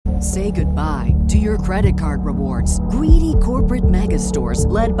Say goodbye to your credit card rewards. Greedy corporate mega stores,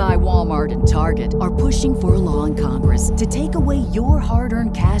 led by Walmart and Target, are pushing for a law in Congress to take away your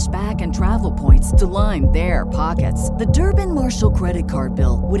hard-earned cash back and travel points to line their pockets. The Durbin-Marshall credit card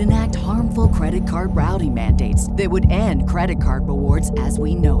bill would enact harmful credit card routing mandates that would end credit card rewards as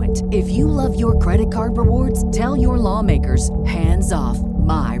we know it. If you love your credit card rewards, tell your lawmakers, hands off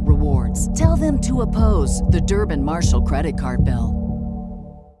my rewards. Tell them to oppose the Durbin-Marshall credit card bill.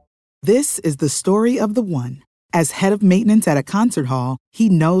 This is the story of the one. As head of maintenance at a concert hall, he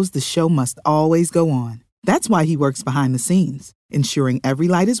knows the show must always go on. That's why he works behind the scenes, ensuring every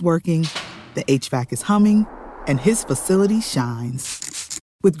light is working, the HVAC is humming, and his facility shines.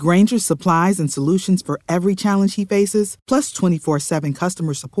 With Grainger's supplies and solutions for every challenge he faces, plus 24/7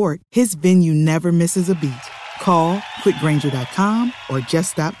 customer support, his venue never misses a beat. Call quickgrainger.com or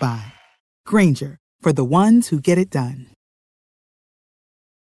just stop by. Grainger, for the ones who get it done.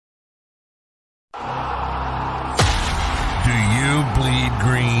 Do you bleed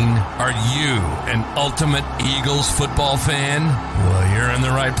green? Are you an ultimate Eagles football fan? Well, you're in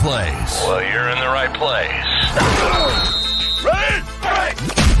the right place.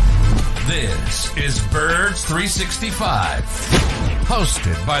 This is Birds 365,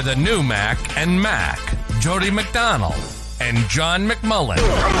 hosted by the new Mac and Mac, Jody McDonald and John McMullen.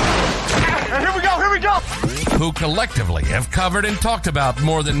 Here we go! Who collectively have covered and talked about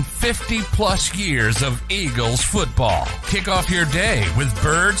more than 50-plus years of Eagles football. Kick off your day with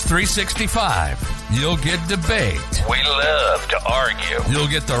Birds 365. You'll get debate. We love to argue. You'll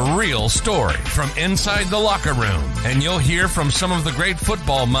get the real story from inside the locker room. And you'll hear from some of the great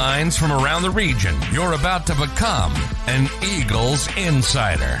football minds from around the region. You're about to become an Eagles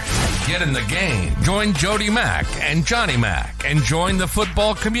insider. Get in the game. Join Jody Mack and Johnny Mack and join the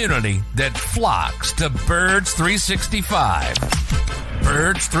football community that flocks to Birds 365.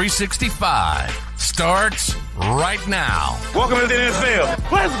 Birds 365 starts right now. Welcome to the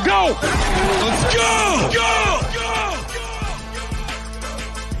NFL. Let's go! Let's go! Go!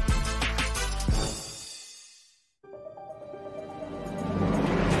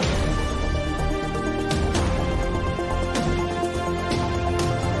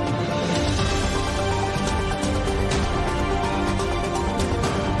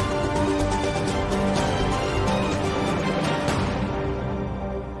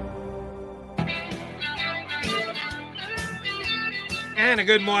 And a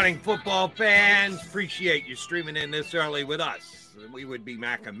good morning, football fans. Appreciate you streaming in this early with us. We would be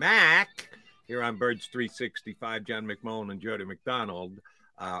Mac and Mac here on Birds 365, John McMullen and Jody McDonald.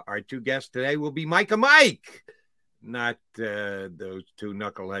 Our two guests today will be Mike and Mike, not those two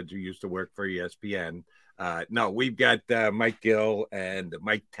knuckleheads who used to work for ESPN. No, we've got Mike Gill and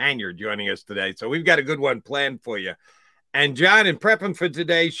Mike Tanier joining us today. So we've got a good one planned for you. And John, in prepping for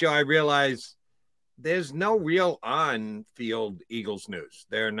today's show, I realized there's no real on-field Eagles news.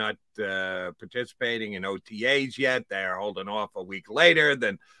 They're not participating in OTAs yet. They're holding off a week later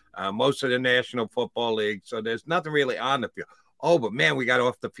than most of the National Football League. So there's nothing really on the field. Oh, but man, we got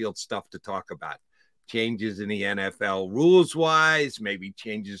off-the-field stuff to talk about. Changes in the NFL rules-wise, maybe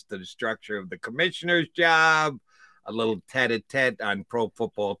changes to the structure of the commissioner's job, a little tete-a-tete on Pro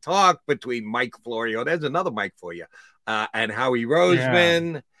Football Talk between Mike Florio, there's another Mike for you, and Howie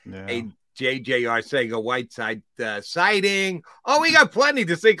Roseman, a J.J. Arcega-Whiteside sighting. Oh, we got plenty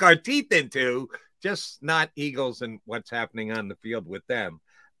to sink our teeth into, just not Eagles and what's happening on the field with them.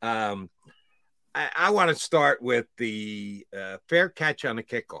 I want to start with the fair catch on the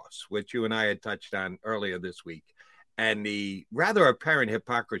kickoffs, which you and I had touched on earlier this week, and the rather apparent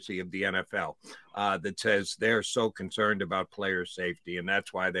hypocrisy of the NFL that says they're so concerned about player safety, and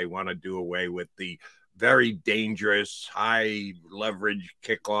that's why they want to do away with the very dangerous, high-leverage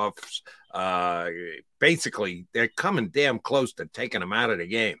kickoffs. Basically, they're coming damn close to taking them out of the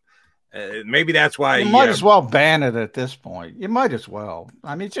game. Maybe that's why you might as well ban it at this point. You might as well.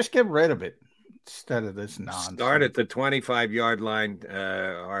 I mean, just get rid of it instead of this nonsense. Start at the 25-yard line.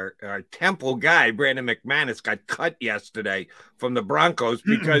 Our Temple guy, Brandon McManus, got cut yesterday from the Broncos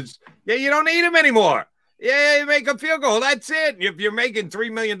because you don't need him anymore. Yeah, you make a field goal. That's it. If you're making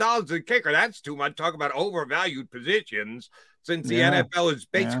 $3 million as a kicker, that's too much. Talk about overvalued positions since the NFL is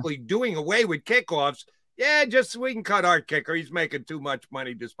basically doing away with kickoffs. Yeah, just so we can cut our kicker. He's making too much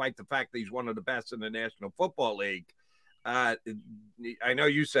money despite the fact that he's one of the best in the National Football League. I know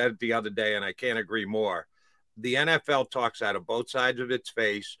you said it the other day, and I can't agree more. The NFL talks out of both sides of its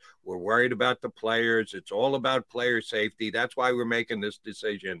face. We're worried about the players. It's all about player safety. That's why we're making this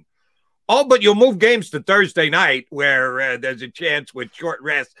decision. Oh, but you'll move games to Thursday night where there's a chance with short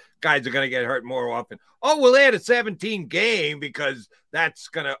rest, guys are going to get hurt more often. Oh, we'll add a 17 game because that's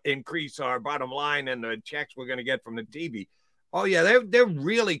going to increase our bottom line and the checks we're going to get from the TV. Oh, yeah, they're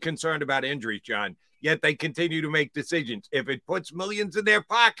really concerned about injuries, John, yet they continue to make decisions. If it puts millions in their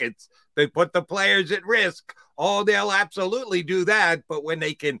pockets, they put the players at risk. Oh, they'll absolutely do that. But when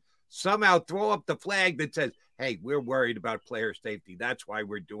they can somehow throw up the flag that says, hey, we're worried about player safety. That's why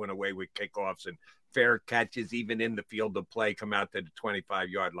we're doing away with kickoffs and fair catches, even in the field of play, come out to the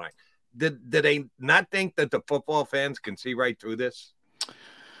 25-yard line. Did they not think that the football fans can see right through this?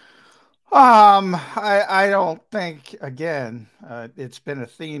 I don't think, again, it's been a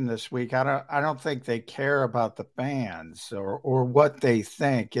theme this week. I don't think they care about the fans or what they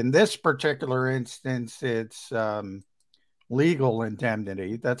think. In this particular instance, it's legal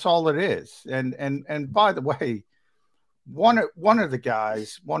indemnity. That's all it is. And by the way, one of the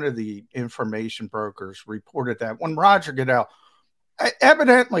guys, one of the information brokers reported that when Roger Goodell,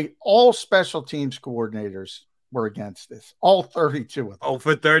 evidently all special teams coordinators were against this. All 32 of them. Oh,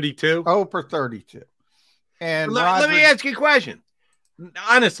 for 32? Oh, for 32. And let me ask you a question.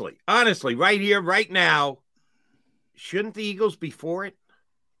 Honestly, right here, right now, shouldn't the Eagles be for it?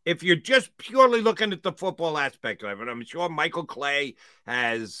 If you're just purely looking at the football aspect of it, I'm sure Michael Clay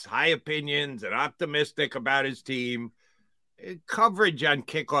has high opinions and optimistic about his team. Coverage on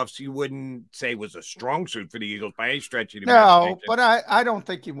kickoffs, you wouldn't say was a strong suit for the Eagles by any stretch of the imagination. No, but I don't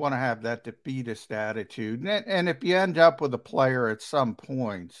think you want to have that defeatist attitude. And if you end up with a player at some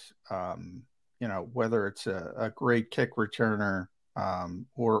point, whether it's a great kick returner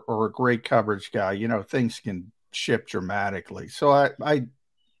or a great coverage guy, things can shift dramatically. So I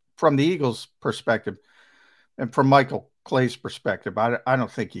from the Eagles' perspective and from Michael Clay's perspective, I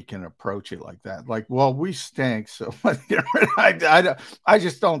don't think you can approach it like that. Like, well, we stink, so I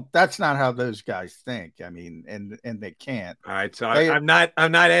just don't. That's not how those guys think. I mean, and they can't. All right, so I'm not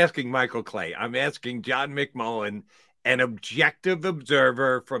asking Michael Clay. I'm asking John McMullen, an objective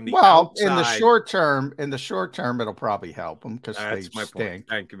observer from the outside. In the short term, it'll probably help them because they my stink. Point.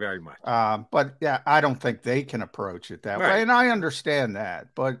 Thank you very much. But yeah, I don't think they can approach it that way, and I understand that.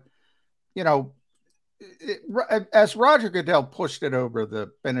 But as Roger Goodell pushed it over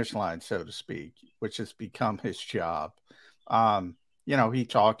the finish line, so to speak, which has become his job, he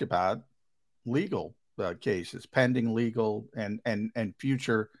talked about legal cases, pending legal and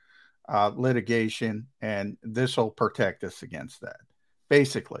future litigation, and this will protect us against that,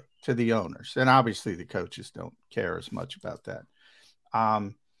 basically, to the owners. And obviously the coaches don't care as much about that.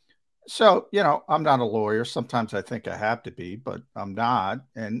 So, I'm not a lawyer. Sometimes I think I have to be, but I'm not.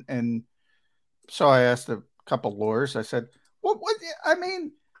 And so I asked a couple lawyers, I said,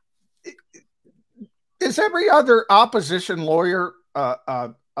 is every other opposition lawyer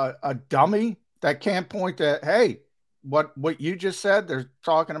a dummy that can't point to, hey, what you just said, they're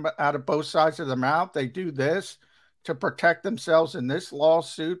talking about out of both sides of their mouth. They do this to protect themselves in this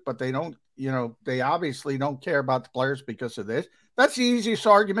lawsuit, but they don't, they obviously don't care about the players because of this. That's the easiest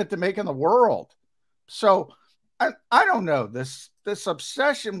argument to make in the world. So I don't know, this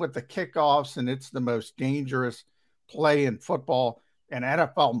obsession with the kickoffs, and it's the most dangerous play in football, and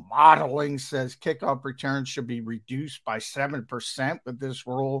NFL modeling says kickoff returns should be reduced by 7% with this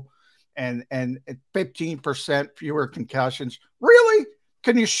rule and 15% fewer concussions. Really?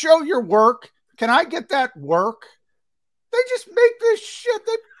 Can you show your work? Can I get that work? They just make this shit.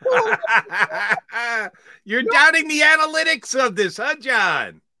 You're doubting the analytics of this, huh,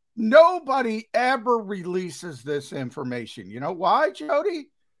 John? Nobody ever releases this information. You know why, Jody?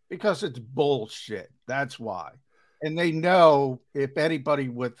 Because it's bullshit. That's why. And they know if anybody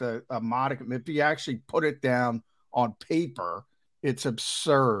with a modicum, if you actually put it down on paper, it's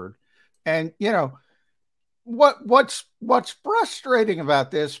absurd. And what's frustrating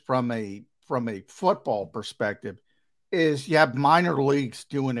about this from a football perspective is you have minor leagues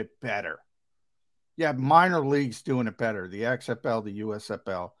doing it better. The XFL, the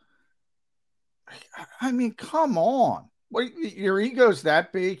USFL. I mean, come on. Well, your ego's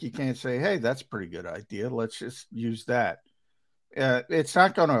that big, you can't say, hey, that's a pretty good idea. Let's just use that. It's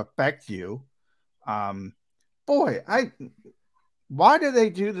not going to affect you. Why do they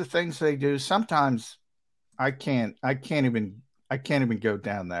do the things they do? Sometimes I can't even go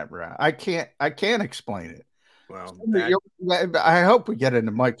down that route. I can't explain it. Well, I hope we get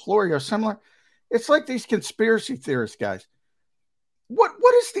into Mike Florio similar. It's like these conspiracy theorist guys. What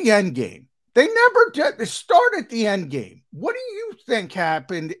is the end game? They never start at the end game. What do you think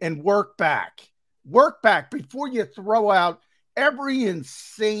happened and work back? Work back before you throw out every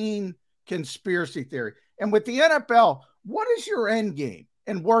insane conspiracy theory. And with the NFL, what is your end game?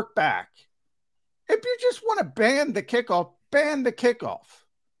 and work back. If you just want to ban the kickoff, ban the kickoff.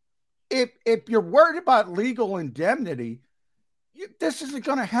 If you're worried about legal indemnity, this isn't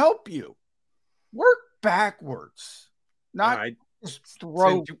going to help you. Work backwards, not right. just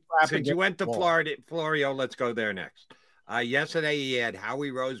throw. Since you went to Florida, Florio, let's go there next. Yesterday, he had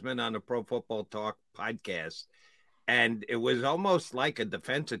Howie Roseman on the Pro Football Talk podcast, and it was almost like a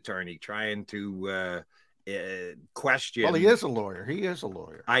defense attorney trying to question. Well, he is a lawyer. He is a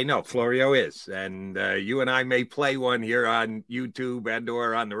lawyer. I know Florio is, and you and I may play one here on YouTube and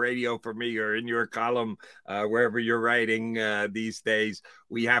or on the radio for me or in your column, wherever you're writing these days.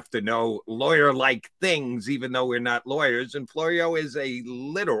 We have to know lawyer-like things, even though we're not lawyers. And Florio is a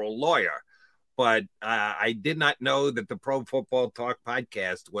literal lawyer, but I did not know that the Pro Football Talk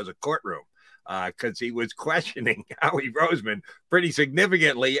podcast was a courtroom. Because he was questioning Howie Roseman pretty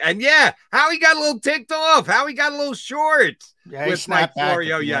significantly. And yeah, Howie got a little ticked off. Howie got a little short with Mike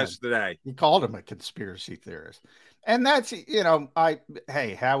Florio yesterday. He called him a conspiracy theorist. And that's,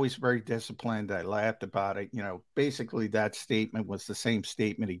 Howie's very disciplined. I laughed about it. Basically that statement was the same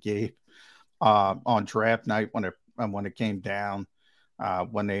statement he gave on draft night when it came down,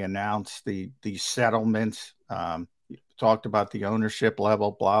 when they announced the settlements, talked about the ownership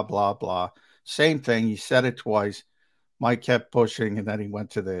level, blah, blah, blah. Same thing. He said it twice. Mike kept pushing, and then he went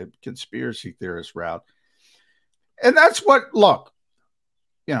to the conspiracy theorist route. And that's what, look,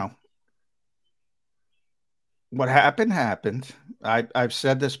 what happened. I've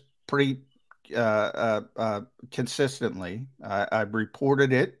said this pretty consistently. I've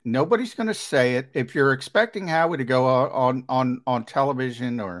reported it. Nobody's going to say it. If you're expecting Howie to go on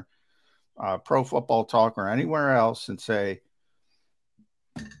television or Pro Football Talk or anywhere else and say,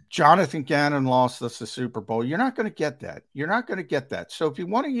 Jonathan Gannon lost us the Super Bowl, you're not going to get that. You're not going to get that. So if you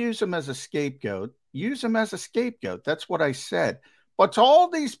want to use him as a scapegoat, use him as a scapegoat. That's what I said. But to all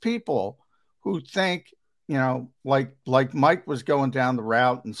these people who think, like Mike was going down the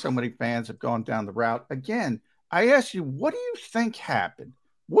route and so many fans have gone down the route. Again, I ask you, what do you think happened?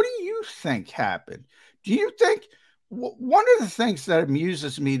 What do you think happened? Do you think one of the things that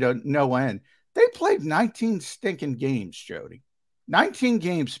amuses me to no end, they played 19 stinking games, Jody. 19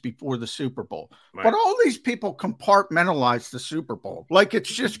 games before the Super Bowl. Right. But all these people compartmentalize the Super Bowl like it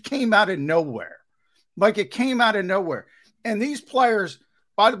just came out of nowhere. Like it came out of nowhere. And these players,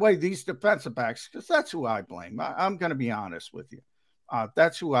 by the way, these defensive backs, because that's who I blame. I'm going to be honest with you.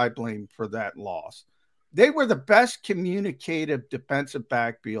 That's who I blame for that loss. They were the best communicative defensive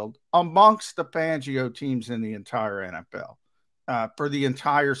backfield amongst the Fangio teams in the entire NFL for the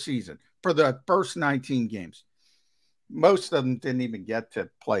entire season, for the first 19 games. Most of them didn't even get to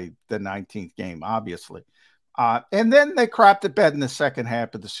play the 19th game, obviously. And then they crapped the bed in the second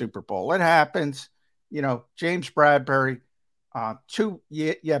half of the Super Bowl. It happens. James Bradbury, you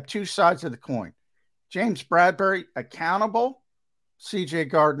have two sides of the coin. James Bradbury, accountable. C.J.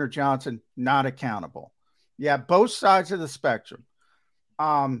 Gardner-Johnson, not accountable. Yeah, both sides of the spectrum.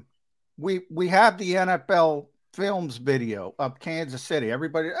 We have the NFL Films video of Kansas City.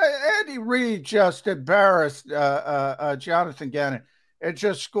 Everybody, Andy Reid just embarrassed Jonathan Gannon and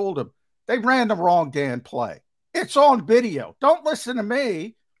just schooled him. They ran the wrong damn play. It's on video. Don't listen to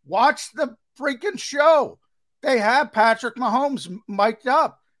me. Watch the freaking show. They have Patrick Mahomes mic'd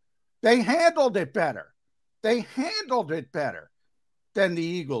up. They handled it better. They handled it better than the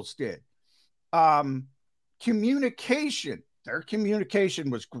Eagles did. Communication. Their communication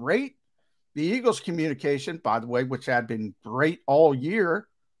was great. The Eagles' communication, by the way, which had been great all year,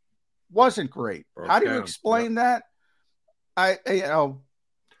 wasn't great. How do you explain that?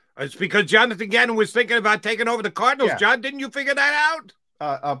 It's because Jonathan Gannon was thinking about taking over the Cardinals. Yeah. John, didn't you figure that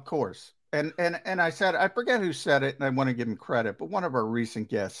out? Of course. And I said, I forget who said it, and I want to give him credit, but one of our recent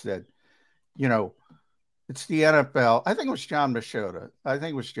guests said, it's the NFL. I think it was John Machota. I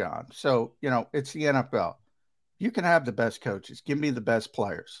think it was John. So, it's the NFL. You can have the best coaches. Give me the best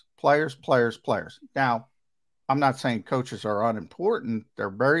players. Players. Now, I'm not saying coaches are unimportant. They're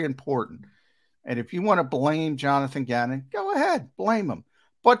very important. And if you want to blame Jonathan Gannon, go ahead, blame him.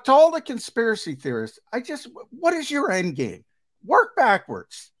 But to all the conspiracy theorists, what is your end game? Work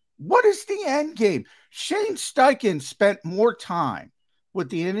backwards. What is the end game? Shane Steichen spent more time with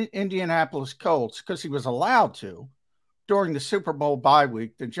the Indianapolis Colts because he was allowed to during the Super Bowl bye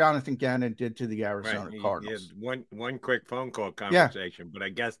week than Jonathan Gannon did to the Arizona Cardinals. One quick phone call conversation, but I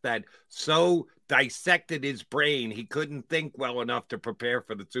guess that so dissected his brain he couldn't think well enough to prepare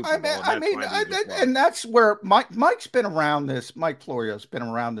for the Super Bowl. And that's where Mike's been around this. Mike Florio's been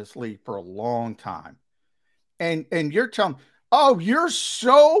around this league for a long time, and you're telling. Oh, you're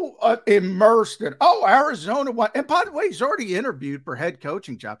so immersed in, Arizona won. And by the way, he's already interviewed for head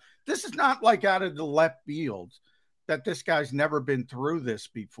coaching job. This is not like out of the left field that this guy's never been through this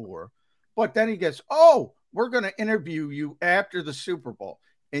before. But then he gets, we're going to interview you after the Super Bowl.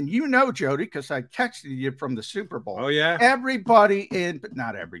 And you know, Jody, because I texted you from the Super Bowl. Oh, yeah. Everybody but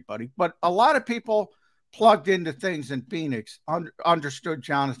not everybody, but a lot of people plugged into things in Phoenix understood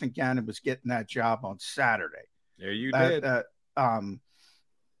Jonathan Gannon was getting that job on Saturday. There you did.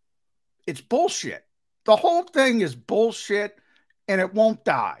 It's bullshit. The whole thing is bullshit, and it won't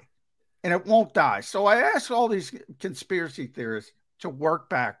die. So I ask all these conspiracy theorists to work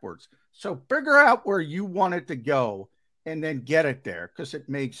backwards. So figure out where you want it to go and then get it there, because it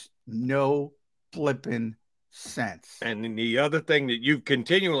makes no flipping sense. And the other thing that you've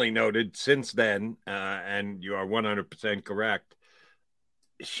continually noted since then, and you are 100% correct,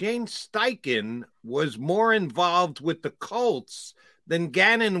 Shane Steichen was more involved with the Colts than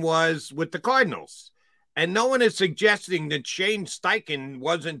Gannon was with the Cardinals. And no one is suggesting that Shane Steichen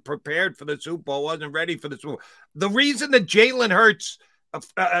wasn't prepared for the Super Bowl, wasn't ready for the Super Bowl. The reason that Jalen Hurts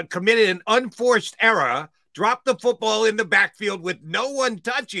committed an unforced error, dropped the football in the backfield with no one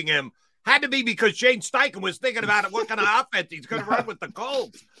touching him, had to be because Shane Steichen was thinking about what kind of offense he's going to run with the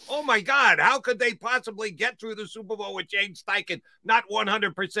Colts. Oh, my God. How could they possibly get through the Super Bowl with Shane Steichen not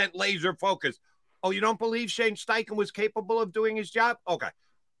 100% laser focused? Oh, you don't believe Shane Steichen was capable of doing his job? Okay.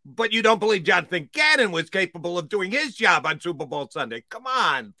 But you don't believe Jonathan Gannon was capable of doing his job on Super Bowl Sunday? Come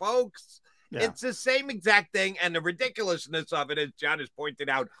on, folks. Yeah. It's the same exact thing. And the ridiculousness of it, as John has pointed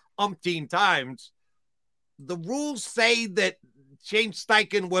out umpteen times, the rules say that Shane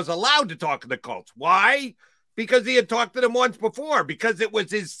Steichen was allowed to talk to the Colts. Why? Because he had talked to them once before, because it was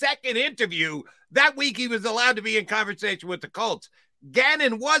his second interview. That week he was allowed to be in conversation with the Colts.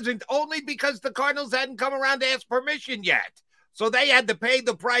 Gannon wasn't, only because the Cardinals hadn't come around to ask permission yet. So they had to pay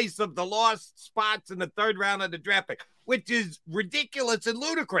the price of the lost spots in the third round of the draft pick, which is ridiculous and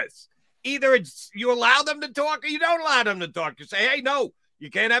ludicrous. Either it's you allow them to talk or you don't allow them to talk. You say, hey, no, you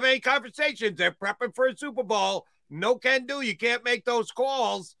can't have any conversations. They're prepping for a Super Bowl. No can do. You can't make those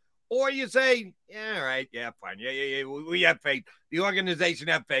calls. Or you say, yeah, all right, yeah, fine. Yeah. We have faith. The organization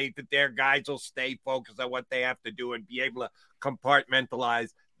have faith that their guys will stay focused on what they have to do and be able to compartmentalize.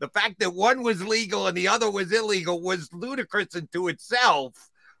 The fact that one was legal and the other was illegal was ludicrous into itself.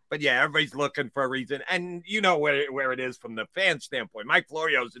 But yeah, everybody's looking for a reason. And you know where it is from the fan standpoint. Mike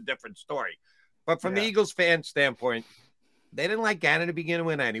Florio is a different story. But from the Eagles fan standpoint, they didn't like Gannon to begin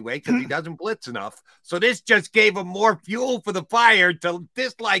with anyway because he doesn't blitz enough. So this just gave him more fuel for the fire to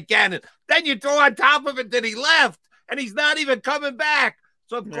dislike Gannon. Then you throw on top of it that he left and he's not even coming back.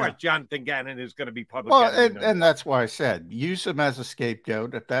 So, of course, Jonathan Gannon is going to be public. Well, and that's why I said use him as a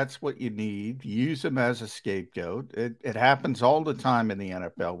scapegoat. If that's what you need, use him as a scapegoat. It happens all the time in the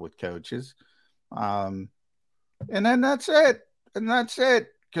NFL with coaches. And then that's it.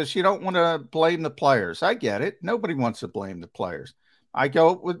 Because you don't want to blame the players. I get it. Nobody wants to blame the players. I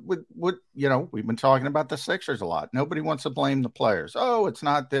go with we've been talking about the Sixers a lot. Nobody wants to blame the players. Oh, it's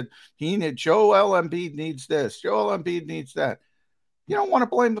not that Joel Embiid needs this. Joel Embiid needs that. You don't want to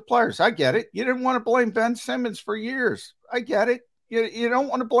blame the players. I get it. You didn't want to blame Ben Simmons for years. I get it. You don't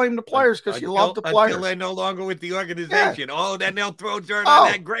want to blame the players because you love the players. Until they're no longer with the organization. Yeah. Oh, then they'll throw dirt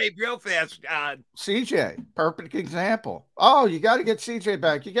on that grave real fast, John. CJ, perfect example. Oh, you got to get CJ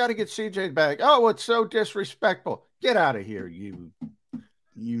back. Oh, it's so disrespectful. Get out of here, you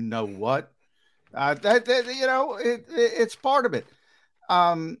know what? It's part of it.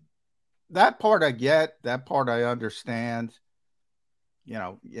 That part I get. That part I understand.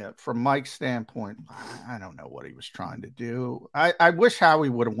 From Mike's standpoint, I don't know what he was trying to do. I wish Howie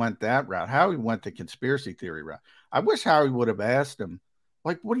would have went that route. Howie went the conspiracy theory route. I wish Howie would have asked him,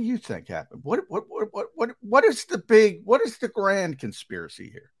 like, what do you think happened? What is the grand conspiracy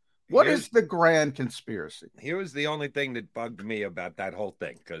here? What is the grand conspiracy? Here was the only thing that bugged me about that whole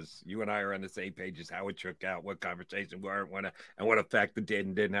thing, because you and I are on the same page as how it shook out, what conversation weren't, and what effect it did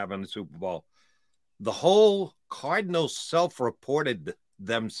and didn't have on the Super Bowl. The whole Cardinals self-reported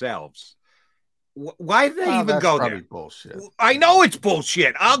themselves. Why did they even go there? Bullshit. I know it's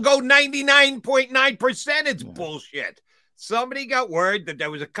bullshit. I'll go 99.9% it's bullshit. Somebody got word that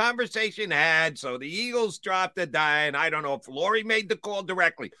there was a conversation had, so the Eagles dropped a dime, and I don't know if Laurie made the call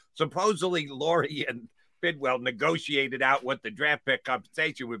directly. Supposedly, Laurie and Bidwell negotiated out what the draft pick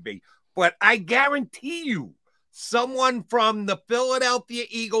compensation would be. But I guarantee you, someone from the Philadelphia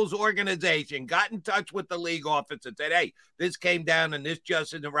Eagles organization got in touch with the league office and said, hey, this came down and this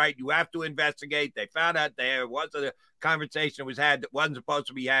just isn't right. You have to investigate. They found out there was a conversation was had that wasn't supposed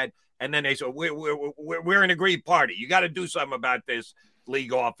to be had. And then they said, we're an agreed party. You got to do something about this,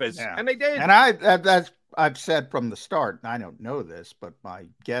 league office. Yeah. And they did. And I've said from the start, and I don't know this, but my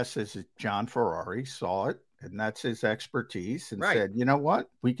guess is that John Ferrari saw it, and that's his expertise, and said, you know what?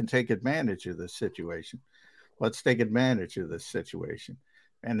 We can take advantage of this situation. Let's take advantage of this situation.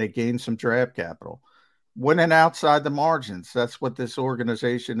 And they gained some draft capital. Winning outside the margins. That's what this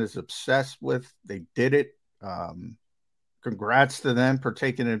organization is obsessed with. They did it. Congrats to them for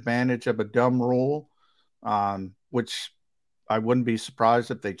taking advantage of a dumb rule, which I wouldn't be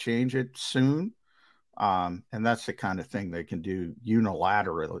surprised if they change it soon. And that's the kind of thing they can do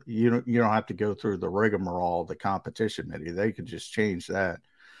unilaterally. You don't have to go through the rigmarole of the competition committee. They could just change that.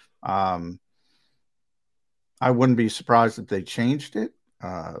 I wouldn't be surprised if they changed it,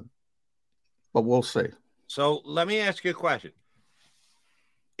 but we'll see. So let me ask you a question.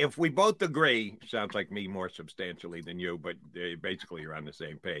 If we both agree, sounds like me more substantially than you, but basically you're on the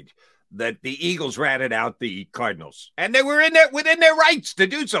same page, that the Eagles ratted out the Cardinals, and they were within their rights to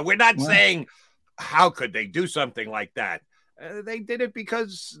do so. We're not saying how could they do something like that. They did it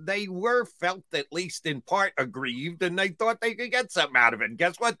because they felt at least in part aggrieved, and they thought they could get something out of it. And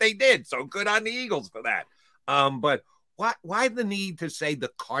guess what? They did. So good on the Eagles for that. But why the need to say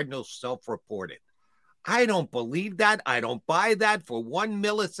the Cardinals self-reported? I don't believe that. I don't buy that for 1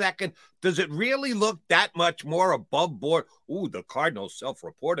 millisecond. Does it really look that much more above board? Ooh, the Cardinals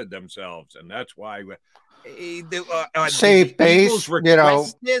self-reported themselves, and that's why. Safe base,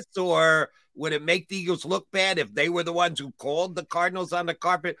 this, or would it make the Eagles look bad if they were the ones who called the Cardinals on the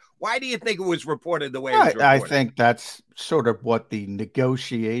carpet? Why do you think it was reported the way it was reported? I think that's sort of what the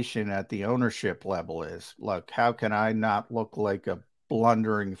negotiation at the ownership level is. Look, how can I not look like a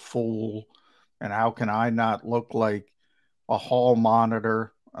blundering fool? And how can I not look like a hall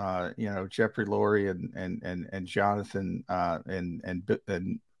monitor? Jeffrey Lurie and Jonathan and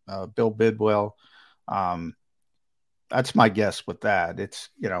Bill Bidwell. That's my guess with that. It's,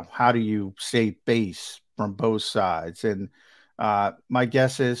 how do you save face from both sides? And my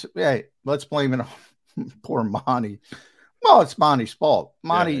guess is, hey, let's blame it on poor Monty. Well, it's Monty's fault.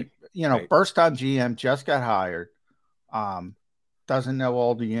 Monty, first time GM, just got hired. Doesn't know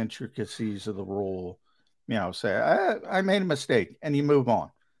all the intricacies of the rule, say, I made a mistake, and you move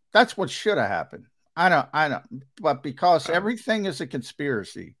on. That's what should have happened. I know. But because everything is a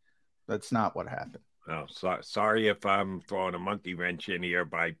conspiracy, that's not what happened. Oh, sorry if I'm throwing a monkey wrench in here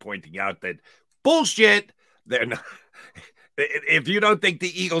by pointing out that bullshit. They're not. If you don't think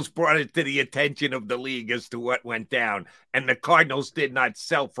the Eagles brought it to the attention of the league as to what went down, and the Cardinals did not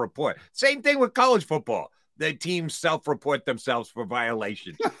self-report. Same thing with college football. The teams self-report themselves for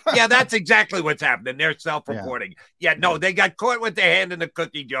violations. Yeah, that's exactly what's happening. They're self-reporting. They got caught with their hand in the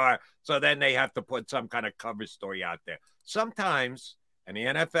cookie jar, so then they have to put some kind of cover story out there. Sometimes, and the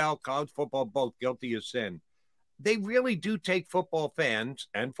NFL, college football, both guilty of sin, they really do take football fans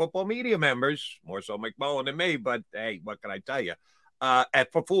and football media members, more so McMullen than me, but hey, what can I tell you,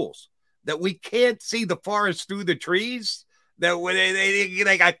 for fools. That we can't see the forest through the trees. That when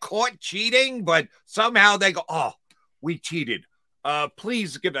they got caught cheating, but somehow they go, oh, we cheated.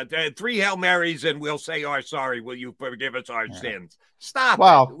 Please give it 3 Hail Marys and we'll say our sorry. Will you forgive us our sins? Stop.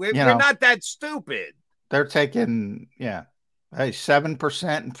 Well, we're not that stupid. They're taking, 7%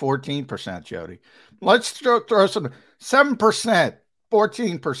 and 14%, Jody. Let's throw some 7%,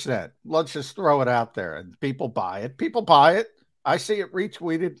 14%. Let's just throw it out there and people buy it. I see it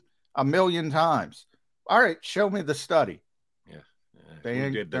retweeted 1 million times. All right, show me the study.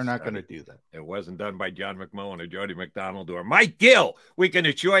 They're not going to do that. It wasn't done by John McMullen or Jody McDonald or Mike Gill. We can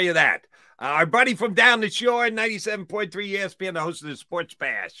assure you that. Our buddy from down the shore, 97.3 ESPN, the host of the Sports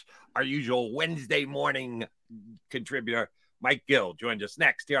Bash, our usual Wednesday morning contributor, Mike Gill, joins us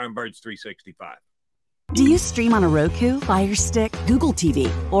next here on Birds 365. Do you stream on a Roku, Fire Stick, Google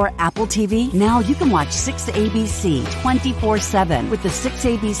TV, or Apple TV? Now you can watch 6ABC 24/7 with the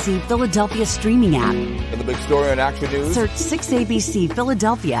 6ABC Philadelphia streaming app. And the big story on Action News? Search 6ABC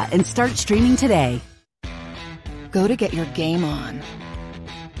Philadelphia and start streaming today. Go to get your game on.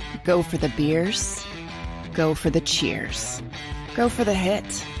 Go for the beers. Go for the cheers. Go for the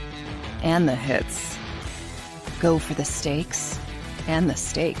hit and the hits. Go for the stakes and the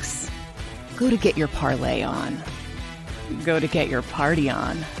stakes. Go to get your parlay on. Go to get your party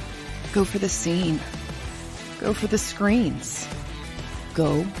on. Go for the scene. Go for the screens.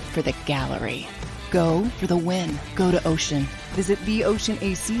 Go for the gallery. Go for the win. Go to Ocean. Visit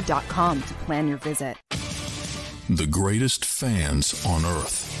theoceanac.com to plan your visit. The greatest fans on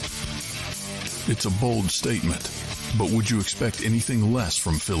earth. It's a bold statement, but would you expect anything less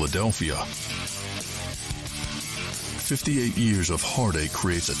from Philadelphia? 58 years of heartache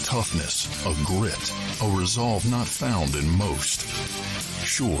creates a toughness, a grit, a resolve not found in most.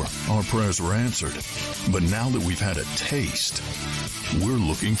 Sure, our prayers were answered, but now that we've had a taste, we're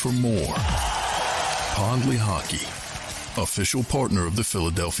looking for more. Pondley Hockey, official partner of the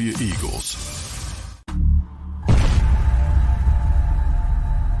Philadelphia Eagles.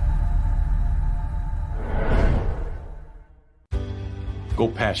 Go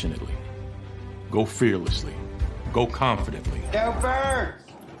passionately. Go fearlessly. Go confidently. Go Birds!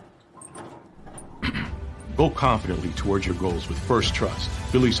 Go confidently towards your goals with First Trust,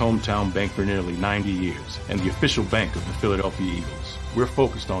 Philly's hometown bank for nearly 90 years, and the official bank of the Philadelphia Eagles. We're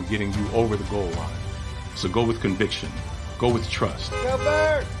focused on getting you over the goal line. So go with conviction. Go with trust. Go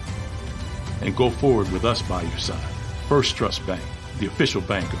Birds! And go forward with us by your side. First Trust Bank, the official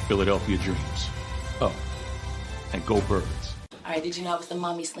bank of Philadelphia Dreams. Oh, and go Birds. All right, did you know I was the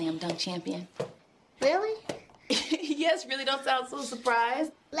mommy slam dunk champion? Really? Yes, really don't sound so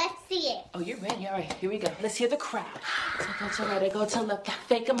surprised. Let's see it. Oh, you're ready. All right, here we go. Let's hear the crowd. So go to right, I go to left,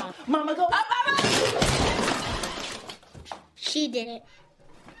 fake a mom. Mama, go up, mama! She did it.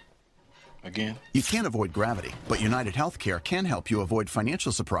 Again? You can't avoid gravity, but United Healthcare can help you avoid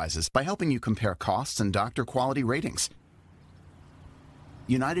financial surprises by helping you compare costs and doctor quality ratings.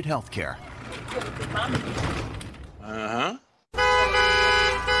 United Healthcare. Uh-huh.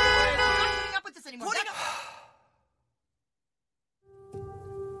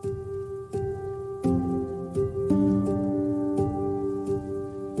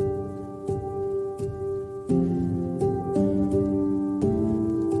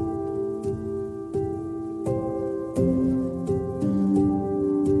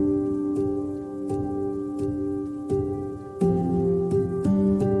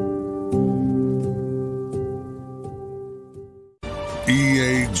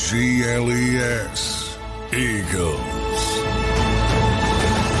 Eagles. Eagles.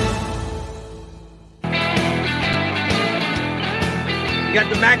 You got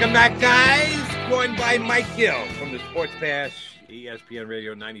the Mac and Mac guys, joined by Mike Gill from the Sports Pass, ESPN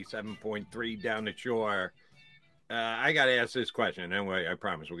Radio 97.3 down the shore. I got to ask this question. Anyway, I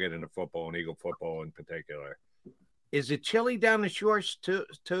promise we'll get into football and Eagle football in particular. Is it chilly down the shores too?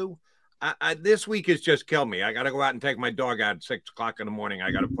 This week has just killed me. I got to go out and take my dog out at 6 o'clock in the morning. I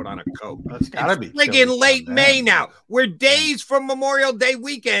got to put on a coat. That's got to be friggin' late May now. We're days from Memorial Day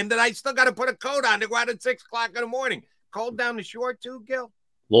weekend, and I still got to put a coat on to go out at 6 o'clock in the morning. Cold down the shore too, Gill?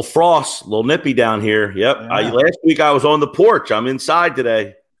 Little frost, little nippy down here. Yep. Yeah. Last week I was on the porch. I'm inside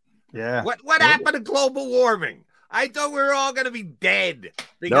today. Yeah. What happened to global warming? I thought we were all going to be dead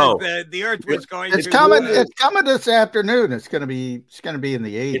because the Earth was going. It's coming this afternoon. It's going to be in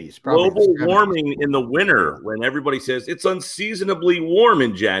the 80s. Global warming in the winter when everybody says it's unseasonably warm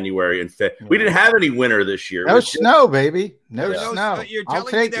in January and February. We didn't have any winter this year. No snow, baby. No snow. You're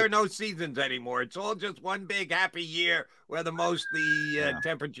telling me there are no seasons anymore. It's all just one big happy year where the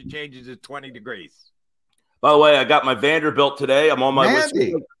temperature changes is 20 degrees. By the way, I got my Vanderbilt today. I'm on my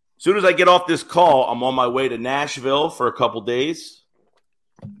way. As soon as I get off this call, I'm on my way to Nashville for a couple days.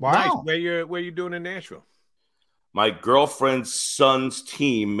 Wow. Nice. Where you doing in Nashville? My girlfriend's son's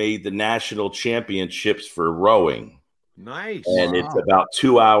team made the national championships for rowing. Nice. And it's about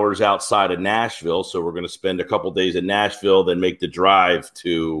 2 hours outside of Nashville. So we're going to spend a couple days in Nashville, then make the drive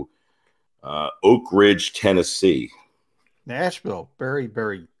to Oak Ridge, Tennessee. Nashville, very,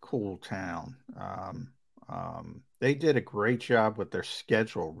 very cool town. They did a great job with their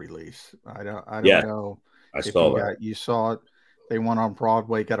schedule release. I don't know. I saw that. You saw it. They went on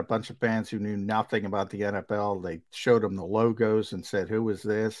Broadway, got a bunch of fans who knew nothing about the NFL. They showed them the logos and said, "Who is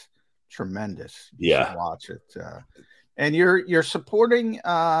this?" Tremendous. You should watch it. And you're supporting.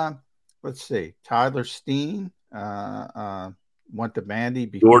 Let's see, Tyler Steen went to Bandy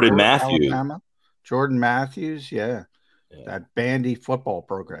before Jordan Matthews. Alabama. Jordan Matthews, yeah. That Bandy football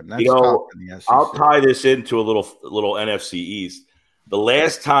program. That's I'll tie this into a little NFC East. The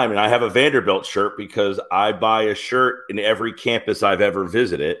last time, and I have a Vanderbilt shirt because I buy a shirt in every campus I've ever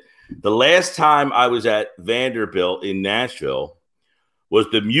visited. The last time I was at Vanderbilt in Nashville was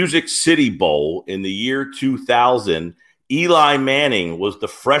the Music City Bowl in the year 2000. Eli Manning was the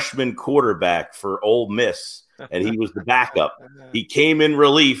freshman quarterback for Ole Miss, and he was the backup. He came in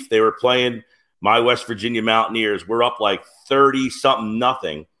relief. They were playing my West Virginia Mountaineers. We're up like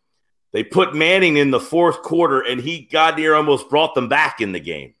 30-something. They put Manning in the fourth quarter, and he got near almost brought them back in the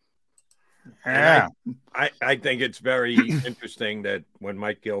game. Yeah. I think it's very interesting that when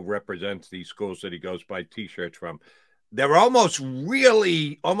Mike Gill represents these schools that he goes by T-shirts from, they're almost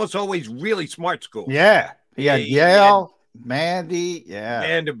always really smart schools. Yeah. He had Yale. Mandy, yeah.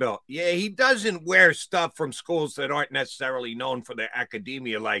 Vanderbilt. Yeah, he doesn't wear stuff from schools that aren't necessarily known for their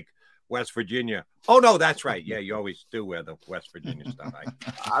academia, like West Virginia. Oh, no, that's right. Yeah, you always do wear the West Virginia stuff.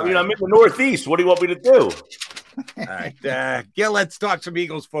 I mean, I'm in the Northeast. What do you want me to do? All right. Gill, let's talk some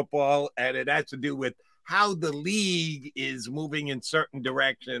Eagles football, and it has to do with how the league is moving in certain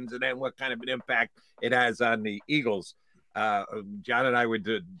directions and then what kind of an impact it has on the Eagles. John and I were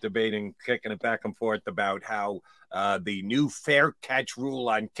debating, kicking it back and forth about how the new fair catch rule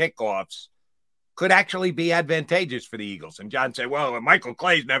on kickoffs could actually be advantageous for the Eagles. And John said, well, Michael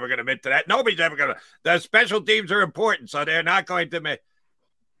Clay's never going to admit to that. Nobody's ever going to. The special teams are important, so they're not going to admit.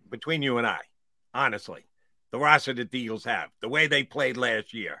 Between you and I, honestly, the roster that the Eagles have, the way they played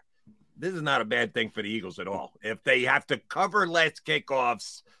last year, this is not a bad thing for the Eagles at all. If they have to cover less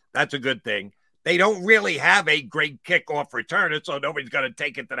kickoffs, that's a good thing. They don't really have a great kickoff returner, so nobody's going to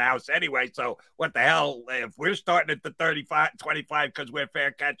take it to the house anyway. So what the hell? If we're starting at the 25 because we're fair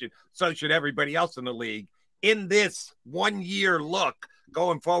catching, so should everybody else in the league. In this 1 year look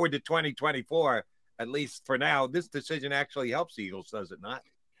going forward to 2024, at least for now, this decision actually helps the Eagles, does it not?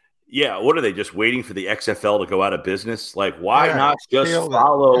 Yeah, what are they, just waiting for the XFL to go out of business? Like, why not just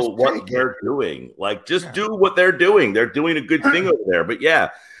follow what they're doing? Like, just do what they're doing. They're doing a good thing over there. But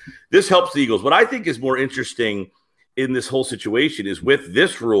yeah, this helps the Eagles. What I think is more interesting in this whole situation is with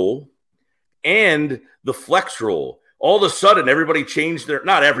this rule and the flex rule. All of a sudden, everybody changed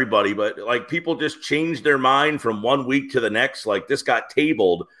not everybody, but like people just changed their mind from 1 week to the next. Like this got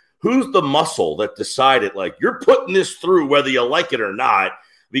tabled. Who's the muscle that decided, like, you're putting this through whether you like it or not?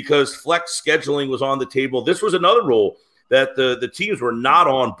 Because flex scheduling was on the table. This was another rule that the teams were not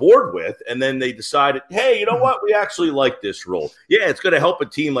on board with, and then they decided, hey, you know what? We actually like this rule. Yeah, it's going to help a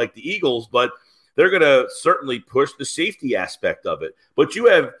team like the Eagles, but they're going to certainly push the safety aspect of it. But you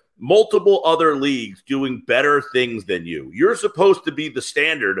have multiple other leagues doing better things than you. You're supposed to be the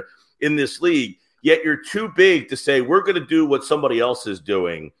standard in this league, yet you're too big to say we're going to do what somebody else is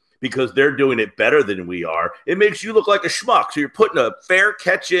doing because they're doing it better than we are. It makes you look like a schmuck. So you're putting a fair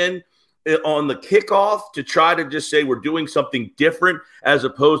catch in on the kickoff to try to just say we're doing something different as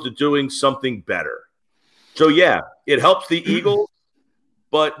opposed to doing something better. So, yeah, it helps the Eagles,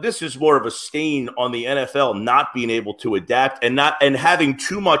 but this is more of a stain on the NFL not being able to adapt and having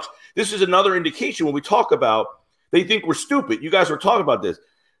too much. This is another indication when we talk about they think we're stupid. You guys were talking about this.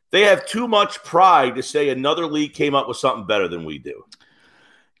 They have too much pride to say another league came up with something better than we do.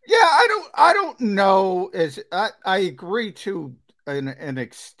 Yeah, I don't know. I agree to an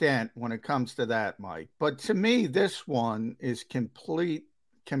extent when it comes to that, Mike. But to me, this one is completely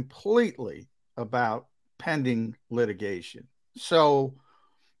about pending litigation. So,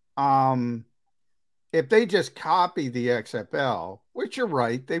 if they just copy the XFL, which you're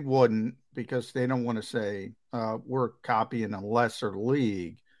right, they wouldn't because they don't want to say we're copying a lesser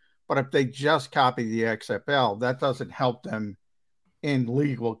league. But if they just copy the XFL, that doesn't help them in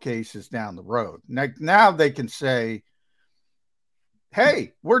legal cases down the road. Now they can say,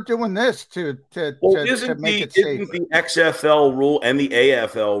 hey, we're doing this to make it safer. Isn't the XFL rule and the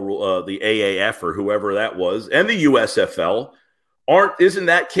AFL rule, the AAF or whoever that was, and the USFL, isn't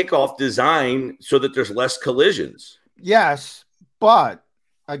that kickoff designed so that there's less collisions? Yes, but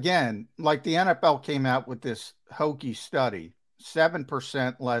again, like the NFL came out with this hokey study,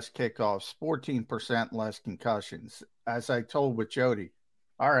 7% less kickoffs, 14% less concussions. As I told with Jody,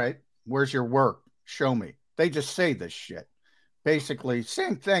 all right, where's your work? Show me. They just say this shit. Basically,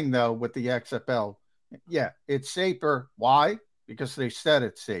 same thing, though, with the XFL. Yeah, it's safer. Why? Because they said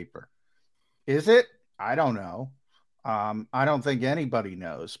it's safer. Is it? I don't know. I don't think anybody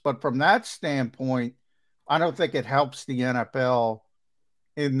knows. But from that standpoint, I don't think it helps the NFL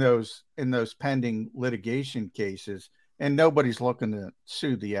in those pending litigation cases. And nobody's looking to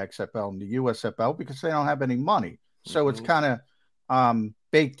sue the XFL and the USFL because they don't have any money. So it's kind of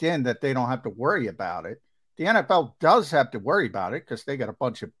baked in that they don't have to worry about it. The NFL does have to worry about it because they got a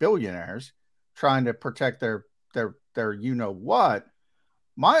bunch of billionaires trying to protect their you know what.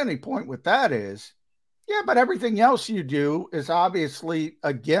 My only point with that is, yeah, but everything else you do is obviously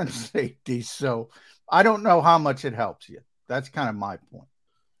against safety. So I don't know how much it helps you. That's kind of my point.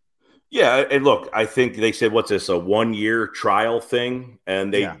 Yeah, and look, I think they said, what's this, a 1 year trial thing?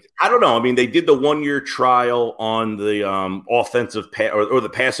 And I don't know. I mean, they did the 1 year trial on the offensive or the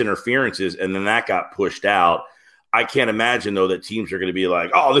pass interferences, and then that got pushed out. I can't imagine, though, that teams are going to be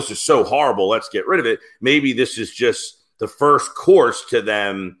like, oh, this is so horrible, let's get rid of it. Maybe this is just the first course to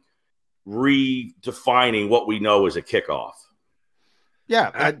them redefining what we know as a kickoff.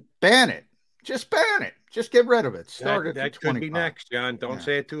 Yeah, ban it. Just ban it. Just get rid of it. Start it that at could be 25. next, John. Don't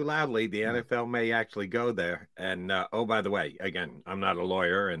say it too loudly. The NFL may actually go there. And oh, by the way, again, I'm not a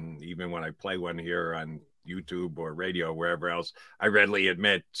lawyer, and even when I play one here on YouTube or radio, or wherever else, I readily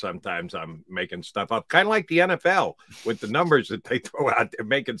admit sometimes I'm making stuff up, kind of like the NFL with the numbers that they throw out. They're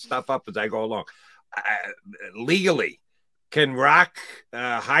making stuff up as I go along. Legally, can Rock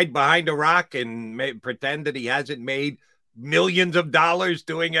hide behind a rock and pretend that he hasn't made millions of dollars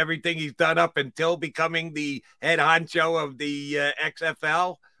doing everything he's done up until becoming the head honcho of the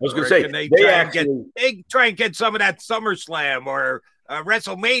XFL? I was going to say, they try and get some of that SummerSlam or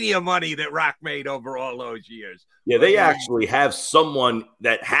WrestleMania money that Rock made over all those years. Yeah, they actually have someone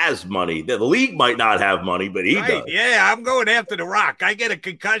that has money. The league might not have money, but he does. Yeah, I'm going after the Rock. I get a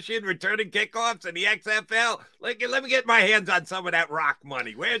concussion returning kickoffs in the XFL. Let me get my hands on some of that Rock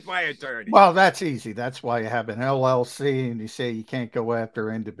money. Where's my attorney? Well, that's easy. That's why you have an LLC and you say you can't go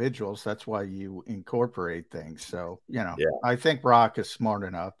after individuals. That's why you incorporate things. So, I think Rock is smart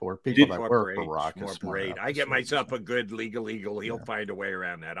enough, or people that work for Rock is smart enough. I get myself a good legal. He'll find a way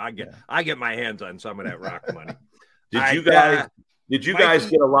around that. I get my hands on some of that Rock money. Did you guys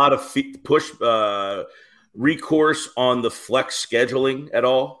get a lot of recourse on the flex scheduling at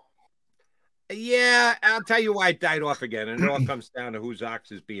all? Yeah, I'll tell you why it died off again, and it all comes down to whose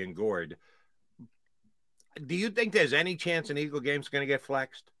ox is being gored. Do you think there's any chance an Eagle game's going to get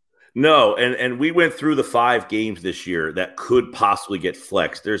flexed? No, and we went through the 5 games this year that could possibly get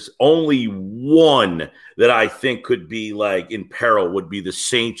flexed. There's only one that I think could be like in peril, would be the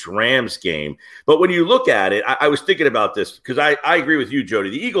Saints-Rams game. But when you look at it, I was thinking about this because I agree with you, Jody.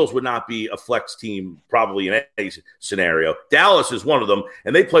 The Eagles would not be a flex team probably in any scenario. Dallas is one of them,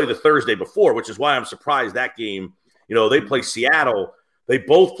 and they play the Thursday before, which is why I'm surprised that game, they play Seattle. They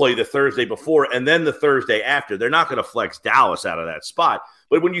both play the Thursday before and then the Thursday after. They're not going to flex Dallas out of that spot.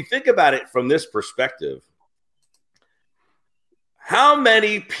 But when you think about it from this perspective, how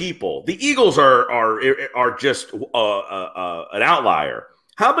many people, the Eagles are just an outlier.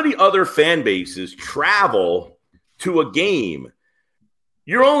 How many other fan bases travel to a game?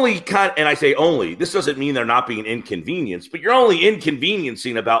 You're only and I say only, this doesn't mean they're not being inconvenienced, but you're only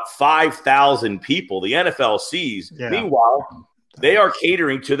inconveniencing about 5,000 people the NFL sees. Yeah. Meanwhile, they are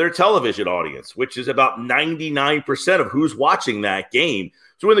catering to their television audience, which is about 99% of who's watching that game.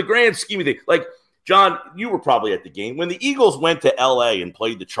 So in the grand scheme of things, like, John, you were probably at the game. When the Eagles went to L.A. and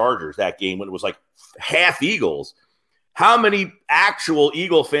played the Chargers that game, when it was like half Eagles, how many actual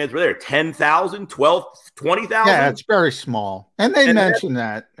Eagle fans were there? 10,000, 12, 20,000? Yeah, it's very small. And they mentioned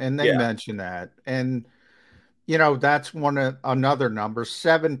that. And that's another number,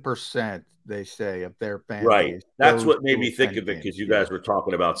 7%. They say of their fan base. That's what made me think of it, because you guys were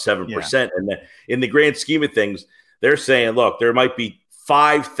talking about 7%. And in the grand scheme of things, they're saying, look, there might be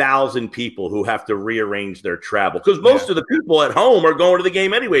 5,000 people who have to rearrange their travel, because most of the people at home are going to the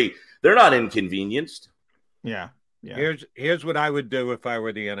game anyway. They're not inconvenienced. Yeah. Here's what I would do if I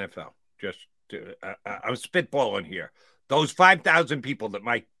were the NFL. I'm spitballing here. Those 5,000 people that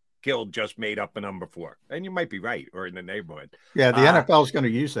Mike Gill just made up a number for, and you might be right, or in the neighborhood. Yeah, the NFL is going to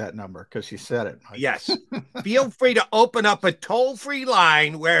use that number because you said it, Mike. Yes. Feel free to open up a toll-free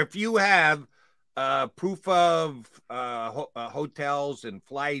line where if you have proof of hotels and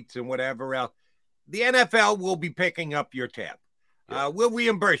flights and whatever else, the NFL will be picking up your tab. We'll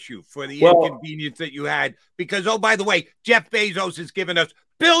reimburse you for the inconvenience that you had because, oh, by the way, Jeff Bezos has given us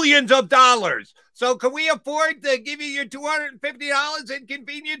billions of dollars. So can we afford to give you your $250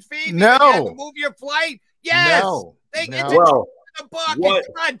 inconvenience fee? No. You have to move your flight? Yes. No. It's a buck. It's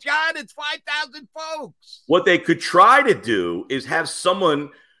not, John. It's 5,000 folks. What they could try to do is have someone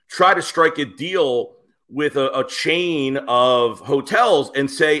try to strike a deal with a chain of hotels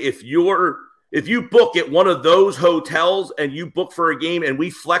and say, if you book at one of those hotels and you book for a game and we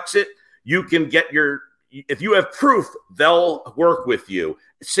flex it, you can get if you have proof, they'll work with you.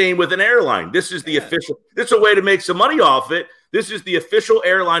 Same with an airline. This is the official. This is a way to make some money off it. This is the official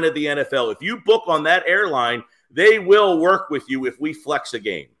airline of the NFL. If you book on that airline, they will work with you if we flex a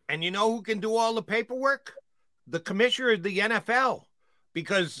game. And you know who can do all the paperwork? The commissioner of the NFL,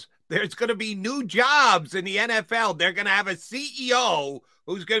 because there's going to be new jobs in the NFL. They're going to have a CEO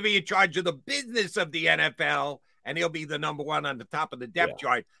who's going to be in charge of the business of the NFL, and he'll be the number one on the top of the depth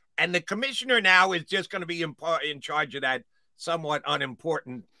chart. And the commissioner now is just going to be in charge of that somewhat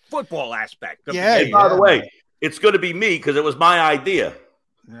unimportant football aspect. And by the way, it's going to be me because it was my idea.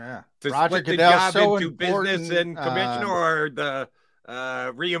 Yeah. To Roger split the Goodell's job so into business and commissioner, or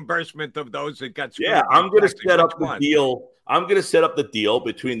reimbursement of those that got screwed. Yeah, I'm going to set up the one? deal. I'm going to set up the deal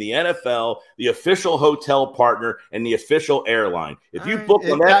between the NFL, the official hotel partner, and the official airline. If you book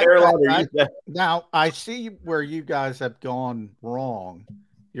on that airline, now I see where you guys have gone wrong.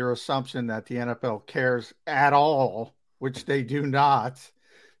 Your assumption that the NFL cares at all, which they do not.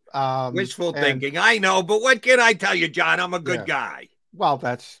 Wishful thinking, I know, but what can I tell you, John? I'm a good guy. Well,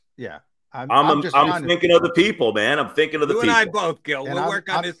 that's I'm thinking of the people, man. I'm thinking of the people. You and I both, Gill. We'll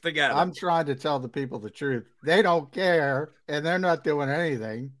work on this together. I'm trying to tell the people the truth. They don't care, and they're not doing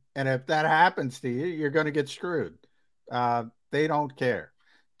anything. And if that happens to you, you're going to get screwed. They don't care.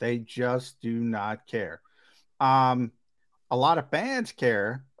 They just do not care. A lot of fans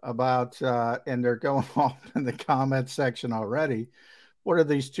care about, and they're going off in the comment section already. What are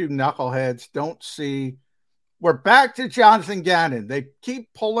these two knuckleheads? Don't see. We're back to Jonathan Gannon. They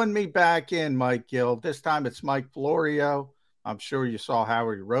keep pulling me back in, Mike Gill. This time it's Mike Florio. I'm sure you saw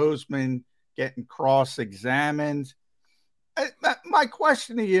Howie Roseman getting cross-examined. My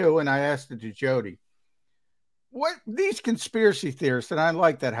question to you, and I asked it to Jody, what these conspiracy theorists, and I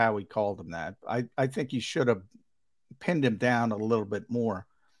like that Howie called them that. I think he should have pinned him down a little bit more.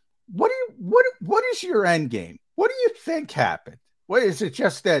 What is your end game? What do you think happened? What is it,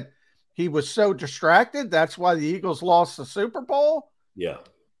 just that he was so distracted? That's why the Eagles lost the Super Bowl? Yeah.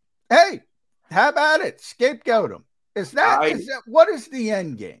 Hey, how about it? Scapegoat him. Is that what is the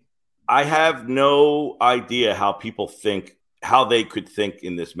end game? I have no idea how people think, how they could think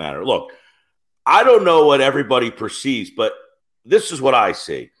in this manner. Look, I don't know what everybody perceives, but this is what I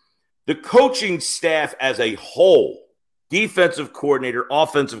see. The coaching staff as a whole, defensive coordinator,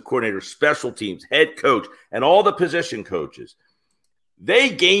 offensive coordinator, special teams, head coach, and all the position coaches, they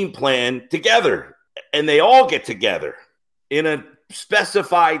game plan together, and they all get together in a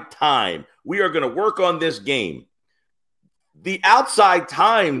specified time. We are going to work on this game. The outside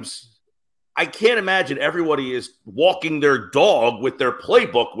times, I can't imagine everybody is walking their dog with their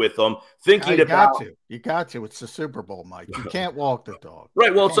playbook with them, thinking about. You got to. It's the Super Bowl, Mike. You can't walk the dog.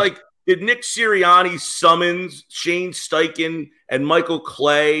 Right. Well, it's like, did Nick Sirianni summons Shane Steichen and Michael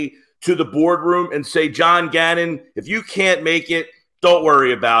Clay to the boardroom and say, John Gannon, if you can't make it, don't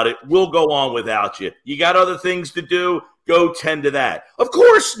worry about it. We'll go on without you. You got other things to do? Go tend to that. Of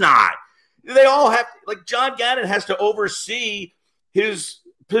course not. They all have, like, John Gannon has to oversee his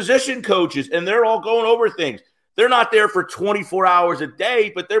position coaches, and they're all going over things. They're not there for 24 hours a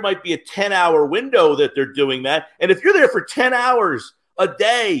day, but there might be a 10-hour window that they're doing that. And if you're there for 10 hours a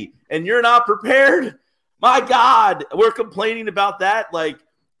day and you're not prepared, my God, we're complaining about that. Like,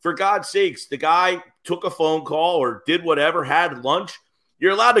 for God's sakes, the guy took a phone call or did whatever, had lunch.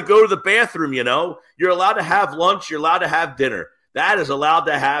 You're allowed to go to the bathroom, you know. You're allowed to have lunch. You're allowed to have dinner. That is allowed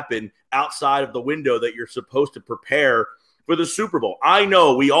to happen outside of the window that you're supposed to prepare for the Super Bowl. I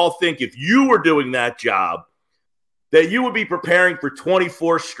know we all think if you were doing that job, that you would be preparing for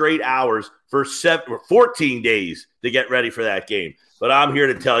 24 straight hours for 14 days to get ready for that game. But I'm here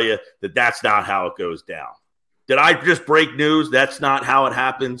to tell you that that's not how it goes down. Did I just break news? That's not how it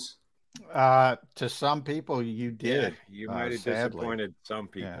happens. To some people, you did. Yeah, you might have disappointed some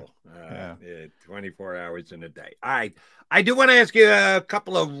people. 24 hours in a day. All right. I do want to ask you a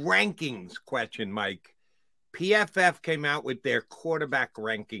couple of rankings question, Mike. PFF came out with their quarterback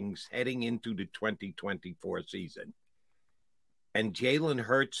rankings heading into the 2024 season. And Jalen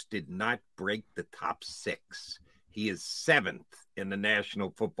Hurts did not break the top 6. He is 7th in the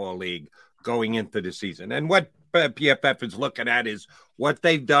National Football League going into the season. And what PFF is looking at is what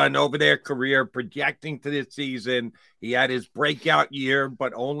they've done over their career, projecting to this season. He had his breakout year,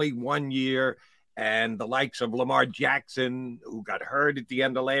 but only 1 year. And the likes of Lamar Jackson, who got hurt at the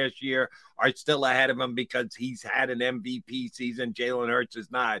end of last year, are still ahead of him because he's had an MVP season. Jalen Hurts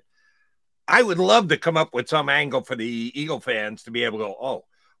is not. I would love to come up with some angle for the Eagle fans to be able to go, oh,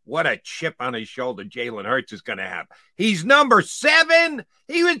 what a chip on his shoulder Jalen Hurts is going to have. He's number 7.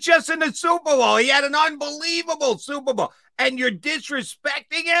 He was just in the Super Bowl. He had an unbelievable Super Bowl. And you're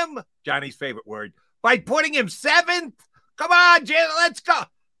disrespecting him, Johnny's favorite word, by putting him 7th? Come on, Jalen, let's go.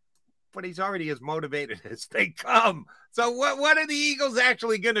 But he's already as motivated as they come. So what are the Eagles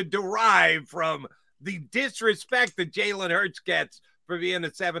actually going to derive from the disrespect that Jalen Hurts gets for being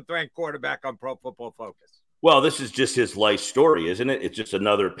the 7th-ranked quarterback on Pro Football Focus? Well, this is just his life story, isn't it? It's just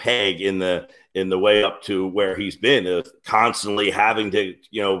another peg in the way up to where he's been, constantly having to,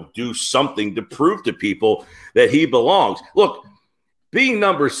 do something to prove to people that he belongs. Look, being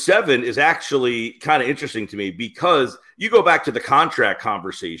number 7 is actually kind of interesting to me because you go back to the contract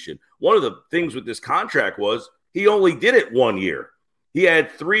conversation. One of the things with this contract was he only did it 1 year. He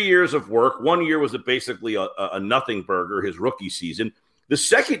had 3 years of work. 1 year was basically a nothing burger, his rookie season. The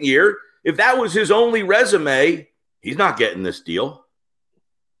second year, if that was his only resume, he's not getting this deal.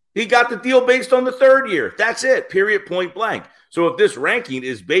 He got the deal based on the third year. That's it, period, point blank. So if this ranking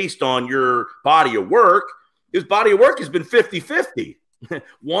is based on your body of work, his body of work has been 50-50.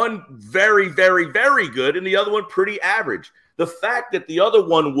 One very, very, very good, and the other one pretty average. The fact that the other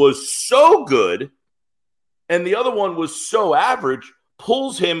one was so good and the other one was so average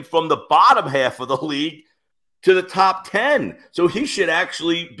pulls him from the bottom half of the league to the top 10. So he should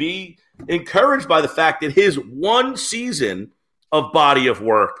actually be encouraged by the fact that his one season of body of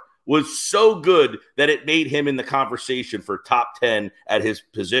work was so good that it made him in the conversation for top 10 at his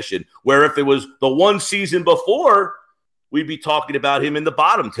position, where if it was the one season before, we'd be talking about him in the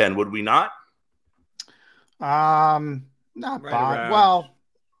bottom 10, would we not? Not Right bottom. around. Well,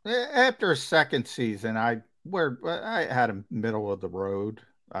 after a second season, I had him middle of the road.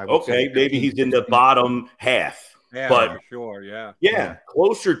 I would say Okay, maybe 15, he's in the 16. bottom half. Yeah, but for sure. Yeah. yeah,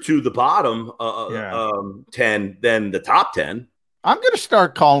 closer to the bottom 10 than the top 10. I'm going to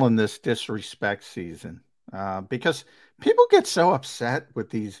start calling this disrespect season because people get so upset with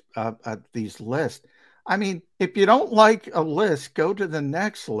these lists. I mean, if you don't like a list, go to the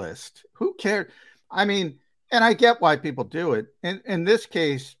next list. Who cares? I mean, and I get why people do it. In this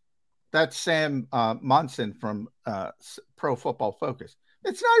case, that's Sam Munson from Pro Football Focus.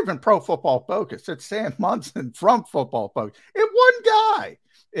 It's not even Pro Football Focus. It's Sam Munson from Football Focus. It's one guy.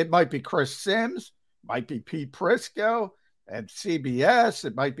 It might be Chris Sims, might be Pete Prisco at CBS.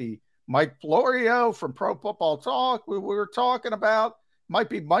 It might be Mike Florio from Pro Football Talk. We were talking about. Might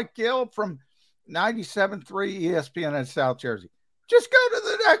be Mike Gill from 97.3 ESPN in South Jersey. Just go to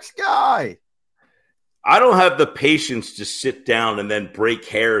the next guy. I don't have the patience to sit down and then break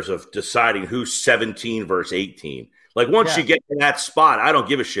hairs of deciding who's 17 versus 18. Like once you get in that spot, I don't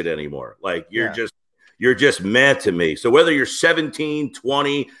give a shit anymore. Like you're just mad to me. So whether you're 17,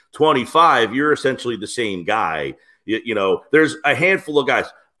 20, 25, you're essentially the same guy. You know, there's a handful of guys.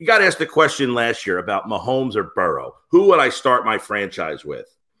 You got to ask the question last year about Mahomes or Burrow. Who would I start my franchise with?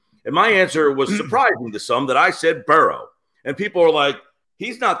 And my answer was surprising to some that I said Burrow. And people are like,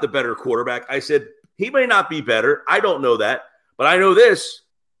 he's not the better quarterback. I said, he may not be better. I don't know that. But I know this.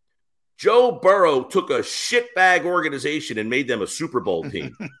 Joe Burrow took a shitbag organization and made them a Super Bowl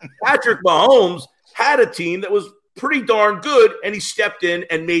team. Patrick Mahomes had a team that was pretty darn good, and he stepped in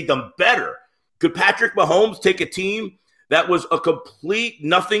and made them better. Could Patrick Mahomes take a team that was a complete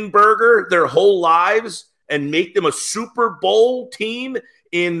nothing burger their whole lives and make them a Super Bowl team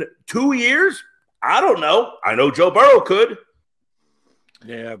in 2 years? I don't know. I know Joe Burrow could.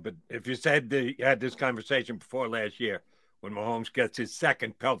 Yeah, but if you said you had this conversation before last year, when Mahomes gets his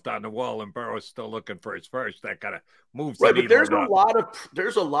second pelt on the wall and Burrow's still looking for his first, that kind of moves. Right, but there's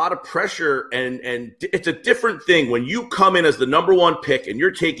a lot of pressure, and it's a different thing when you come in as the number one pick and you're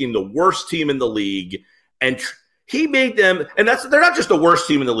taking the worst team in the league, and he made them, and they're not just the worst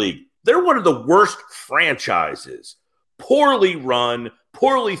team in the league. They're one of the worst franchises, poorly run,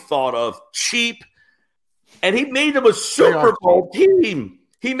 poorly thought of, cheap, and he made them a Super Bowl team.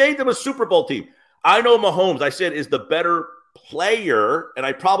 He made them a Super Bowl team. I know Mahomes, I said, is the better player, and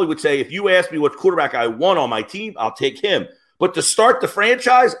I probably would say if you ask me what quarterback I want on my team, I'll take him. But to start the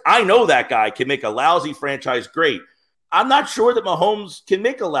franchise, I know that guy can make a lousy franchise great. I'm not sure that Mahomes can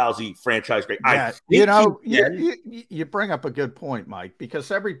make a lousy franchise great. Yeah, you bring up a good point, Mike,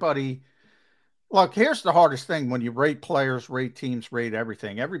 because everybody – look, here's the hardest thing when you rate players, rate teams, rate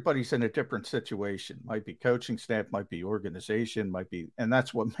everything. Everybody's in a different situation. Might be coaching staff, might be organization, and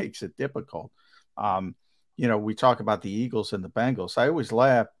that's what makes it difficult. We talk about the Eagles and the Bengals. I always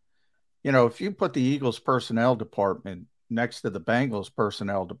laugh, if you put the Eagles personnel department next to the Bengals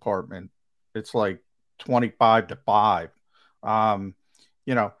personnel department, it's like 25-5. And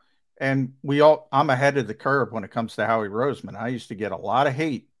I'm ahead of the curve when it comes to Howie Roseman. I used to get a lot of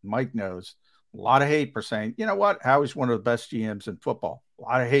hate. Mike knows a lot of hate for saying, you know what? Howie's one of the best GMs in football. A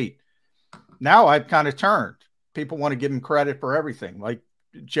lot of hate. Now I've kind of turned. People want to give him credit for everything. Like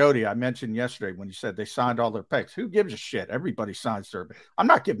Jody, I mentioned yesterday when you said they signed all their picks. Who gives a shit? Everybody signs their picks. I'm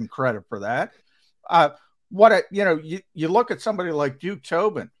not giving credit for that. You look at somebody like Duke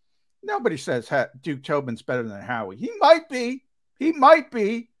Tobin. Nobody says Duke Tobin's better than Howie. He might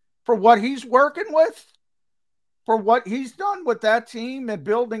be for what he's working with, for what he's done with that team and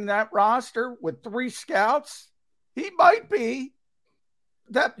building that roster with 3 scouts. He might be.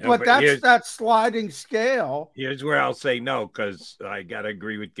 That's that sliding scale. Here's where I'll say no, because I got to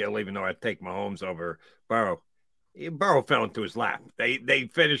agree with Gill, even though I take Mahomes over Burrow. Burrow fell into his lap.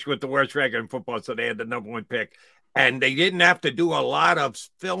 They finished with the worst record in football, so they had the number one pick. And they didn't have to do a lot of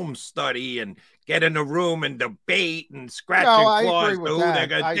film study and get in a room and debate and scratch and claws to who they're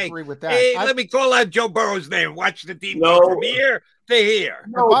going to take. Agree with that. Hey, let me call out Joe Burrow's name. Watch the team go from here to here.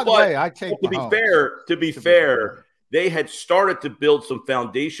 No, by the way, I take to be fair, they had started to build some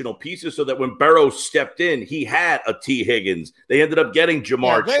foundational pieces so that when Burrow stepped in, he had a T. Higgins. They ended up getting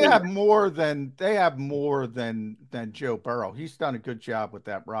Jamar. Yeah, they have more than Joe Burrow. He's done a good job with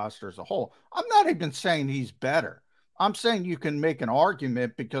that roster as a whole. I'm not even saying he's better. I'm saying you can make an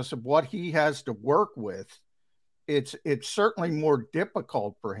argument because of what he has to work with. It's certainly more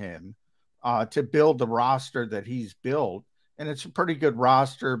difficult for him to build the roster that he's built, and it's a pretty good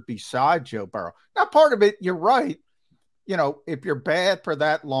roster beside Joe Burrow. Now, part of it, you're right. You know, if you're bad for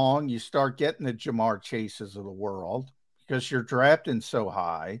that long, you start getting the Jamar Chases of the world because you're drafting so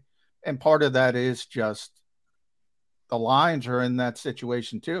high. And part of that is just the Lions are in that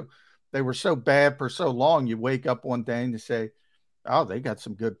situation too. They were so bad for so long. You wake up one day and you say, oh, they got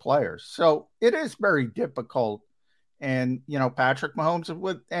some good players. So it is very difficult. And, you know, Patrick Mahomes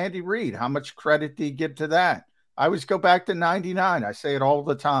with Andy Reid, how much credit do you give to that? I always go back to 99. I say it all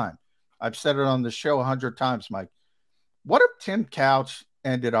the time. I've said it on the show 100 times, Mike. What if Tim Couch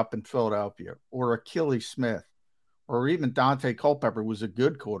ended up in Philadelphia, or Achilles Smith, or even Dante Culpepper was a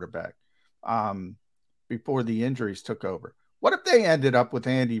good quarterback before the injuries took over? What if they ended up with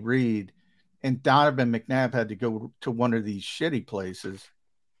Andy Reid and Donovan McNabb had to go to one of these shitty places?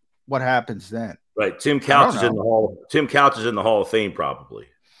 What happens then? Right. Tim Couch is in the Hall. Tim Couch is in the Hall of Fame, probably.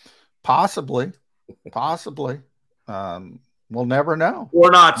 Possibly. We'll never know. Or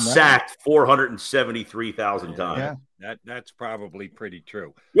not sacked 473,000 times. Yeah, that's probably pretty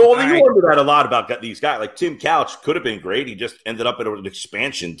true. You wonder that a lot about these guys. Like Tim Couch could have been great. He just ended up at an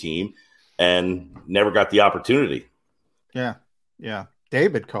expansion team and never got the opportunity. Yeah.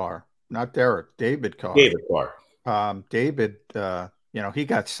 David Carr, not Derek. David Carr. David, he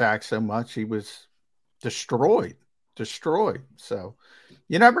got sacked so much he was destroyed. So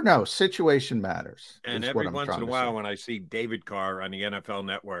you never know. Situation matters. And every once in a while, when I see David Carr on the NFL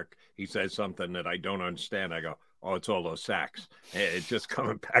Network, he says something that I don't understand. I go, oh, it's all those sacks. It's just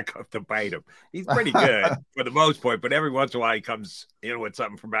coming back up to bite him. He's pretty good for the most part, but every once in a while he comes in with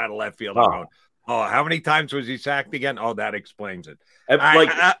something from out of left field. I'm going, oh, how many times was he sacked again? Oh, that explains it.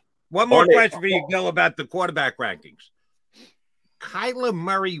 One more question for you, Gill, about the quarterback rankings. Kyler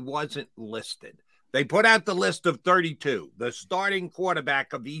Murray wasn't listed. They put out the list of 32, the starting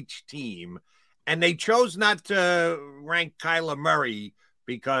quarterback of each team, and they chose not to rank Kyler Murray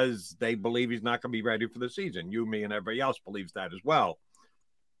because they believe he's not going to be ready for the season. You, me, and everybody else believes that as well.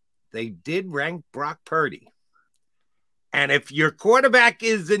 They did rank Brock Purdy. And if your quarterback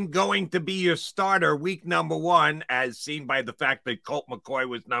isn't going to be your starter week number one, as seen by the fact that Colt McCoy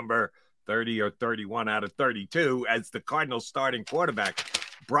was number 30 or 31 out of 32 as the Cardinals starting quarterback,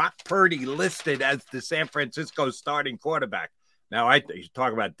 Brock Purdy listed as the San Francisco starting quarterback. Now, I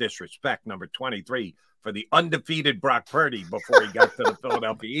talk about disrespect, number 23 for the undefeated Brock Purdy before he got to the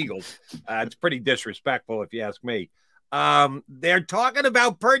Philadelphia Eagles. It's pretty disrespectful if you ask me. They're talking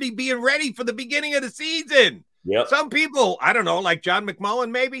about Purdy being ready for the beginning of the season. Yep. Some people, I don't know, like John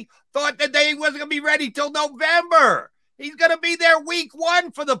McMullen maybe, thought that he wasn't going to be ready till November. He's going to be there week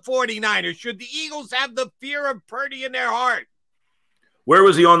one for the 49ers. Should the Eagles have the fear of Purdy in their heart? Where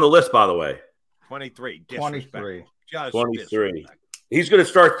was he on the list, by the way? 23. 23. Just 23. He's going to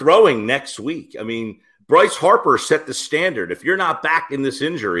start throwing next week. I mean, Bryce Harper set the standard. If you're not back in this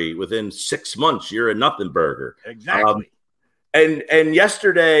injury within 6 months, you're a nothing burger. Exactly. And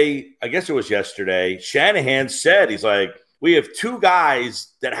yesterday, I guess it was yesterday, Shanahan said, he's like, we have two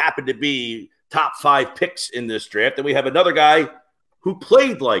guys that happen to be top 5 picks in this draft, and we have another guy who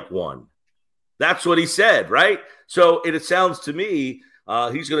played like one. That's what he said, right? So it sounds to me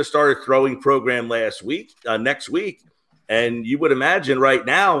he's going to start a throwing program next week, and you would imagine right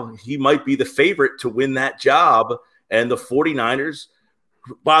now he might be the favorite to win that job. And the 49ers,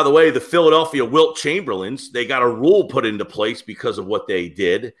 by the way, the Philadelphia Wilt Chamberlains, they got a rule put into place because of what they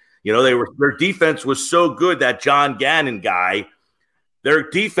did. You know, their defense was so good, that John Gannon guy, their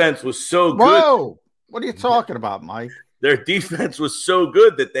defense was so good. Whoa, what are you talking about, Mike? Their defense was so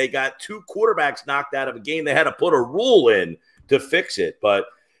good that they got 2 quarterbacks knocked out of a game. They had to put a rule in to fix it. But,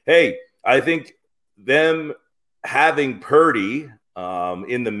 hey, I think them having Purdy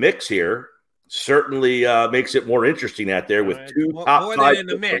in the mix here certainly makes it more interesting out there with 2 top more 5. More than in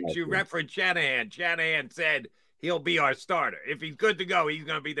the mix. You referenced Shanahan. Shanahan said he'll be our starter. If he's good to go, he's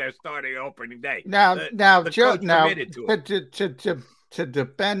going to be their starter opening day. Now, Joe, to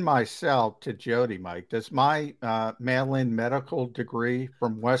defend myself to Jody, Mike, does my mail-in medical degree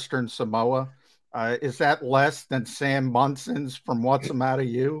from Western Samoa Is that less than Sam Munson's from What's the Matter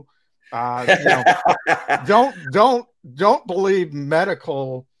You? Don't believe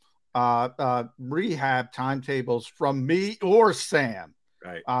medical rehab timetables from me or Sam.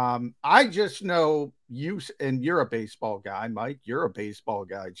 Right. I just know you, and you're a baseball guy, Mike. You're a baseball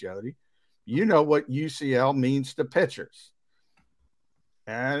guy, Jody. You know what UCL means to pitchers.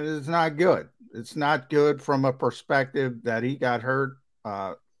 And it's not good. It's not good from a perspective that he got hurt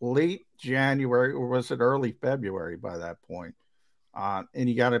late January, or was it early February by that point? And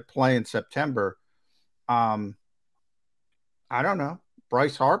he got to play in September. I don't know.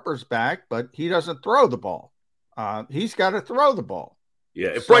 Bryce Harper's back, but he doesn't throw the ball. He's got to throw the ball. Yeah,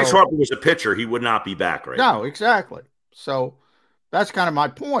 if Bryce Harper was a pitcher, he would not be back right now. No, exactly. So that's kind of my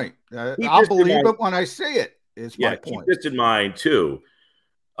point. I'll believe it when I see it, is my point. Keep this in mind, too.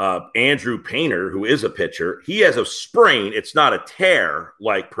 Andrew Painter, who is a pitcher, he has a sprain. It's not a tear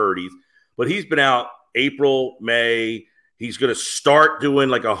like Purdy's, but he's been out April, May. He's going to start doing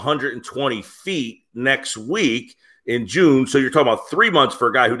like 120 feet next week in June. So you're talking about 3 months for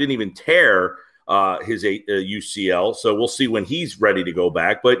a guy who didn't even tear his UCL. So we'll see when he's ready to go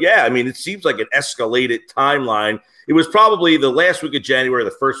back. But yeah, I mean, it seems like an escalated timeline. It was probably the last week of January,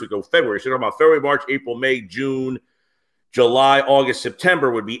 the first week of February. So you're talking about February, March, April, May, June, July, August,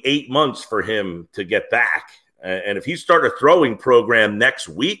 September would be 8 months for him to get back. And if he started a throwing program next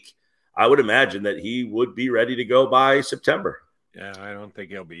week, I would imagine that he would be ready to go by September. Yeah, I don't think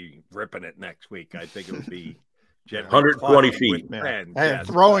he'll be ripping it next week. I think it would be 120 feet. And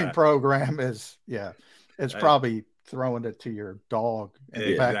throwing program is, it's probably throwing it to your dog in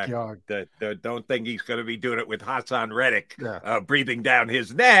the backyard. Don't think he's going to be doing it with Hassan Reddick breathing down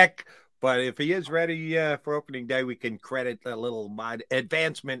his neck. But if he is ready for opening day, we can credit a little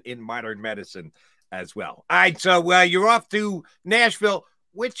advancement in modern medicine as well. All right, so you're off to Nashville.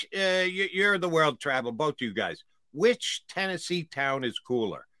 Which you're the world travel, both you guys. Which Tennessee town is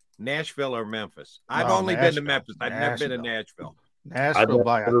cooler, Nashville or Memphis? I've only been to Memphis. I've never been to Nashville. Nashville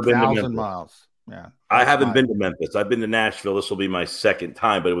by 1,000 miles. Yeah, I haven't been to Memphis. I've been to Nashville. This will be my second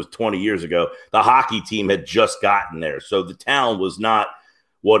time, but it was 20 years ago. The hockey team had just gotten there, so the town was not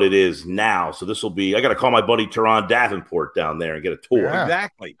what it is now. So this will be, I got to call my buddy Teron Davenport down there and get a tour. Yeah,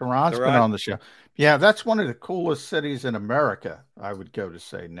 exactly. Teron's been on the show. Yeah, that's one of the coolest cities in America, I would go to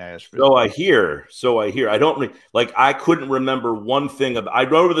say, Nashville. So I hear. I don't I couldn't remember one thing about. I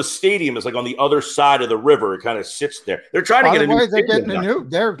remember the stadium is like on the other side of the river. It kind of sits there. They're trying to get a new stadium.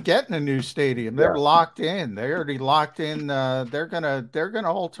 They're getting a new stadium. They're locked in. They already locked in. They're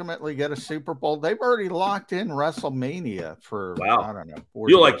gonna ultimately get a Super Bowl. They've already locked in WrestleMania for I don't know.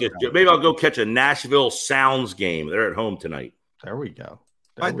 You'll like it. Maybe I'll go catch a Nashville Sounds game. They're at home tonight. There we go.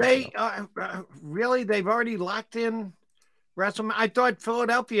 But really, they've already locked in WrestleMania. I thought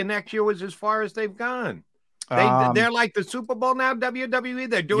Philadelphia next year was as far as they've gone. They're like the Super Bowl now, WWE.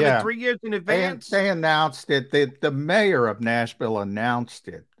 They're doing it 3 years in advance. They announced it. The mayor of Nashville announced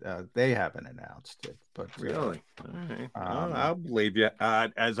it. They haven't announced it. But really? All right. I'll believe you.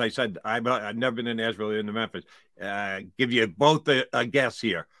 As I said, I've never been to Nashville or to Memphis. Give you both a guess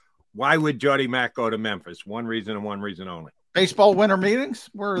here. Why would Jody Mack go to Memphis? One reason and one reason only. Baseball winter meetings?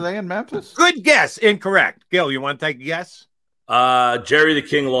 Were they in Memphis? Good guess. Incorrect. Gil, you want to take a guess? Jerry the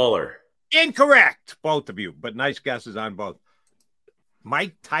King Lawler. Incorrect. Both of you, but nice guesses on both.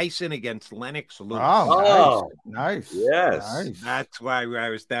 Mike Tyson against Lennox Lewis. Oh, nice. Yes. Nice. That's why I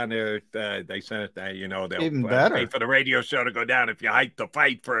was down there. They sent it there. They'll even better. pay for the radio show to go down if you hype the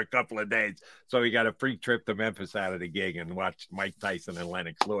fight for a couple of days. So we got a free trip to Memphis out of the gig and watched Mike Tyson and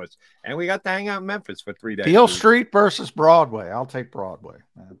Lennox Lewis. And we got to hang out in Memphis for 3 days. Beale Street versus Broadway. I'll take Broadway,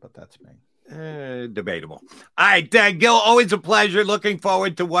 but that's me. Debatable. All right, Gil, always a pleasure. Looking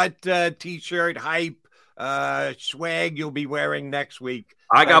forward to what T-shirt, hype, swag you'll be wearing next week.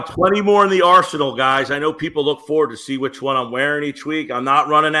 I got plenty more in the arsenal, guys. I know people look forward to see which one I'm wearing each week. I'm not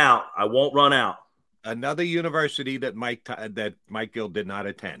running out. I won't run out. Another university that Mike Gill did not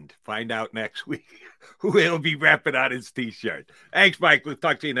attend. Find out next week who he'll be repping on his T-shirt. Thanks, Mike. We'll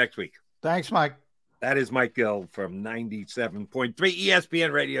talk to you next week. Thanks, Mike. That is Mike Gill from 97.3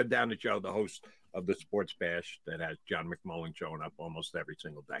 ESPN Radio Down the Show, the host of the Sports Bash that has John McMullen showing up almost every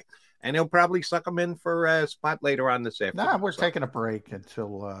single day. And he'll probably suck him in for a spot later on this afternoon. We're taking a break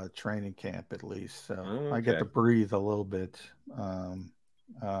until training camp at least. So I get to breathe a little bit.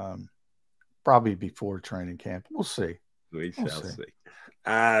 Probably before training camp. We'll see. We shall see.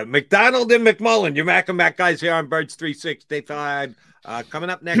 McDonald and McMullen, your Mac and Mac guys here on Birds 365. Coming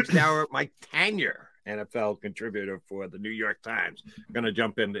up next hour, Mike Tanier, NFL contributor for the New York Times, going to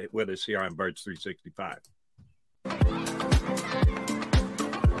jump in with us here on Birds 365.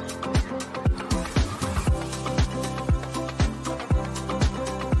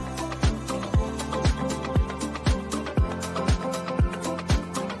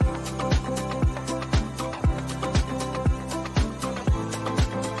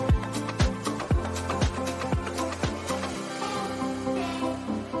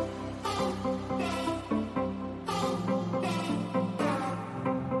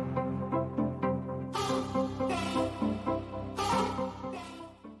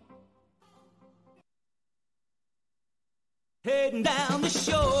 heading down the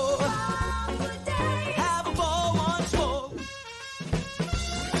shore. Have a ball once more.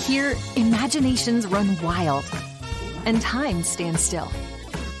 Here, imaginations run wild and time stands still.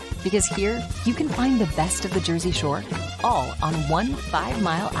 Because here, you can find the best of the Jersey Shore, all on one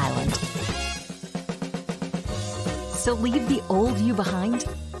 5-mile island. So leave the old you behind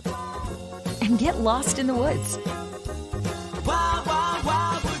and get lost in the woods. Wild, wild,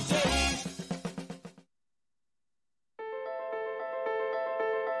 wildwood days.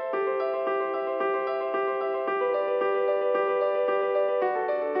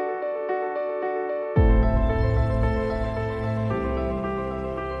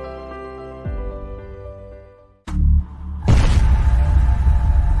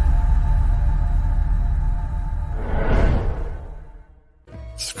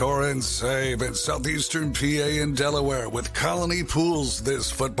 Score and save in southeastern PA and Delaware with Colony Pools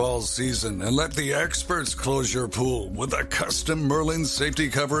this football season, and let the experts close your pool with a custom Merlin safety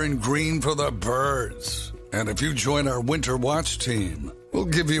cover in green for the birds. And if you join our Winter Watch team, we'll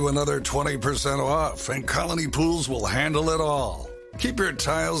give you another 20% off, and Colony Pools will handle it all. Keep your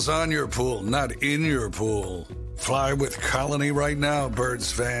tiles on your pool, not in your pool. Fly with Colony right now,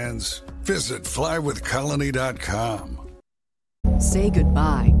 birds fans. Visit flywithcolony.com. Say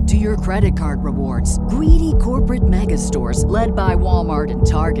goodbye to your credit card rewards. Greedy corporate mega stores, led by Walmart and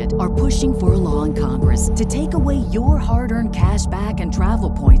Target, are pushing for a law in Congress to take away your hard-earned cash back and travel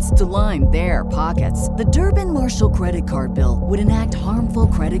points to line their pockets. The Durbin-Marshall credit card bill would enact harmful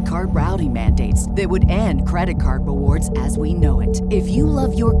credit card routing mandates that would end credit card rewards as we know it. If you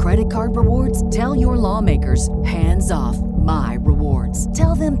love your credit card rewards, tell your lawmakers, hands off my rewards.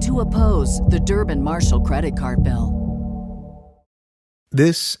 Tell them to oppose the Durbin-Marshall credit card bill.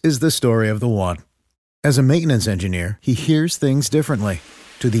 This is the story of the one. As a maintenance engineer, he hears things differently.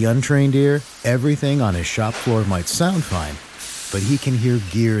 To the untrained ear, everything on his shop floor might sound fine, but he can hear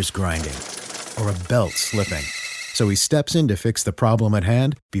gears grinding or a belt slipping. So he steps in to fix the problem at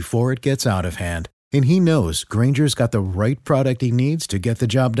hand before it gets out of hand. And he knows Grainger's got the right product he needs to get the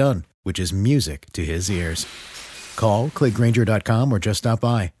job done, which is music to his ears. Call, click Grainger.com, or just stop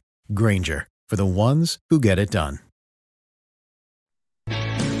by. Grainger, for the ones who get it done.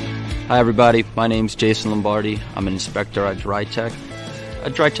 Hi everybody, my name's Jason Lombardi. I'm an inspector at DryTech.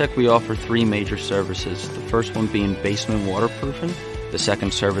 At DryTech we offer 3 major services, the first one being basement waterproofing. The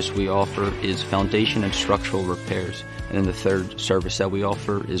second service we offer is foundation and structural repairs. And then the third service that we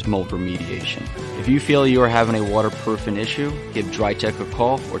offer is mold remediation. If you feel you are having a waterproofing issue, give DryTech a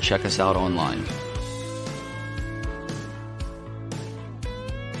call or check us out online.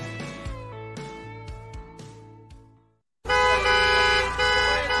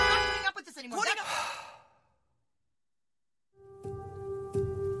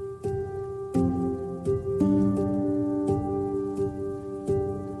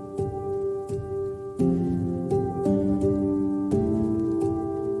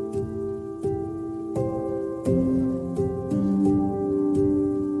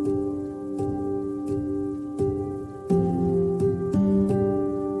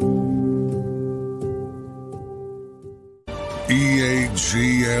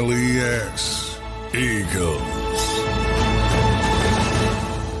 Eagles. Eagles.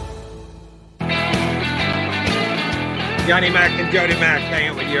 Johnny Mac and Jody Mac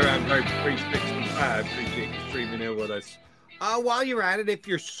hanging with you on Bird 365. Appreciate you streaming in with us. While you're at it, if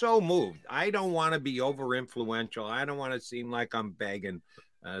you're so moved, I don't want to be over influential. I don't want to seem like I'm begging.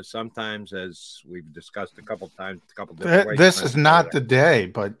 Sometimes, as we've discussed a couple times, a couple different ways. This is not the day,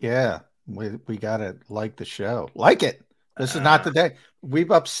 but yeah, we gotta like the show, like it. This is not the day.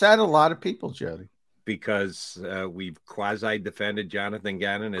 We've upset a lot of people, Jody, because we've quasi-defended Jonathan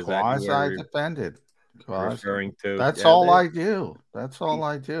Gannon. Is quasi-defended? Referring to that's all I do. That's all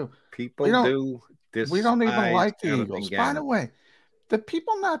I do. People do this. We don't even like the Jonathan Eagles. Gannon. By the way, the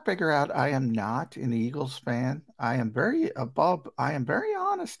people not figure out I am not an Eagles fan. I am very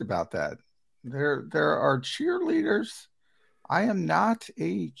honest about that. There are cheerleaders. I am not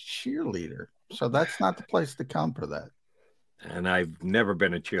a cheerleader, so that's not the place to come for that. And I've never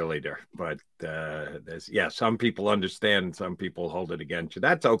been a cheerleader, but some people understand, some people hold it against you.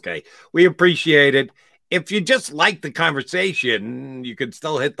 That's okay. We appreciate it. If you just like the conversation, you can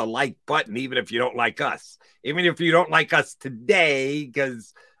still hit the like button, even if you don't like us. Even if you don't like us today,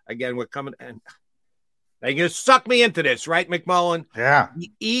 because, again, we're coming – and they're going to suck me into this, right, McMullen? Yeah.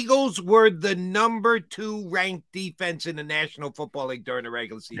 The Eagles were the number 2 ranked defense in the National Football League during the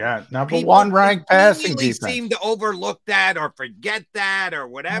regular season. Yeah, number 1 ranked passing defense. defense. Seem to overlook that or forget that or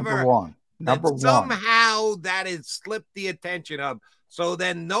whatever. Number one. Somehow that has slipped the attention of. So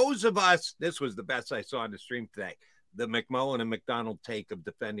then those of us, this was the best I saw on the stream today. the McMullen and McDonald take of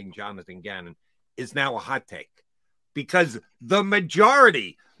defending Jonathan Gannon is now a hot take, because the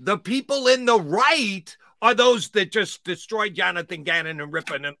majority, the people in the right, are those that just destroy Jonathan Gannon and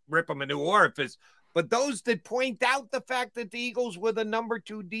rip him a new orifice. But those that point out the fact that the Eagles were the number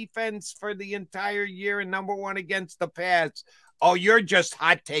 2 defense for the entire year and number 1 against the pass, oh, you're just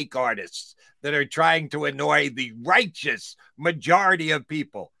hot take artists that are trying to annoy the righteous majority of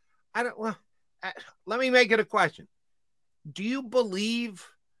people. Let me make it a question. Do you believe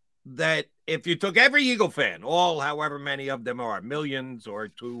that if you took every Eagle fan, all however many of them are, millions or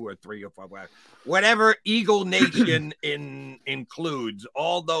 2 or 3 or 4, whatever Eagle Nation includes,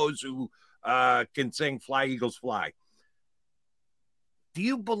 all those who can sing Fly Eagles Fly, do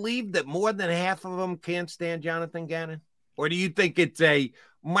you believe that more than half of them can't stand Jonathan Gannon? Or do you think it's a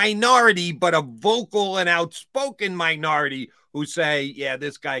minority, but a vocal and outspoken minority who say, yeah,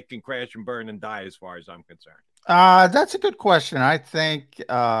 this guy can crash and burn and die as far as I'm concerned? That's a good question. I think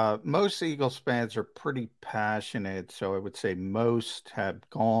most Eagles fans are pretty passionate, so I would say most have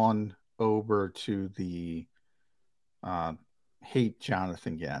gone over to the hate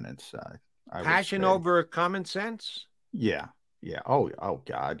Jonathan Gannon side. Passion over common sense? Yeah. Oh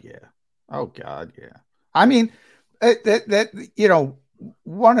God, yeah. Oh God, yeah. I mean, that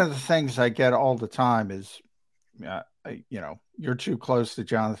one of the things I get all the time is, you're too close to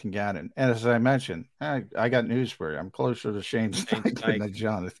Jonathan Gannon. And as I mentioned, I got news for you. I'm closer to Shane Steichen than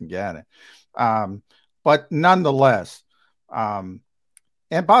Jonathan Gannon. But nonetheless, and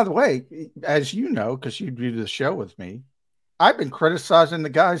by the way, as you know, because you do the show with me, I've been criticizing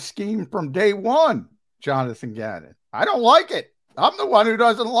the guy's scheme from day one, Jonathan Gannon. I don't like it. I'm the one who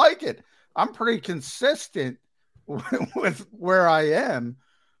doesn't like it. I'm pretty consistent with where I am,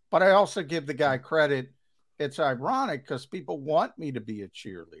 but I also give the guy credit. It's ironic because people want me to be a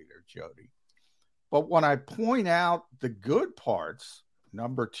cheerleader, Jody. But when I point out the good parts,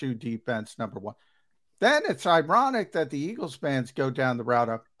 number 2 defense, number 1, then it's ironic that the Eagles fans go down the route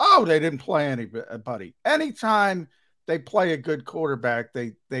of, oh, they didn't play anybody. Anytime they play a good quarterback,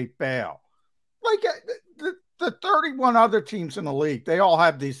 they fail. Like the 31 other teams in the league, they all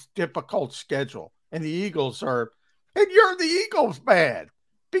have this difficult schedule. And the Eagles are, and you're the Eagles fan,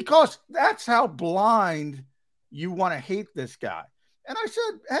 because that's how blind you want to hate this guy. And I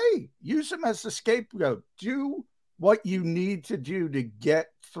said, hey, use him as the scapegoat. Do what you need to do to get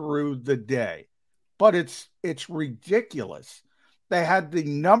through the day. But it's ridiculous. They had the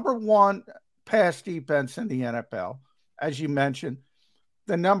number 1 pass defense in the NFL, as you mentioned,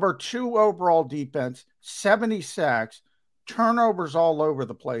 the number 2 overall defense, 70 sacks, turnovers all over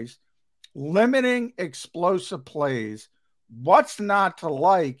the place, limiting explosive plays. What's not to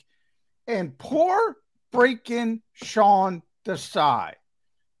like? And poor freaking Sean Desai.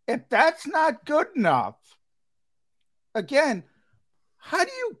 If that's not good enough, again, how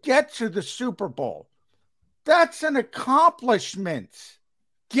do you get to the Super Bowl? That's an accomplishment.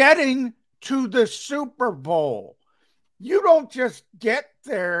 Getting to the Super Bowl. You don't just get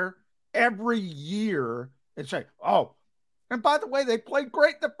there every year and say, oh, and by the way, they played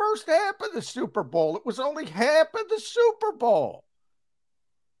great the first half of the Super Bowl. It was only half of the Super Bowl.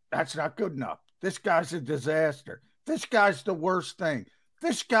 That's not good enough. This guy's a disaster. This guy's the worst thing.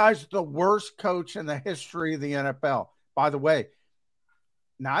 This guy's the worst coach in the history of the NFL. By the way,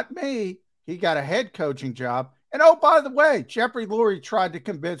 not me. He got a head coaching job. And oh, by the way, Jeffrey Lurie tried to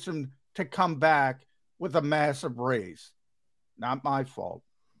convince him to come back with a massive raise. Not my fault.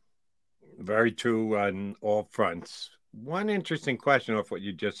 Very true on all fronts. One interesting question off what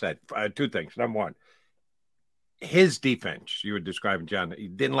you just said. 2 things. Number 1, his defense, you were describing, John. You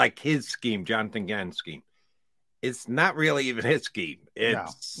didn't like his scheme, Jonathan Gannon's scheme. It's not really even his scheme.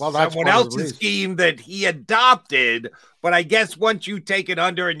 It's someone else's scheme that he adopted. But I guess once you take it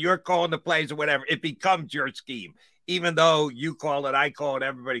under and you're calling the plays or whatever, it becomes your scheme. Even though you call it, I call it,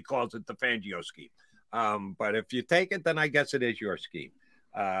 everybody calls it the Fangio scheme. But if you take it, then I guess it is your scheme.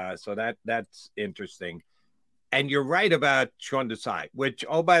 So that's interesting. And you're right about Sean Desai, which,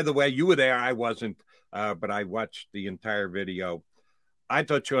 oh, by the way, you were there. I wasn't, but I watched the entire video. I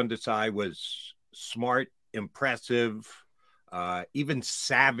thought Sean Desai was smart, impressive, even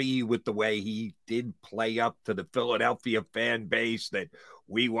savvy with the way he did play up to the Philadelphia fan base that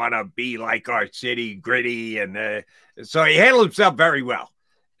we want to be like our city, gritty. And so he handled himself very well,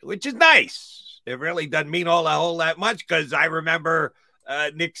 which is nice. It really doesn't mean a whole that much, because I remember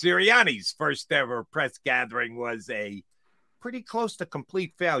Nick Sirianni's first ever press gathering was a pretty close to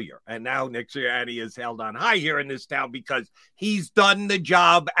complete failure. And now Nick Sirianni is held on high here in this town because he's done the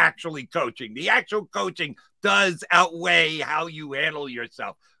job actually coaching. The actual coaching does outweigh how you handle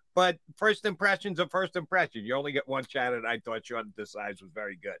yourself. But first impressions are first impression. You only get one shot, and I thought Sean Desai was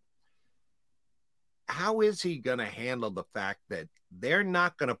very good. How is he going to handle the fact that they're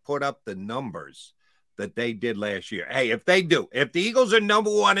not going to put up the numbers that they did last year? Hey, if they do, if the Eagles are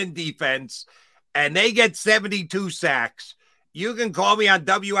number one in defense and they get 72 sacks, you can call me on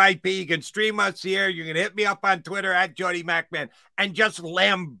WIP. You can stream us here. You can hit me up on Twitter at Jody McMahon and just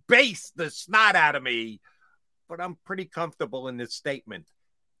lambaste the snot out of me. But I'm pretty comfortable in this statement.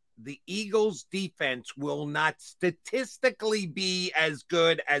 The Eagles' defense will not statistically be as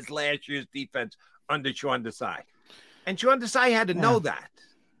good as last year's defense under Sean Desai. And Sean Desai had to know that.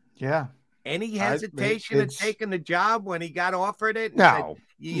 Yeah. Any hesitation in taking the job when he got offered it? No.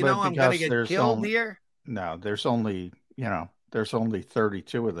 Said, I'm going to get killed here? No, there's only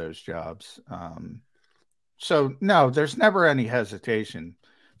 32 of those jobs. So, no, there's never any hesitation.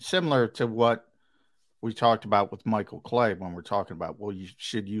 Similar to what we talked about with Michael Clay when we're talking about, well,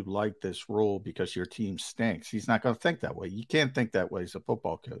 should you like this rule because your team stinks? He's not going to think that way. You can't think that way as a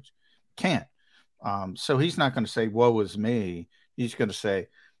football coach. Can't. So he's not going to say, woe is me. He's going to say,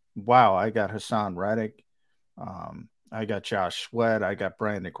 wow, I got Hassan Reddick. I got Josh Sweat. I got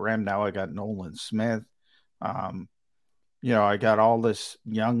Brandon Graham. Now I got Nolan Smith. I got all this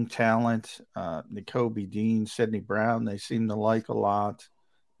young talent, N'Kobe Dean, Sidney Brown, they seem to like a lot.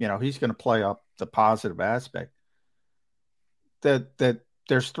 He's going to play up the positive aspect. That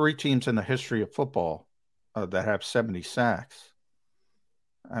there's 3 teams in the history of football that have 70 sacks.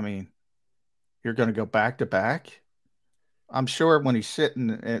 I mean, you're going to go back to back. I'm sure when he's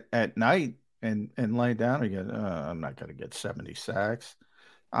sitting at night and laying down, he goes, I'm not going to get 70 sacks.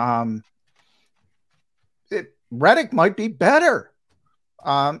 Reddick might be better.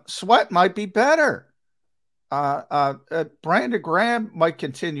 Sweat might be better. Brandon Graham might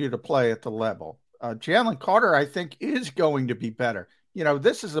continue to play at the level. Jalen Carter, I think, is going to be better.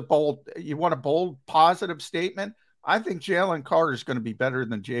 This is you want a bold, positive statement? I think Jalen Carter is going to be better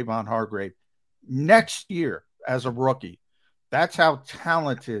than Javon Hargrave next year as a rookie. That's how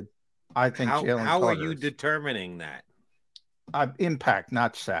talented I think Jalen Carter is. How are you determining that? Impact,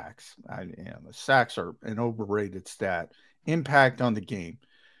 not sacks. Sacks are an overrated stat. Impact on the game.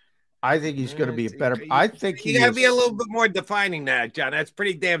 I think he's going to be a better. I think you got to be a little bit more defining that, John. That's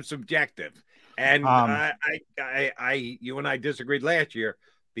pretty damn subjective. And you and I disagreed last year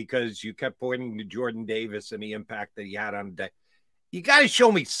because you kept pointing to Jordan Davis and the impact that he had on the day. You got to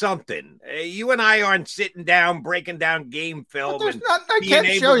show me something. You and I aren't sitting down, breaking down game film and being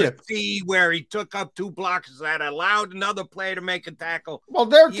able to see where he took up 2 blocks that allowed another player to make a tackle. Well,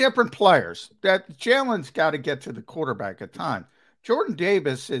 they're different players. That Jalen's got to get to the quarterback at time. Jordan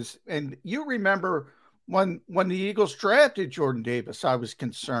Davis is, and you remember when the Eagles drafted Jordan Davis, I was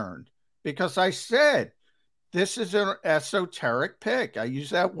concerned because I said, this is an esoteric pick. I use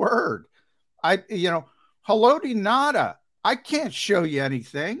that word. Haloti Ngata. I can't show you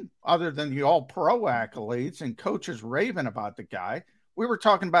anything other than the all-pro accolades and coaches raving about the guy. We were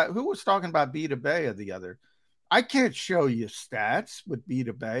talking about, who was talking about Vita Vea the other? I can't show you stats with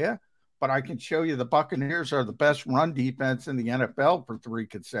Vita Vea, but I can show you the Buccaneers are the best run defense in the NFL for 3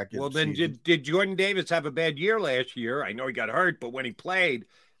 consecutive seasons. Did Jordan Davis have a bad year last year? I know he got hurt, but when he played,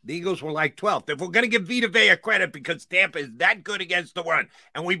 the Eagles were like 12th. If we're going to give Vita Vea credit because Tampa is that good against the run,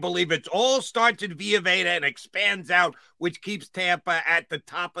 and we believe it all starts at Vita Vea and expands out, which keeps Tampa at the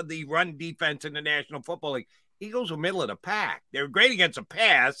top of the run defense in the National Football League, Eagles were middle of the pack. They're great against a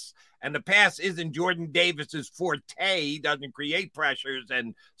pass, and the pass isn't Jordan Davis's forte. He doesn't create pressures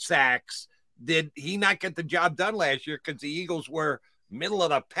and sacks. Did he not get the job done last year because the Eagles were middle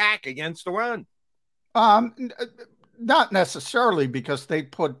of the pack against the run? Not necessarily because they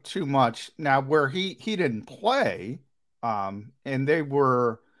put too much. Now, where he didn't play, and they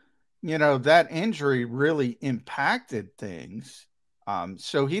were, that injury really impacted things.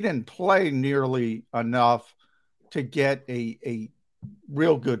 So he didn't play nearly enough to get a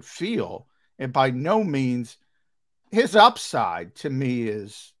real good feel. And by no means, his upside to me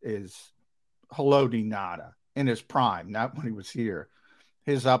is Haloti Ngata in his prime, not when he was here.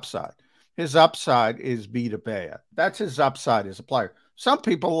 His upside. His upside is Vita Vea. That's his upside as a player. Some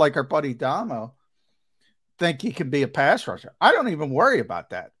people, like our buddy Damo, think he can be a pass rusher. I don't even worry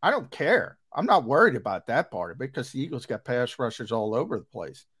about that. I don't care. I'm not worried about that part of it because the Eagles got pass rushers all over the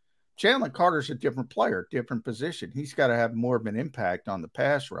place. Jalen Carter's a different player, different position. He's got to have more of an impact on the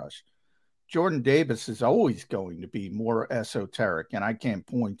pass rush. Jordan Davis is always going to be more esoteric, and I can't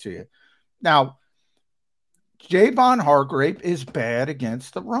point to you. Now, Javon Hargrave is bad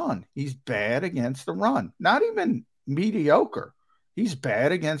against the run. He's bad against the run. Not even mediocre. He's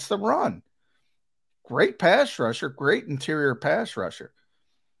bad against the run. Great pass rusher, great interior pass rusher.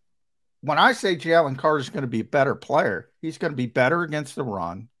 when I say Jalen Carter's going to be a better player, he's going to be better against the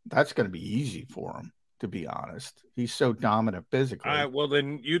run. That's going to be easy for him, to be honest. He's so dominant physically. All right, well,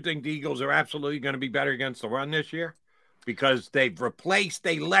 then you think the Eagles are absolutely going to be better against the run this year? Because they've replaced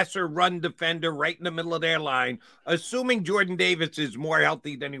a lesser run defender right in the middle of their line, assuming Jordan Davis is more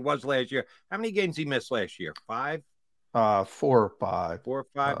healthy than he was last year. How many games he missed last year? 5? 4 or 5. 4 or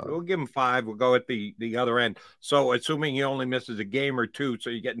 5. We'll give him 5. We'll go at the other end. So assuming he only misses a game or 2, so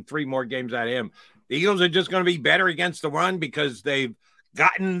you're getting 3 more games out of him. The Eagles are just going to be better against the run because they've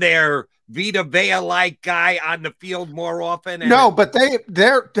gotten their Vita Vea-like guy on the field more often. No, but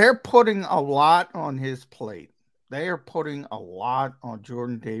they're putting a lot on his plate. They are putting a lot on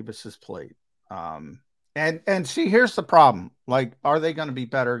Jordan Davis's plate. And see, here's the problem. Like, are they going to be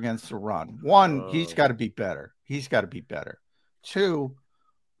better against the run? One, he's got to be better. He's got to be better. 2,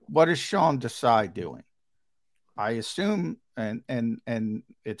 what is Sean Desai doing? I assume, and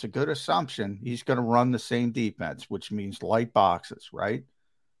it's a good assumption, he's going to run the same defense, which means light boxes, right?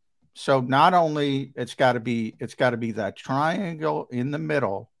 So not only it's got to be that triangle in the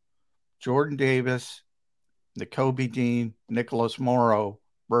middle, Jordan Davis, Nakobe Dean, Nicholas Morrow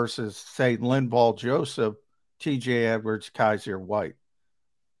versus, say, Linval Joseph, TJ Edwards, Kaiser White.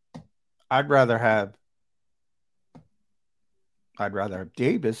 I'd rather have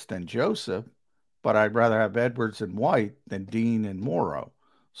Davis than Joseph, but I'd rather have Edwards and White than Dean and Morrow.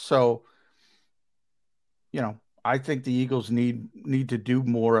 So, I think the Eagles need to do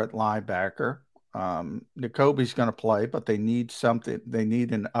more at linebacker. Nakobe's going to play, but they need something. They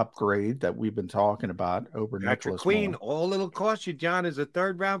need an upgrade that we've been talking about over Patrick Nicholas Queen. Morrow. All it'll cost you, John, is a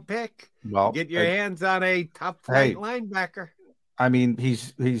 3rd-round pick. Well, get your hands on a top-flight linebacker. I mean,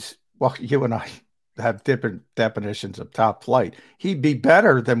 he's well, you and I have different definitions of top flight. He'd be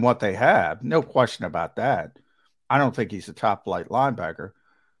better than what they have. No question about that. I don't think he's a top flight linebacker.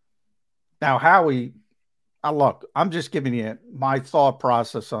 Now, Howie, look, I'm just giving you my thought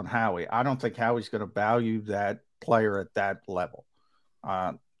process on Howie. I don't think Howie's going to value that player at that level.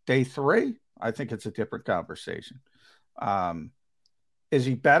 Day 3, I think it's a different conversation. Is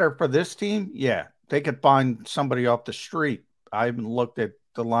he better for this team? Yeah. They could find somebody off the street. I haven't looked at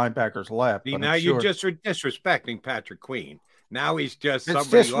the linebackers left. See, now you're just disrespecting Patrick Queen. Now he's just it's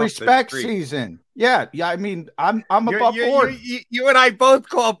somebody disrespect off the street. Season. Yeah. I mean, I'm above board. You and I both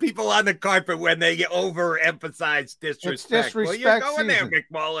call people on the carpet when they overemphasize disrespect. It's disrespect. Well, you're going there,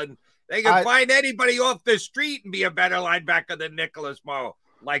 McMullen. They can find anybody off the street and be a better linebacker than Nicholas Morrow,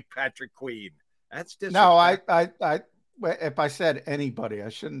 like Patrick Queen. That's disrespect. No, I if I said anybody, I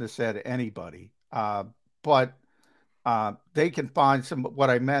shouldn't have said anybody. But they can find some. What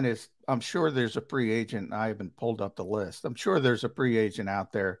I meant is, I'm sure there's a free agent. I haven't pulled up the list. I'm sure there's a free agent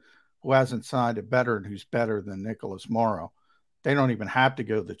out there who hasn't signed a veteran who's better than Nicholas Morrow. They don't even have to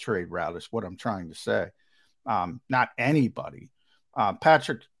go the trade route, is what I'm trying to say. Not anybody.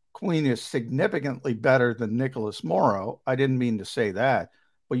 Patrick Queen is significantly better than Nicholas Morrow. I didn't mean to say that.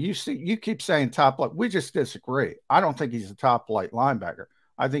 But you keep saying top flight. We just disagree. I don't think he's a top flight linebacker.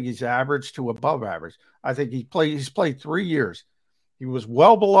 I think he's average to above average. I think he's played 3 years. He was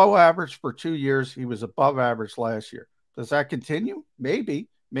well below average for 2 years. He was above average last year. Does that continue? Maybe.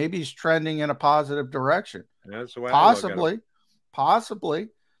 Maybe he's trending in a positive direction. That's the way Possibly.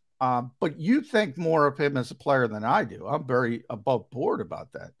 But you think more of him as a player than I do. I'm very above board about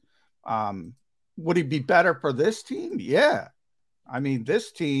that. Would he be better for this team? Yeah. I mean,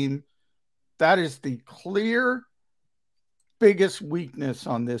 this team, that is the clear biggest weakness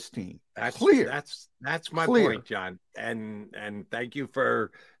on this team. That's clear. That's my point, John. And thank you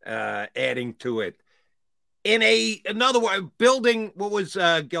for adding to it. In another way, building, what was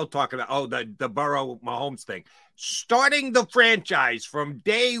Gill talking about? Oh, the Burrow Mahomes thing. Starting the franchise from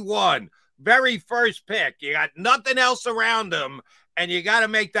day one, very first pick. You got nothing else around them, and you got to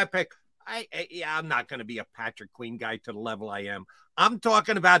make that pick. I'm not going to be a Patrick Queen guy to the level I am. I'm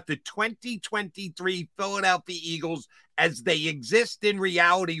talking about the 2023 Philadelphia Eagles as they exist in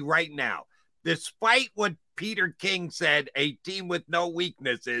reality right now. Despite what Peter King said, a team with no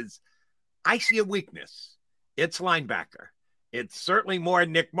weaknesses, I see a weakness. It's linebacker. It's certainly more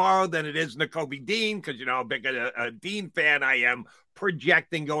Nick Morrow than it is Nakobe Dean, because you know how big a Dean fan I am,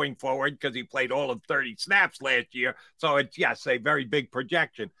 projecting going forward because he played all of 30 snaps last year. So it's, yes, a very big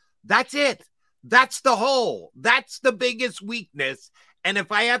projection. That's it. That's the hole. That's the biggest weakness. And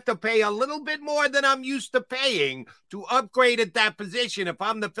if I have to pay a little bit more than I'm used to paying to upgrade at that position, if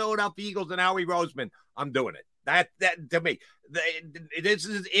I'm the Philadelphia Eagles and Howie Roseman, I'm doing it. That to me, this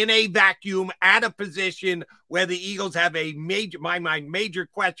is in a vacuum at a position where the Eagles have a major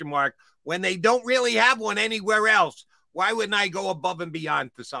question mark when they don't really have one anywhere else. Why wouldn't I go above and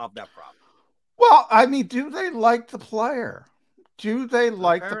beyond to solve that problem? Well, I mean, do they like the player? Do they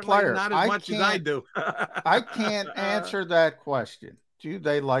like Apparently the player? not as much as I do. I can't answer that question. Do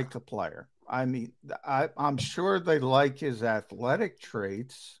they like the player? I mean, I'm sure they like his athletic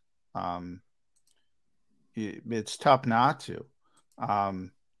traits. It's tough not to.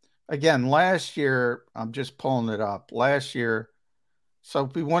 Again, last year, I'm just pulling it up. Last year, so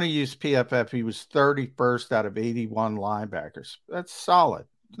if we want to use PFF, he was 31st out of 81 linebackers. That's solid.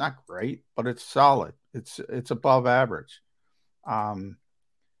 It's not great, but it's solid. It's above average. And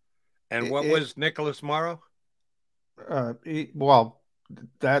what was Nicholas Morrow? Well,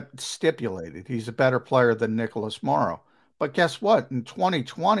 that stipulated he's a better player than Nicholas Morrow. But guess what? In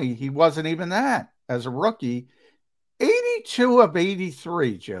 2020, he wasn't even that. As a rookie, 82 of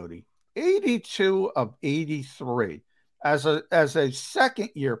 83, Jody. 82 of 83. As a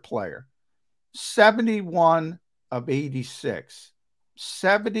second-year player, 71 of 86.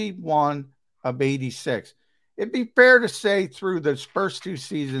 71 of 86. It'd be fair to say through those first two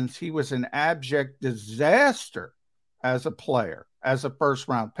seasons, he was an abject disaster as a player, as a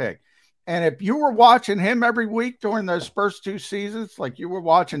first-round pick. And if you were watching him every week during those first two seasons, like you were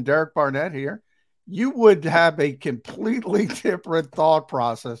watching Derek Barnett here, you would have a completely different thought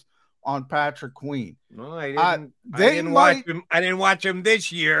process on Patrick Queen. No, I didn't watch him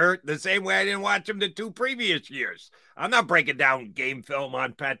this year the same way I didn't watch him the two previous years. I'm not breaking down game film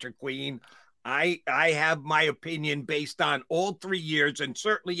on Patrick Queen. I have my opinion based on all 3 years, and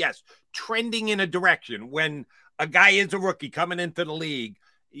certainly, yes, trending in a direction. When a guy is a rookie coming into the league,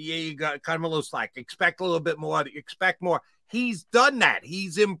 you got kind of a little slack. Expect a little bit more. Expect more. He's done that.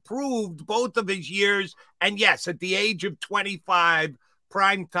 He's improved both of his years. And yes, at the age of 25,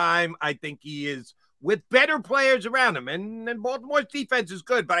 prime time, I think he is with better players around him. And Baltimore's defense is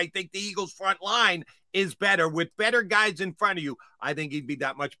good, but I think the Eagles' front line is better. With better guys in front of you, I think he'd be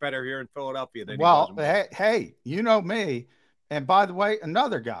that much better here in Philadelphia than he was. Hey, you know me. And by the way,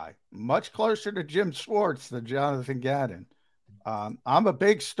 another guy, much closer to Jim Schwartz than Jonathan Gadden. I'm a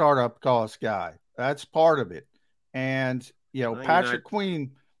big startup cost guy. That's part of it. And, Patrick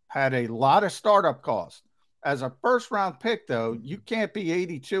Queen had a lot of startup costs. As a first-round pick, though, you can't be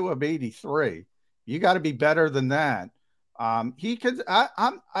 82 of 83. You got to be better than that. He could.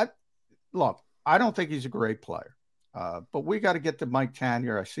 Look. I don't think he's a great player, but we got to get to Mike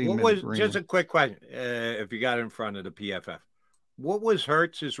Tanier. I see him. Just a quick question, if you got it in front of the PFF, what was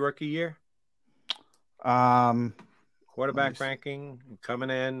Hurts' rookie year? Quarterback ranking,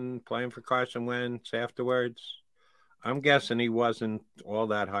 coming in, playing for Carson Wentz afterwards. I'm guessing he wasn't all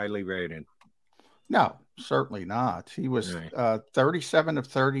that highly rated. No, certainly not. He was 37 of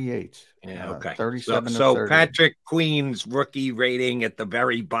 38. Yeah, okay. 37 of 38. So Patrick Queen's rookie rating at the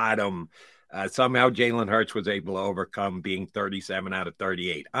very bottom. Somehow Jalen Hurts was able to overcome being 37 out of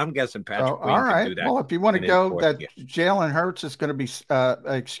 38. I'm guessing Patrick Queen can do that. Well, if you want to go that Jalen Hurts is going to be,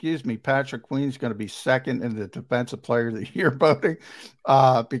 Patrick Queen's going to be second in the Defensive Player of the Year voting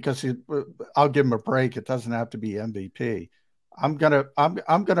because I'll give him a break. It doesn't have to be MVP. I'm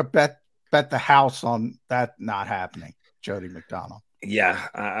gonna bet the house on that not happening, Jody McDonald. Yeah,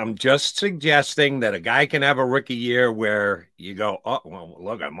 I'm just suggesting that a guy can have a rookie year where you go, oh, well,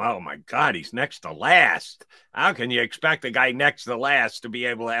 look at him. Oh, my God, he's next to last. How can you expect a guy next to last to be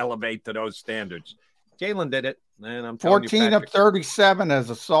able to elevate to those standards? Jalen did it. And I'm 14 of 37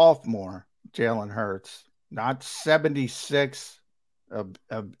 as a sophomore, Jalen Hurts. Not 76 of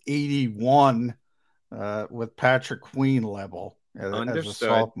 81 with Patrick Queen level.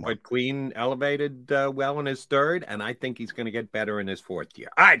 Understood, but Queen elevated well in his third, and I think he's going to get better in his fourth year.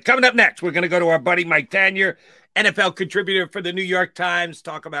 All right, coming up next, we're going to go to our buddy Mike Tanier, NFL contributor for the New York Times,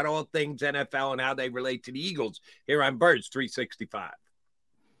 talk about all things NFL and how they relate to the Eagles here on Birds 365.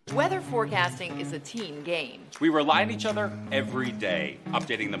 Weather forecasting is a team game. We rely on each other every day,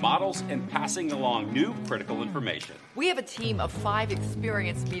 updating the models and passing along new critical information. We have a team of 5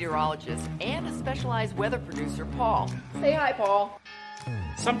 experienced meteorologists and a specialized weather producer, Paul. Say hi, Paul.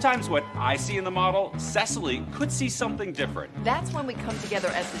 Sometimes what I see in the model, Cecily could see something different. That's when we come together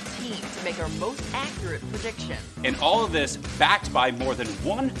as a team to make our most accurate prediction. And all of this backed by more than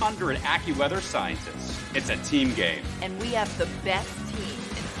 100 AccuWeather scientists. It's a team game. And we have the best team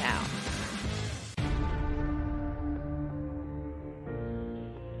in town.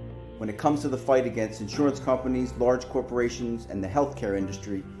 When it comes to the fight against insurance companies, large corporations, and the healthcare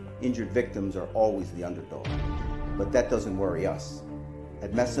industry, injured victims are always the underdog. But that doesn't worry us.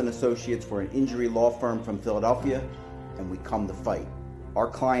 At Messon Associates, we're an injury law firm from Philadelphia, and we come to fight. Our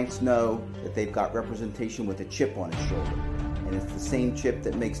clients know that they've got representation with a chip on its shoulder, and it's the same chip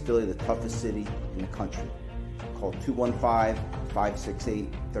that makes Philly the toughest city in the country. Call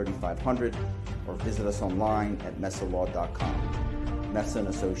 215-568-3500 or visit us online at messalaw.com. Messa &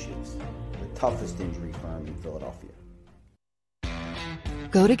 Associates, the toughest injury firm in Philadelphia.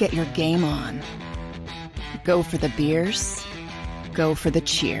 Go to get your game on. Go for the beers. Go for the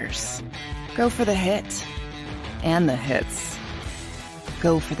cheers. Go for the hit and the hits.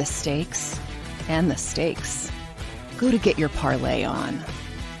 Go for the stakes and the stakes. Go to get your parlay on.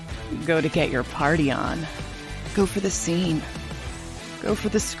 Go to get your party on. Go for the scene. Go for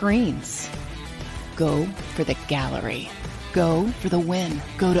the screens. Go for the gallery. Go for the win.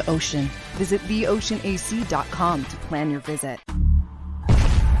 Go to Ocean. Visit theoceanac.com to plan your visit.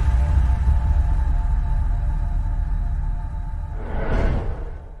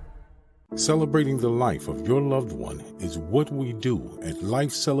 Celebrating the life of your loved one is what we do at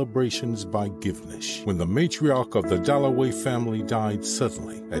Life Celebrations by Givenish. When the matriarch of the Dalloway family died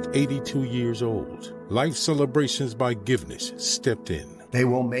suddenly at 82 years old, Life Celebrations by Givenish stepped in. They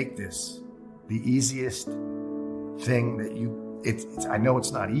will make this the easiest thing that it's I know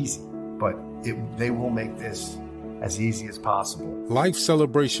it's not easy, but they will make this as easy as possible. Life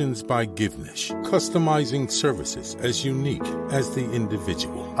Celebrations by Givenish, customizing services as unique as the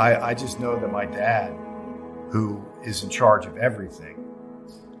individual. I just know that my dad, who is in charge of everything,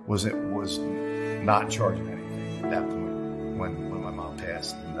 was not in charge of anything at that point when my mom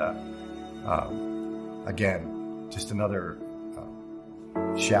passed. And again, just another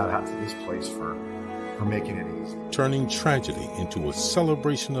shout out to this place for making it easy. Turning tragedy into a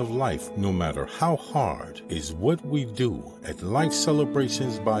celebration of life, no matter how hard, is what we do at Life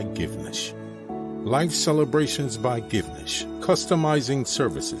Celebrations by Givenish. Life Celebrations by Givenish, customizing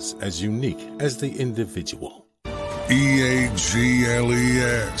services as unique as the individual. EAGLES,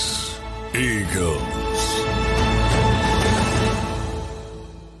 Eagles.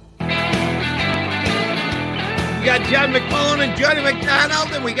 We got John McMullen and Jody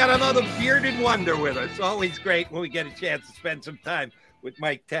McDonald, and we got another bearded wonder with us. Always great when we get a chance to spend some time with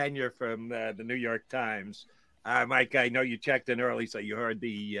Mike Tanier from the New York Times. Mike, I know you checked in early, so you heard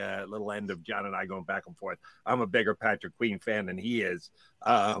the little end of John and I going back and forth. I'm a bigger Patrick Queen fan than he is.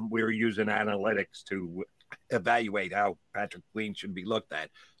 We were using analytics to evaluate how Patrick Queen should be looked at.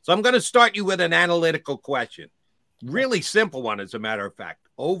 So I'm going to start you with an analytical question. Really simple one, as a matter of fact.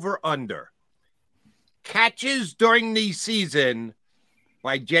 Over, under. Catches during the season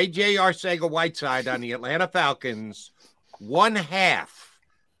by J.J. Arcega-Whiteside on the Atlanta Falcons, 1/2.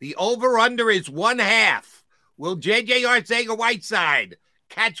 The over-under is 1/2. Will J.J. Arcega-Whiteside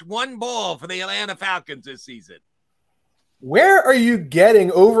catch one ball for the Atlanta Falcons this season? Where are you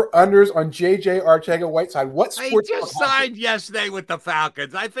getting over-unders on J.J. Arcega-Whiteside? What sports? He just signed yesterday with the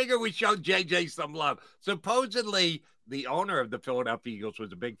Falcons. I figure we showed J.J. some love. Supposedly, the owner of the Philadelphia Eagles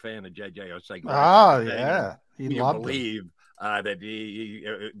was a big fan of J.J. Arcega. Oh, yeah. He loved believe that he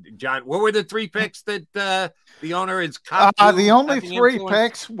John, what were the 3 picks that the owner is the only 3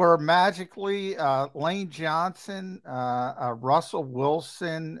 picks were magically Lane Johnson, Russell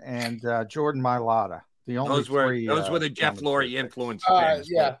Wilson, and Jordan Mailata. The only those were 3, those were the Jeff Lurie influence.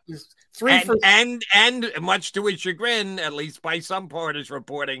 Yeah, and much to his chagrin, at least by some reporters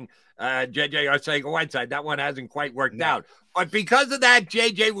reporting, J.J. Arcega-Whiteside, that one hasn't quite worked out. But because of that,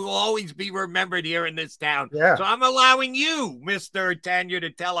 J.J. will always be remembered here in this town. Yeah. So I'm allowing you, Mr. Tanier, to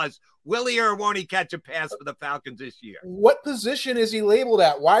tell us, will he or won't he catch a pass for the Falcons this year? What position is he labeled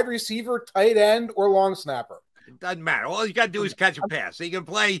at? Wide receiver, tight end, or long snapper? It doesn't matter. All he's got to do is catch a pass. He can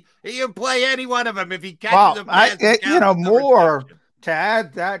play any one of them if he catches a pass. More to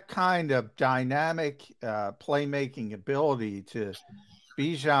add that kind of dynamic playmaking ability to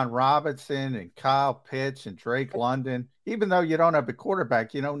Bijan Robinson and Kyle Pitts and Drake London. Even though you don't have a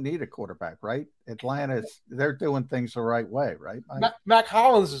quarterback, you don't need a quarterback, right? They're doing things the right way, right? Mac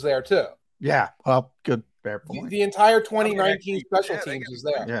Hollins is there too. Yeah, well, good, fair point. The entire 2019 special teams is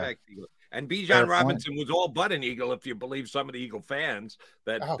there. Yeah. And Bijan Robinson was all but an Eagle, if you believe some of the Eagle fans,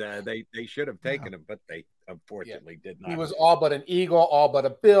 that they should have taken him, but they unfortunately did not. He was all but an Eagle, all but a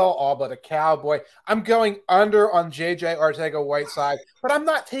Bill, all but a Cowboy. I'm going under on J.J. Arcega-Whiteside, but I'm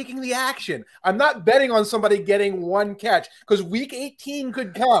not taking the action. I'm not betting on somebody getting one catch because week 18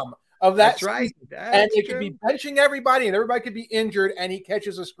 could come of that That's right. And it could be benching everybody, and everybody could be injured, and he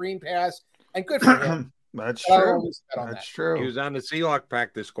catches a screen pass, and good for him. That's true. That's true. He was on the Seahawk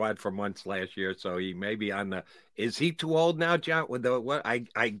practice squad for months last year, so he may be on the. Is he too old now, John? With the what? I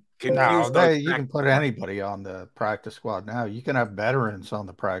confused. No, you can put anybody on the practice squad now. You can have veterans on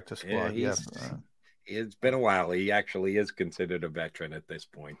the practice squad. Yeah, it's been a while. He actually is considered a veteran at this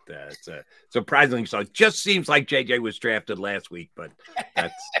point. Surprisingly so. It just seems like JJ was drafted last week, but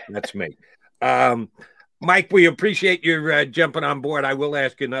that's me. Mike, we appreciate your jumping on board. I will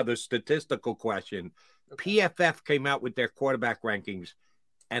ask you another statistical question. PFF came out with their quarterback rankings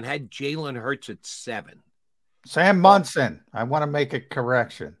and had Jalen Hurts at 7. Sam Munson. I want to make a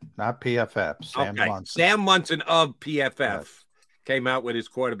correction, not PFF. Sam Munson. Sam Munson of PFF came out with his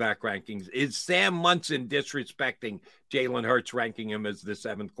quarterback rankings. Is Sam Munson disrespecting Jalen Hurts, ranking him as the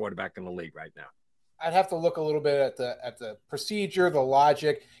 7th quarterback in the league right now? I'd have to look a little bit at the procedure, the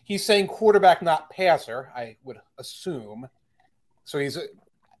logic. He's saying quarterback, not passer, I would assume. So he's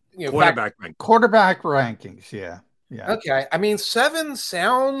quarterback rankings. Yeah. Okay. I mean, 7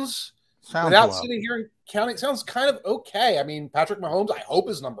 sounds without low. Sitting here and counting, sounds kind of okay. I mean, Patrick Mahomes, I hope,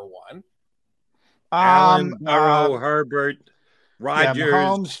 is number 1. Allen, Burrow, Herbert, Rodgers,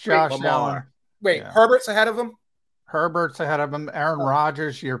 Mahomes, Josh Lamar. Allen. Wait, Herbert's ahead of him? Herbert's ahead of him. Aaron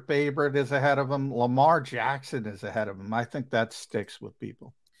Rodgers, your favorite, is ahead of him. Lamar Jackson is ahead of him. I think that sticks with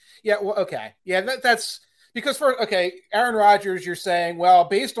people. Yeah, well, okay. Yeah, that's because Aaron Rodgers, you're saying, well,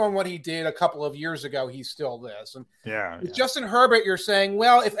 based on what he did a couple of years ago, he's still this. And with Justin Herbert, you're saying,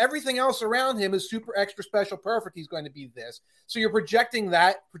 well, if everything else around him is super extra special perfect, he's going to be this. So you're projecting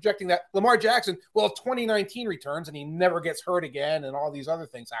that. Lamar Jackson, well, if 2019 returns and he never gets hurt again and all these other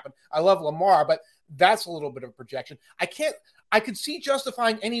things happen. I love Lamar, but that's a little bit of projection. I could see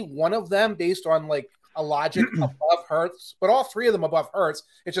justifying any one of them based on like a logic above Hurts, but all 3 of them above Hurts.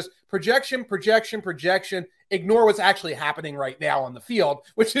 It's just projection. Ignore what's actually happening right now on the field,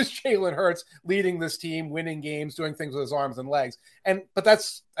 which is Jalen Hurts leading this team, winning games, doing things with his arms and legs. But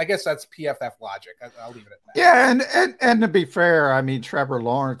I guess that's PFF logic. I'll leave it at that. Yeah, and to be fair, I mean, Trevor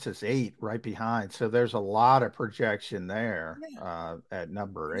Lawrence is 8 right behind, so there's a lot of projection there at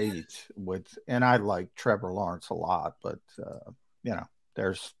number 8. And I like Trevor Lawrence a lot, but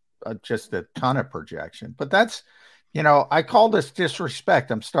there's just a ton of projection. But that's, I call this disrespect.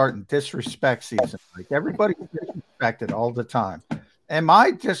 I'm starting disrespect season. Like everybody gets disrespected all the time. Am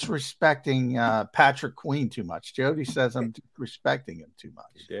I disrespecting Patrick Queen too much? Jody says I'm disrespecting him too much.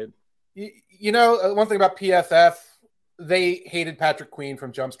 You did. One thing about PFF, they hated Patrick Queen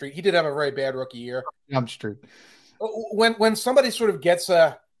from Jump Street. He did have a very bad rookie year. Jump Street. When somebody sort of gets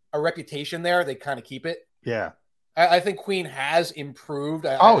a reputation there, they kind of keep it. Yeah. I think Queen has improved.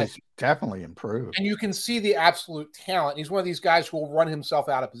 He's definitely improved. And you can see the absolute talent. He's one of these guys who will run himself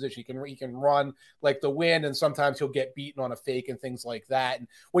out of position. He can run like the wind, and sometimes he'll get beaten on a fake and things like that. And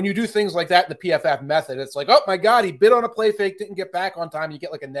when you do things like that in the PFF method, it's like, oh my God, he bit on a play fake, didn't get back on time. You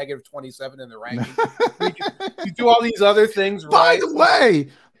get like a negative 27 in the ranking. you do all these other things. By the way,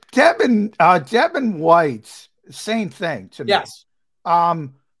 Devin White's same thing to me. Yes.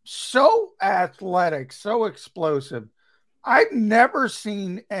 So athletic, so explosive. I've never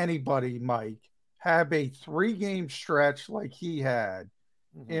seen anybody, Mike, have a 3-game stretch like he had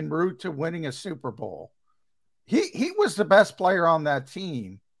en route to winning a Super Bowl. He was the best player on that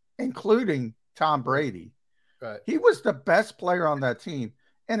team, including Tom Brady. Right. He was the best player on that team.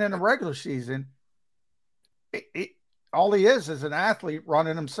 And in a regular season, all he is an athlete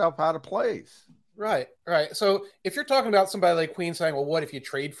running himself out of plays. Right. So if you're talking about somebody like Queen saying, well, what if you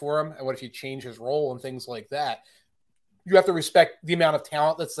trade for him? And what if you change his role and things like that? You have to respect the amount of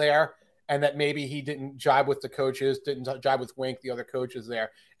talent that's there, and that maybe he didn't jibe with the coaches, didn't jibe with Wink, the other coaches there,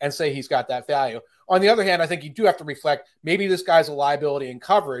 and say he's got that value. On the other hand, I think you do have to reflect maybe this guy's a liability in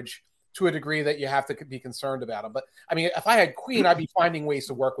coverage to a degree that you have to be concerned about him. But I mean, if I had Queen, I'd be finding ways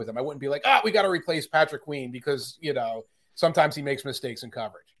to work with him. I wouldn't be like, we got to replace Patrick Queen because, sometimes he makes mistakes in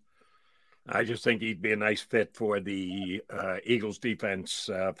coverage. I just think he'd be a nice fit for the Eagles defense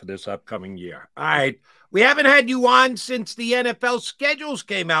for this upcoming year. All right. We haven't had you on since the NFL schedules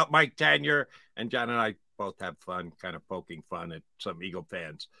came out, Mike Tanier. And John and I both have fun, kind of poking fun at some Eagle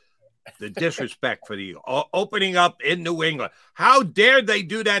fans. The disrespect for the Eagle. Opening up in New England. How dare they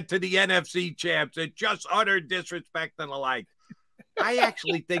do that to the NFC champs? It's just utter disrespect and the like. I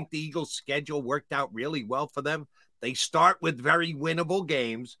actually think the Eagles' schedule worked out really well for them. They start with very winnable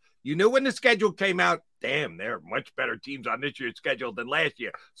games. You knew when the schedule came out, damn, there are much better teams on this year's schedule than last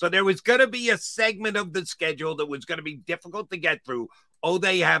year. So there was going to be a segment of the schedule that was going to be difficult to get through.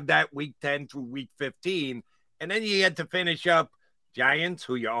 They have that week 10 through week 15. And then you had to finish up Giants,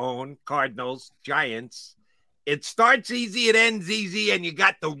 who you own, Cardinals, Giants. It starts easy, it ends easy, and you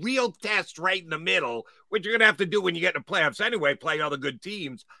got the real test right in the middle, which you're going to have to do when you get in the playoffs anyway, play other good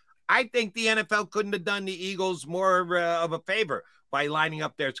teams. I think the NFL couldn't have done the Eagles more of a favor by lining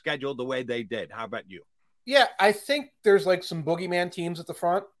up their schedule the way they did. How about you? Yeah, I think there's like some boogeyman teams at the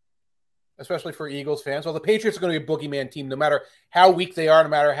front, especially for Eagles fans. Well, the Patriots are going to be a boogeyman team no matter how weak they are, no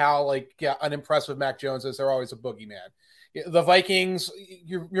matter how unimpressive Mac Jones is. They're always a boogeyman. The Vikings,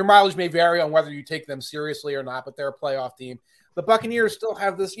 your mileage may vary on whether you take them seriously or not, but they're a playoff team. The Buccaneers still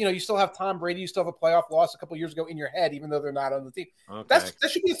have this, you still have Tom Brady, you still have a playoff loss a couple years ago in your head, even though they're not on the team. Okay.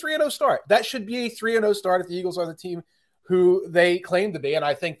 That should be a 3-0 start. That should be a 3-0 start if the Eagles are the team who they claim to be, and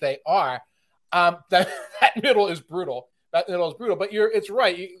I think they are. That middle is brutal. But it's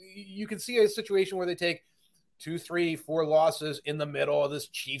right. You can see a situation where they take 2, 3, 4 losses in the middle of this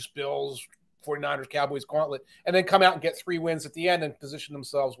Chiefs, Bills, 49ers, Cowboys gauntlet, and then come out and get 3 wins at the end and position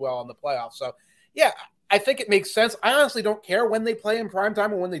themselves well in the playoffs. So, yeah, I think it makes sense. I honestly don't care when they play in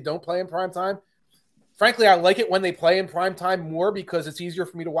primetime or when they don't play in primetime. Frankly, I like it when they play in primetime more because it's easier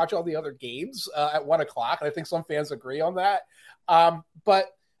for me to watch all the other games at 1 o'clock. And I think some fans agree on that.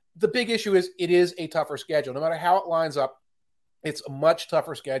 But the big issue is it is a tougher schedule. No matter how it lines up, it's a much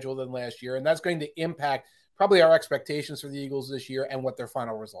tougher schedule than last year. And that's going to impact probably our expectations for the Eagles this year and what their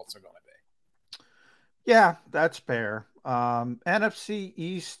final results are going to be. Yeah, that's fair. NFC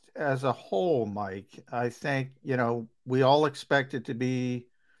East as a whole, Mike, I think, we all expect it to be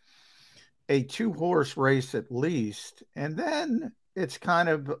a 2-horse race at least. And then it's kind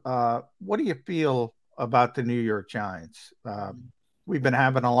of, what do you feel about the New York Giants? We've been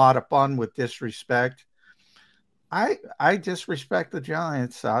having a lot of fun with disrespect. I disrespect the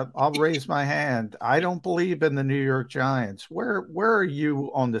Giants. I'll raise my hand. I don't believe in the New York Giants. Where are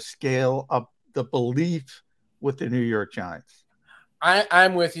you on the scale of the belief with the New York Giants?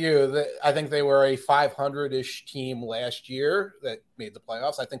 I'm with you. I think they were a 500-ish team last year that made the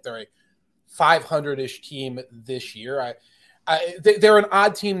playoffs. I think they're a 500-ish team this year. They're an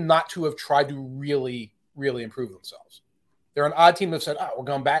odd team not to have tried to really, really improve themselves. They're an odd team that said, we're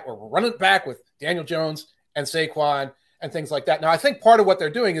going back. We're running back with Daniel Jones and Saquon and things like that. Now, I think part of what they're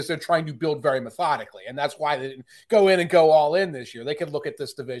doing is they're trying to build very methodically, and that's why they didn't go in and go all in this year. They could look at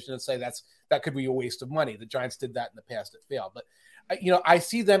this division and say that could be a waste of money. The Giants did that in the past. It failed. But, I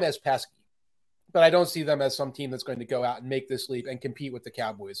see them as pesky, but I don't see them as some team that's going to go out and make this leap and compete with the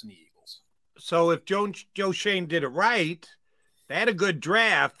Cowboys and the Eagles. So if Joe Shane did it right, they had a good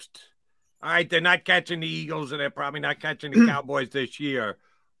draft. All right, they're not catching the Eagles, and they're probably not catching the Cowboys this year.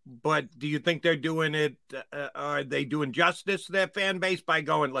 But do you think they're doing it? Are they doing justice to their fan base by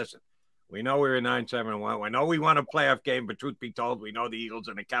going, listen, we know we're 9-7-1. We know we want a playoff game, but truth be told, we know the Eagles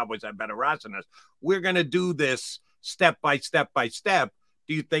and the Cowboys have better rosters than us. We're going to do this step by step by step.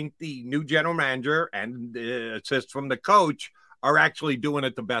 Do you think the new general manager and the assist from the coach are actually doing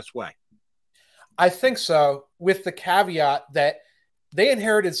it the best way? I think so, with the caveat that they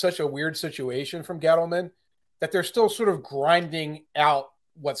inherited such a weird situation from Gettleman that they're still sort of grinding out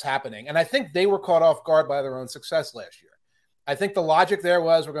what's happening. And I think they were caught off guard by their own success last year. I think the logic there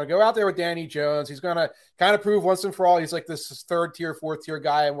was we're going to go out there with Danny Jones. He's going to kind of prove once and for all he's like this 3rd tier, 4th tier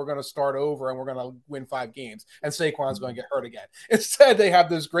guy, and we're going to start over and we're going to win 5 games. And Saquon's going to get hurt again. Instead, they have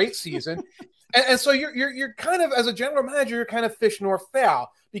this great season. and so you're kind of, as a general manager, you're kind of fish nor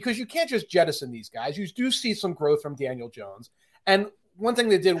foul because you can't just jettison these guys. You do see some growth from Daniel Jones. And one thing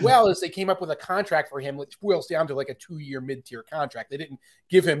they did well is they came up with a contract for him, which boils down to like a 2-year mid-tier contract. They didn't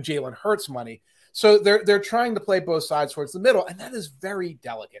give him Jalen Hurts money. So they're trying to play both sides towards the middle, and that is very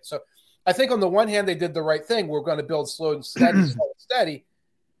delicate. So I think on the one hand, they did the right thing. We're going to build slow and steady.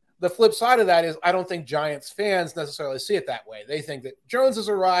 The flip side of that is I don't think Giants fans necessarily see it that way. They think that Jones has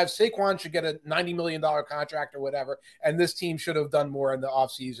arrived, Saquon should get a $90 million contract or whatever, and this team should have done more in the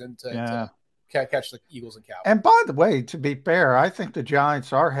offseason to catch the Eagles and Cowboys. And by the way, to be fair, I think the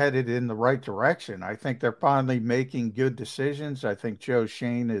Giants are headed in the right direction. I think they're finally making good decisions. I think Joe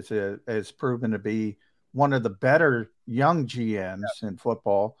Shane is proven to be one of the better young GMs in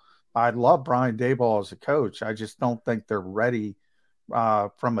football. I love Brian Daboll as a coach. I just don't think they're ready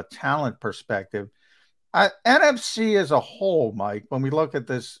from a talent perspective. NFC as a whole, Mike, when we look at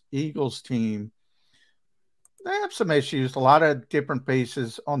this Eagles team, they have some issues, a lot of different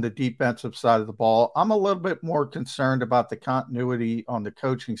faces on the defensive side of the ball. I'm a little bit more concerned about the continuity on the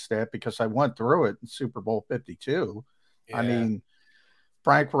coaching staff because I went through it in Super Bowl 52. Yeah. I mean,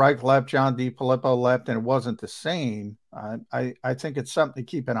 Frank Reich left, John DeFilippo left, and it wasn't the same. I think it's something to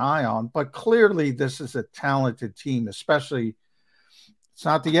keep an eye on. But clearly, this is a talented team, especially it's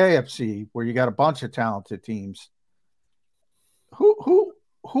not the AFC where you got a bunch of talented teams. Who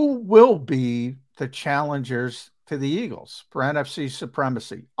will be the challengers to the Eagles for NFC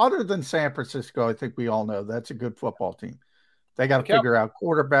supremacy? Other than San Francisco, I think we all know that's a good football team. They got to figure out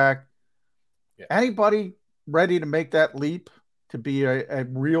quarterback. Yeah. Anybody ready to make that leap to be a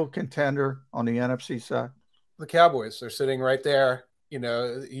real contender on the NFC side? The Cowboys, they're sitting right there.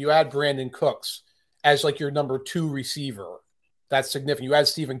 You add Brandon Cooks as like your number 2 receiver. That's significant. You add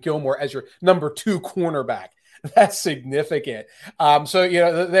Stephen Gilmore as your number 2 cornerback. That's significant. So,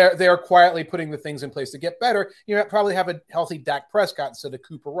 they're quietly putting the things in place to get better. Probably have a healthy Dak Prescott instead of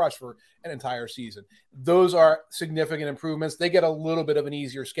Cooper Rush for an entire season. Those are significant improvements. They get a little bit of an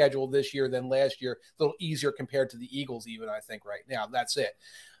easier schedule this year than last year, a little easier compared to the Eagles even, I think, right now. That's it.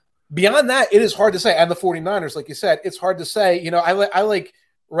 Beyond that, it is hard to say. And the 49ers, like you said, it's hard to say. I like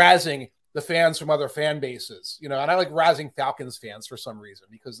razzing the fans from other fan bases, and I like razzing Falcons fans for some reason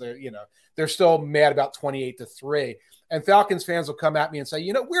because they're still mad about 28-3. And Falcons fans will come at me and say,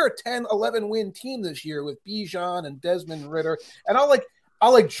 we're a 10, 11 win team this year with Bijan and Desmond Ridder. And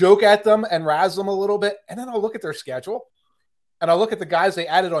I'll joke at them and razz them a little bit. And then I'll look at their schedule and I'll look at the guys they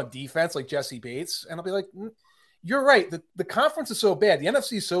added on defense, like Jesse Bates. And I'll be like, you're right. The conference is so bad. The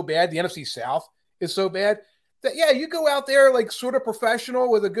NFC is so bad. The NFC South is so bad that, you go out there like sort of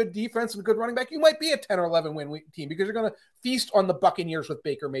professional with a good defense and a good running back. You might be a 10 or 11 win team because you're going to feast on the Buccaneers with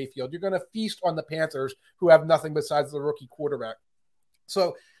Baker Mayfield. You're going to feast on the Panthers, who have nothing besides the rookie quarterback.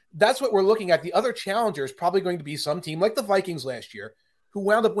 So that's what we're looking at. The other challenger is probably going to be some team like the Vikings last year, who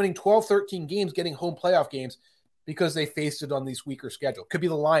wound up winning 12, 13 games, getting home playoff games because they faced it on these weaker schedule. Could be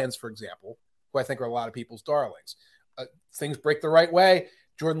the Lions, for example, who I think are a lot of people's darlings. Things break the right way.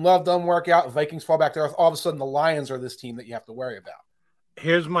 Jordan Love doesn't work out. Vikings fall back to earth. All of a sudden, the Lions are this team that you have to worry about.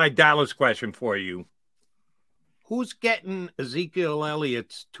 Here's my Dallas question for you. Who's getting Ezekiel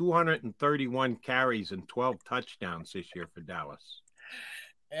Elliott's 231 carries and 12 touchdowns this year for Dallas?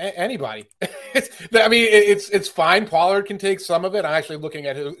 Anybody. It's fine. Pollard can take some of it. I'm actually looking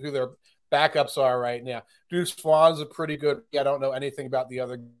at who their backups are right now. Deuce Vaughn's a pretty good. I don't know anything about the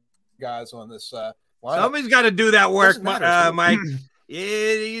other guys on this lineup. Somebody's got to do that work, Mike.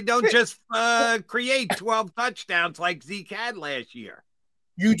 You don't just create 12 touchdowns like Zeke had last year.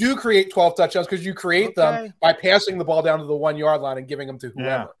 You do create 12 touchdowns because you create them by passing the ball down to the 1 yard line and giving them to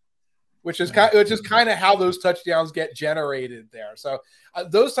whoever, which is kind of how those touchdowns get generated there. So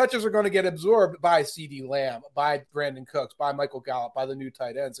those touches are going to get absorbed by CeeDee Lamb, by Brandon Cooks, by Michael Gallup, by the new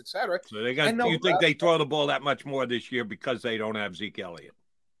tight ends, etc. So you think they throw the ball that much more this year because they don't have Zeke Elliott?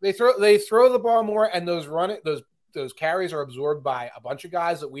 They throw the ball more, and those carries are absorbed by a bunch of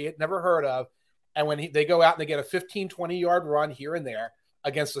guys that we had never heard of. And when they go out and they get a 15, 20-yard run here and there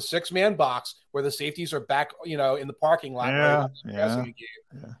against a six-man box where the safeties are back, in the parking lot.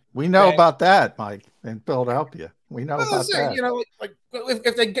 We know about that, Mike, in Philadelphia. We know about that.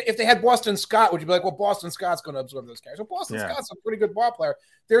 If they had Boston Scott, would you be like, well, Boston Scott's going to absorb those carries? Well, Boston Scott's a pretty good ball player.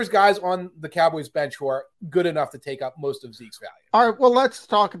 There's guys on the Cowboys bench who are good enough to take up most of Zeke's value. All right, well, let's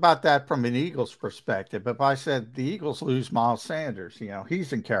talk about that from an Eagles perspective. If I said the Eagles lose Miles Sanders,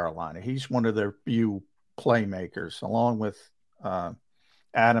 he's in Carolina. He's one of their few playmakers, along with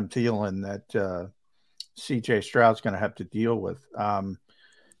Adam Thielen that C.J. Stroud's going to have to deal with.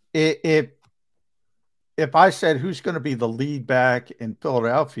 If I said who's going to be the lead back in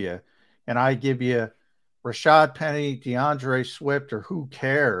Philadelphia, and I give you Rashad Penny, DeAndre Swift, or who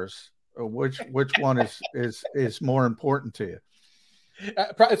cares, which one is more important to you?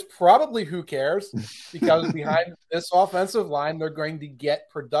 It's probably who cares, because behind this offensive line, they're going to get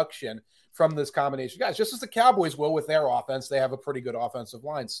production from this combination of guys, just as the Cowboys will with their offense. They have a pretty good offensive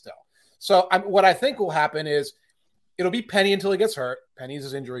line still. So what I think will happen is it'll be Penny until he gets hurt. Penny's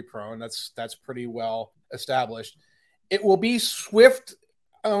is injury prone. That's pretty well established. It will be Swift,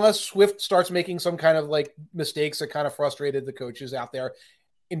 unless Swift starts making some kind of like mistakes that kind of frustrated the coaches out there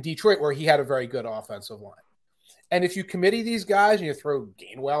in Detroit, where he had a very good offensive line. And if you committee these guys and you throw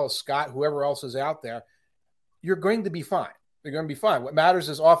Gainwell, Scott, whoever else is out there, you're going to be fine. You're going to be fine. What matters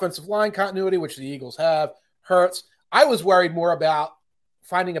is offensive line continuity, which the Eagles have. Hurts. I was worried more about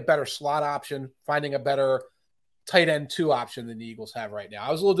finding a better slot option, finding a better tight end 2 option than the Eagles have right now.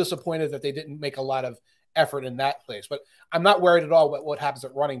 I was a little disappointed that they didn't make a lot of effort in that place, but I'm not worried at all about what happens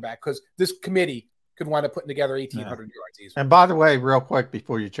at running back, because this committee could wind up putting together 1,800 yards easily. And by the way, real quick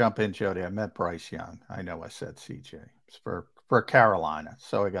before you jump in, Jody, I meant Bryce Young. I know I said CJ. It's for Carolina,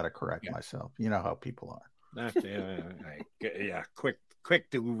 so I got to correct myself. You know how people are.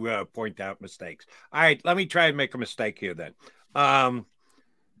 Quick to point out mistakes. All right, let me try and make a mistake here then.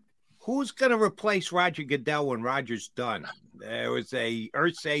 Who's going to replace Roger Goodell when Roger's done? There was a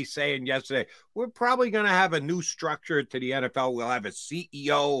Irsay saying yesterday, we're probably going to have a new structure to the NFL. We'll have a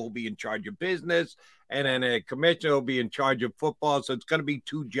CEO who'll be in charge of business, and then a commissioner will be in charge of football. So it's going to be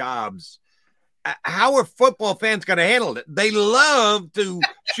 2 jobs. How are football fans going to handle it? They love to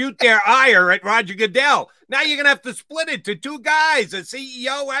shoot their ire at Roger Goodell. Now you're going to have to split it to 2 guys, a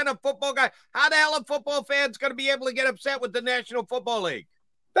CEO and a football guy. How the hell are football fans going to be able to get upset with the National Football League?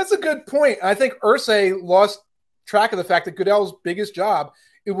 That's a good point. I think Irsay lost track of the fact that Goodell's biggest job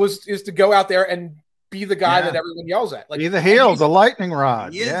is to go out there and be the guy Yeah. that everyone yells at. Like, Be the heel, the lightning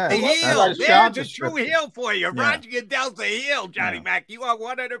rod. He is Yeah, the that's heel. his There's job a true description. heel for you. Yeah. Roger Goodell's the heel, Johnny Mac. You are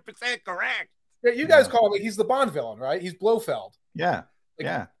 100% correct. Yeah, you guys call him, he's the Bond villain, right? He's Blofeld. Yeah, Like,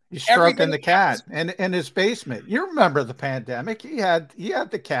 yeah. He's everything stroking the cat in his basement. You remember the pandemic? He had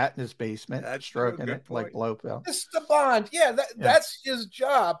the cat in his basement, stroking it like Blofeld. Mr. Bond. Yeah, that's his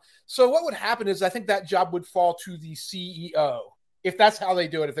job. So what would happen is I think that job would fall to the CEO if that's how they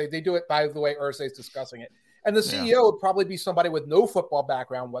do it. If they do it by the way Irsay is discussing it. And the CEO would probably be somebody with no football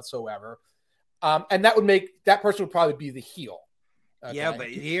background whatsoever. And that person would probably be the heel. Okay? Yeah, but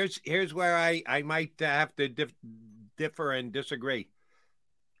here's where I might have to differ and disagree.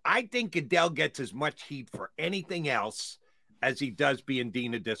 I think Goodell gets as much heat for anything else as he does being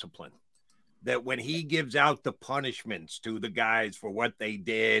dean of discipline. That when he gives out the punishments to the guys for what they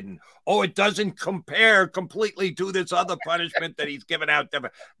did, and it doesn't compare completely to this other punishment that he's given out.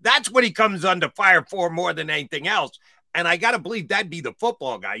 That's what he comes under fire for more than anything else. And I got to believe that'd be the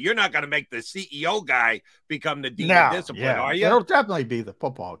football guy. You're not going to make the CEO guy become the dean of discipline, are you? It'll definitely be the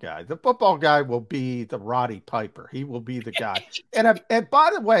football guy. The football guy will be the Roddy Piper. He will be the guy. and by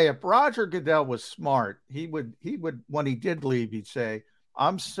the way, if Roger Goodell was smart, he would when he did leave, he'd say,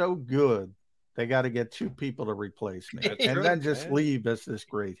 "I'm so good, they got to get 2 people to replace me," and then just leave as this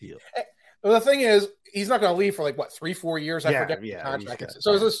great heel. Well, the thing is, he's not going to leave for 3-4 years. I forget the contract.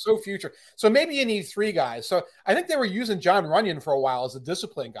 So this is so future. So maybe you need 3 guys. So I think they were using John Runyon for a while as a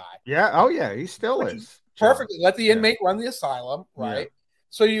discipline guy. Yeah. Oh yeah, he still is. Perfectly. Let the inmate run the asylum, right? Yeah.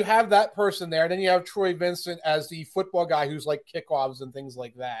 So you have that person there. Then you have Troy Vincent as the football guy who's like kickoffs and things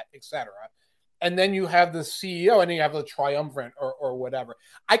like that, etc. And then you have the CEO, and then you have the triumvirate or whatever.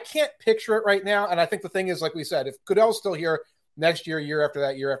 I can't picture it right now. And I think the thing is, like we said, if Goodell's still here next year, year after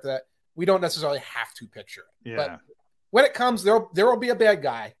that, we don't necessarily have to picture it. Yeah. But when it comes, there will be a bad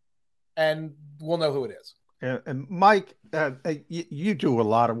guy, and we'll know who it is. And Mike, you do a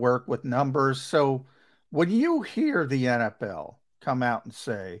lot of work with numbers. So when you hear the NFL come out and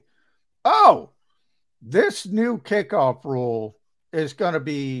say, "Oh, this new kickoff rule is going to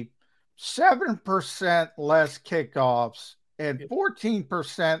be 7% less kickoffs and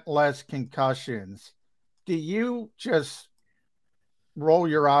 14% less concussions," do you just roll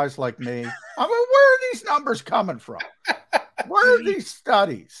your eyes like me? I mean, where are these numbers coming from? Where are these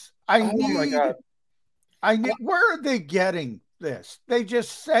studies? My God. Where are they getting this? They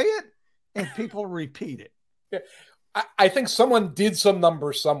just say it and people repeat it. Yeah. I think someone did some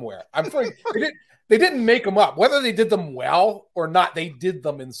numbers somewhere. I'm afraid they didn't make them up. Whether they did them well or not, they did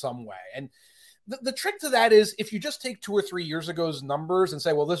them in some way. And the trick to that is if you just take 2 or 3 years ago's numbers and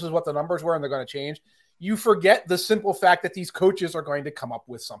say, well, this is what the numbers were and they're going to change, you forget the simple fact that these coaches are going to come up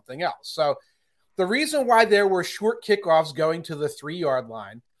with something else. So the reason why there were short kickoffs going to the 3-yard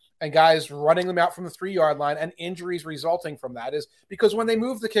line and guys running them out from the 3-yard line and injuries resulting from that is because when they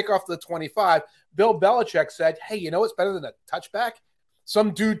moved the kickoff to the 25, Bill Belichick said, hey, you know what's better than a touchback?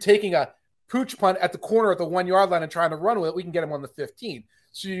 Some dude taking a pooch punt at the corner at the 1-yard line and trying to run with it, we can get him on the 15.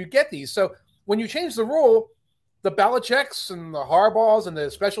 So you get these. So when you change the rule, the Belichicks and the Harbaughs and the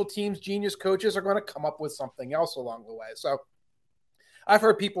special teams genius coaches are going to come up with something else along the way. So I've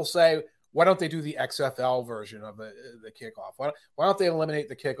heard people say, why don't they do the XFL version of the kickoff? Why don't they eliminate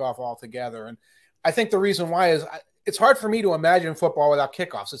the kickoff altogether? And I think the reason why is it's hard for me to imagine football without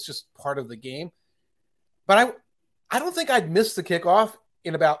kickoffs. It's just part of the game. But I don't think I'd miss the kickoff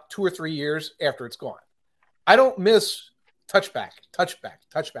in about 2 or 3 years after it's gone. I don't miss touchback.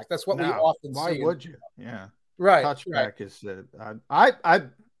 That's what we often see. Why would you? Yeah. Right. Touchback is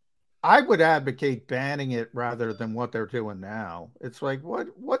I would advocate banning it rather than what they're doing now. It's like,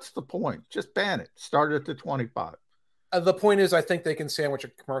 what's the point? Just ban it. Start at the 25. The point is, I think they can sandwich a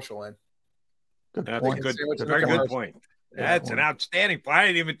commercial in. Good That's point. Very good point. That's an outstanding point. I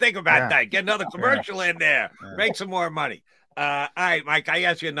didn't even think about that. Get another commercial in there. Make some more money. All right, Mike, I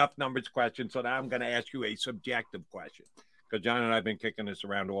asked you enough numbers questions, so now I'm going to ask you a subjective question because John and I have been kicking this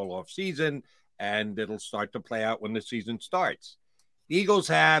around all off season, and it'll start to play out when the season starts. The Eagles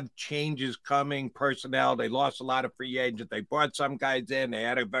have changes coming, personnel. They lost a lot of free agents. They brought some guys in. They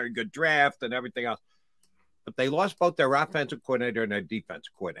had a very good draft and everything else. But they lost both their offensive coordinator and their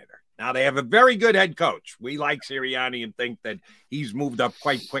defensive coordinator. Now, they have a very good head coach. We like Sirianni and think that he's moved up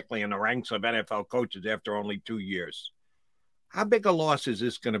quite quickly in the ranks of NFL coaches after only 2 years. How big a loss is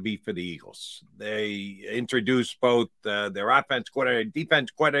this going to be for the Eagles? They introduced both their offense coordinator and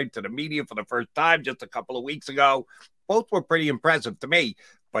defense coordinator to the media for the first time just a couple of weeks ago. Both were pretty impressive to me,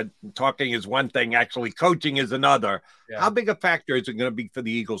 but talking is one thing, actually coaching is another. Yeah. How big a factor is it going to be for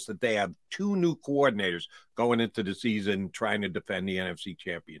the Eagles that they have 2 new coordinators going into the season trying to defend the NFC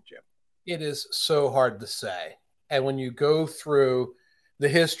Championship? It is so hard to say. And when you go through the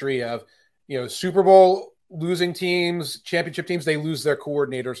history of, Super Bowl losing teams, championship teams, they lose their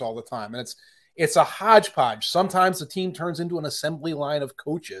coordinators all the time. And it's a hodgepodge. Sometimes the team turns into an assembly line of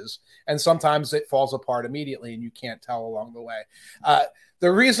coaches, and sometimes it falls apart immediately, and you can't tell along the way.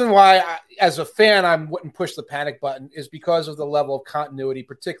 The reason why, as a fan, I wouldn't push the panic button is because of the level of continuity,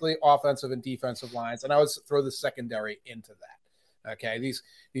 particularly offensive and defensive lines. And I would throw the secondary into that. Okay,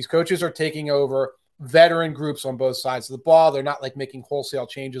 these coaches are taking over veteran groups on both sides of the ball. They're not like making wholesale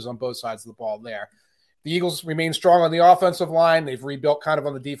changes on both sides of the ball there. The Eagles remain strong on the offensive line. They've rebuilt kind of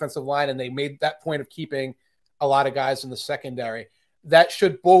on the defensive line, and they made that point of keeping a lot of guys in the secondary. That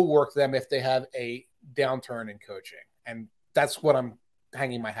should bulwark them if they have a downturn in coaching. And that's what I'm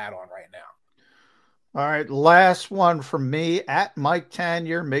hanging my hat on right now. All right, last one from me at Mike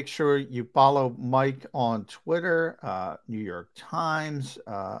Tanier. Make sure you follow Mike on Twitter, New York Times.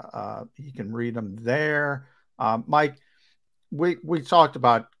 You can read them there. Mike, we talked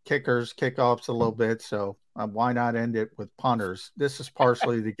about kickers, kickoffs a little bit, so why not end it with punters? This is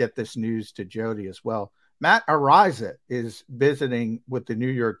partially to get this news to Jody as well. Matt Araiza is visiting with the New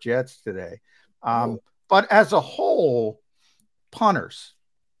York Jets today. But as a whole, punters,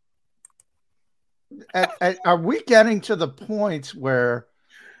 are we getting to the point where,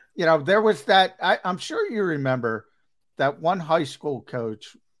 there was that, I'm sure you remember that one high school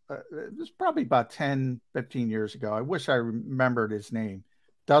coach, it was probably about 10, 15 years ago. I wish I remembered his name.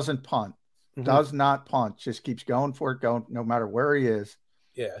 Doesn't punt, does not punt, just keeps going for it, going no matter where he is.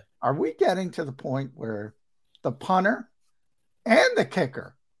 Yeah. Are we getting to the point where the punter and the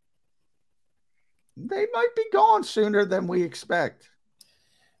kicker, they might be gone sooner than we expect?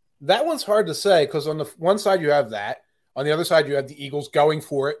 That one's hard to say because on the one side you have that. On the other side, you have the Eagles going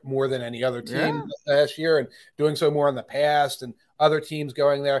for it more than any other team last year and doing so more in the past, and other teams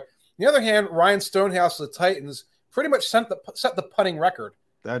going there. On the other hand, Ryan Stonehouse of the Titans pretty much set the punting record.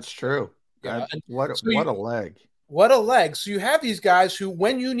 That's true. What a leg. What a leg. So you have these guys who,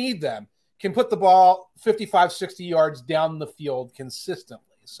 when you need them, can put the ball 55, 60 yards down the field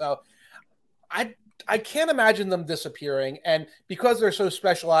consistently. So I can't imagine them disappearing. And because they're so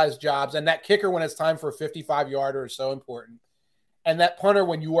specialized jobs, and that kicker when it's time for a 55-yarder is so important, and that punter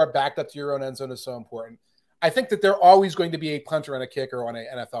when you are backed up to your own end zone is so important, I think that they're always going to be a punter and a kicker on an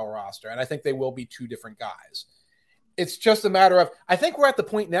NFL roster. And I think they will be two different guys. It's just a matter of, I think we're at the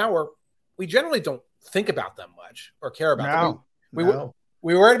point now where we generally don't think about them much or care about them.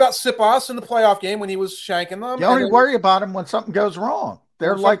 We worried about Siposs in the playoff game when he was shanking them. You only worry about them when something goes wrong.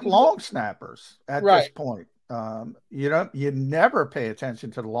 They're like long snappers at this point. You never pay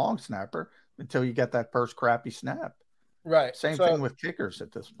attention to the long snapper until you get that first crappy snap. Right. Same thing with kickers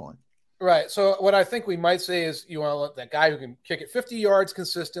at this point. Right. So what I think we might say is you want to let that guy who can kick it 50 yards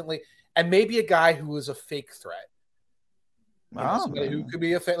consistently, and maybe a guy who is a fake threat. Somebody who could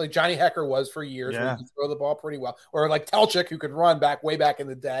be a fake, like Johnny Hecker was for years, where he could throw the ball pretty well, or like Telchik, who could run way back in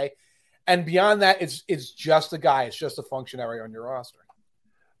the day. And beyond that, it's just a guy. It's just a functionary on your roster.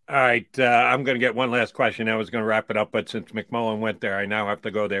 All right, I'm going to get one last question. I was going to wrap it up, but since McMullen went there, I now have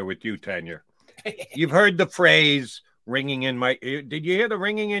to go there with you, Tanier. You've heard the phrase ringing in my ear. Did you hear the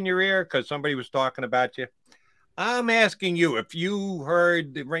ringing in your ear? Because somebody was talking about you. I'm asking you if you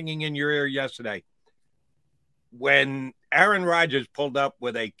heard the ringing in your ear yesterday when Aaron Rodgers pulled up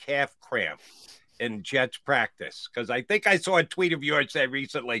with a calf cramp in Jets practice. Because I think I saw a tweet of yours said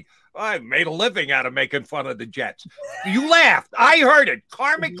recently, I made a living out of making fun of the Jets. You laughed. I heard it.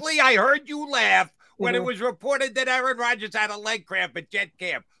 Karmically, I heard you laugh when it was reported that Aaron Rodgers had a leg cramp at Jet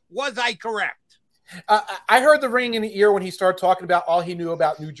camp. Was I correct? I heard the ringing in the ear when he started talking about all he knew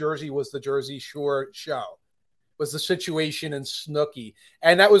about New Jersey was the Jersey Shore show, was the situation in Snooki.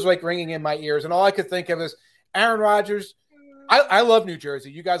 And that was like ringing in my ears. And all I could think of is Aaron Rodgers. I love New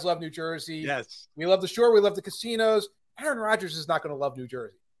Jersey. You guys love New Jersey. Yes. We love the shore. We love the casinos. Aaron Rodgers is not going to love New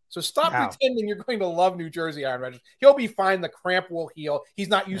Jersey. So stop pretending you're going to love New Jersey, Aaron Rodgers. He'll be fine. The cramp will heal. He's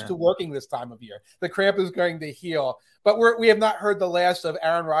not used to working this time of year. The cramp is going to heal. But we have not heard the last of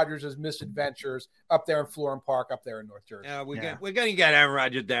Aaron Rodgers' misadventures up there in Florham Park, up there in North Jersey. We're going to get Aaron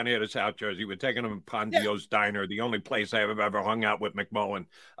Rodgers down here to South Jersey. We're taking him to Pondio's Diner, the only place I have ever hung out with McMullen.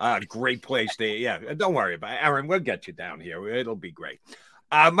 Great place there. Yeah, don't worry about it. Aaron, we'll get you down here. It'll be great.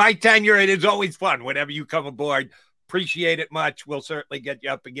 Mike Tanier, it is always fun whenever you come aboard. Appreciate it much. We'll certainly get you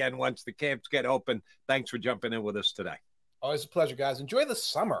up again once the camps get open. Thanks for jumping in with us today. Always a pleasure, guys. Enjoy the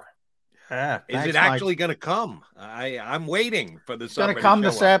summer. Is it actually going to come? I'm waiting for the summer. It's going to come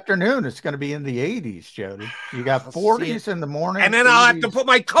this afternoon. It's going to be in the 80s, Jody. You got 40s in the morning. And then I'll have to put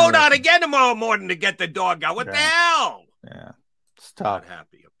my coat on again tomorrow morning to get the dog out. What the hell? Yeah. It's tough. Not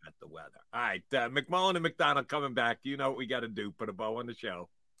happy about the weather. All right, McMullen and McDonald coming back. You know what we got to do. Put a bow on the show.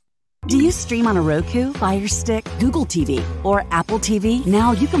 Do you stream on a Roku, Fire Stick, Google TV, or Apple TV?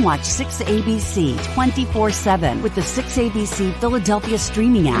 Now you can watch 6ABC 24/7 with the 6ABC Philadelphia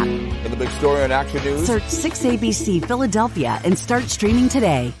streaming app. And the big story on Action News? Search 6ABC Philadelphia and start streaming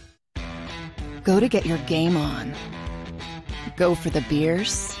today. Go to get your game on. Go for the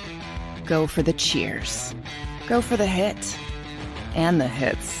beers. Go for the cheers. Go for the hit and the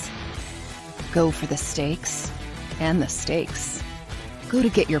hits. Go for the stakes and the stakes. Go to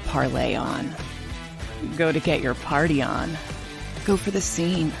get your parlay on. Go to get your party on. Go for the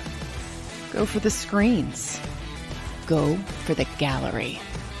scene. Go for the screens. Go for the gallery.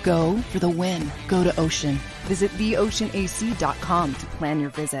 Go for the win. Go to Ocean. Visit theoceanac.com to plan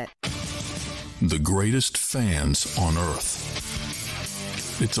your visit. The greatest fans on earth.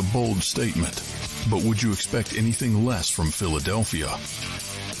 It's a bold statement, but would you expect anything less from Philadelphia?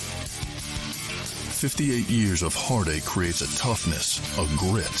 58 years of heartache creates a toughness, a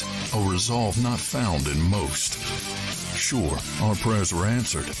grit, a resolve not found in most. Sure, our prayers were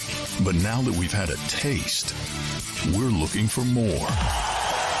answered, but now that we've had a taste, we're looking for more.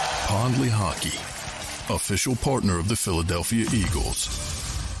 Pondley Hockey, official partner of the Philadelphia Eagles.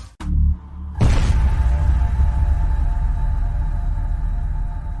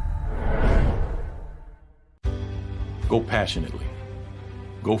 Go passionately.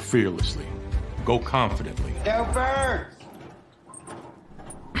 Go fearlessly. Go confidently. Go Birds!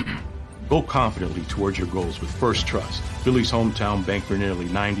 Go confidently towards your goals with First Trust, Philly's hometown bank for nearly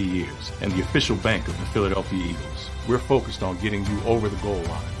 90 years, and the official bank of the Philadelphia Eagles. We're focused on getting you over the goal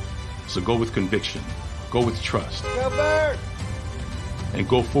line. So go with conviction. Go with trust. Go Birds! And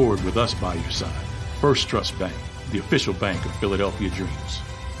go forward with us by your side. First Trust Bank, the official bank of Philadelphia Dreams.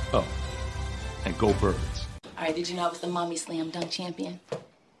 Oh, and go Birds. All right, did you know I was the mommy slam dunk champion?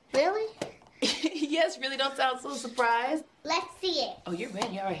 Really? Yes, really don't sound so surprised. Let's see it. Oh, you're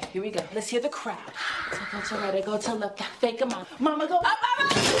ready. All right, here we go. Let's hear the crowd. So go to right, I go to left. Fake 'em out. Mama, go up, up,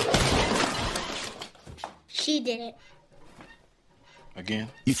 up. She did it. Again?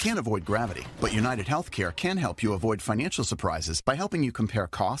 You can't avoid gravity, but United Healthcare can help you avoid financial surprises by helping you compare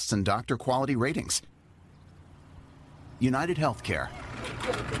costs and doctor quality ratings. United Healthcare.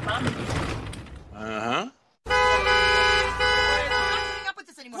 Uh-huh.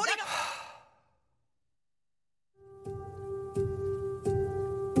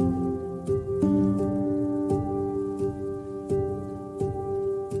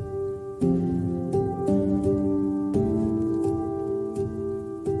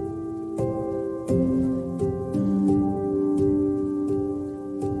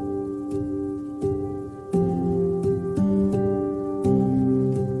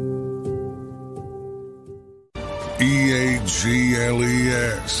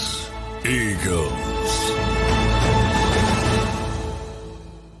 Eagles. Eagles.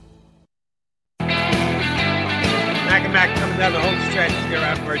 Back and back coming down the home stretch here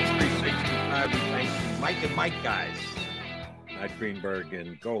on Birds 365. We thank you, Mike and Mike guys. Not Greenberg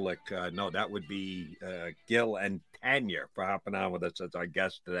and Golick. No, that would be Gill and Tanier for hopping on with us as our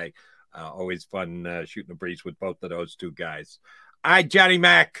guest today. Always fun shooting a breeze with both of those two guys. All right, Johnny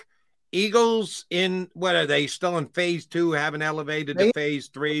Mac. Eagles in, what are they, still in phase 2, haven't elevated to phase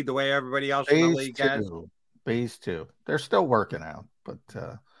 3 the way everybody else in the league has? Phase 2. They're still working out, but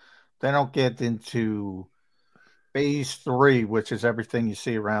they don't get into phase 3, which is everything you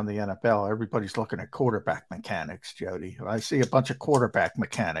see around the NFL. Everybody's looking at quarterback mechanics, Jody. I see a bunch of quarterback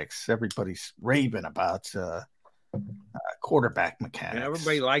mechanics. Everybody's raving about quarterback mechanics. And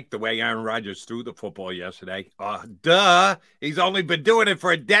everybody liked the way Aaron Rodgers threw the football yesterday. Duh. He's only been doing it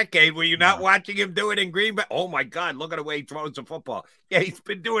for a decade. Were you not watching him do it in Green Bay? Oh, my God. Look at the way he throws the football. Yeah, he's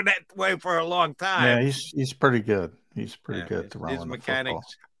been doing that way for a long time. Yeah, he's pretty good. He's pretty good throwing his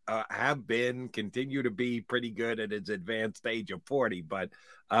mechanics have been, continue to be pretty good at his advanced age of 40. But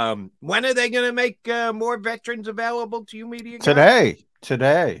when are they going to make more veterans available to you media guys?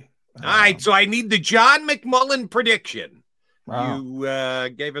 Today. All right, so I need the John McMullen prediction. Wow. You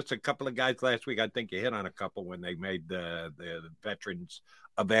gave us a couple of guys last week. I think you hit on a couple when they made the veterans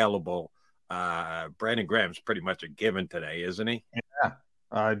available. Brandon Graham's pretty much a given today, isn't he? Yeah,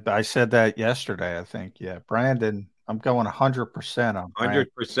 I said that yesterday, I think. Yeah, Brandon, I'm going 100% on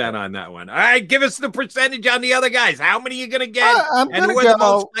 100% on that one. All right, give us the percentage on the other guys. How many are you going to get? And who are the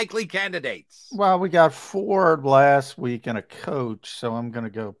most likely candidates? Well, we got 4 last week and a coach, so I'm going to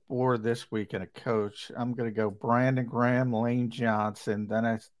go 4 this week and a coach. I'm going to go Brandon Graham, Lane Johnson. Then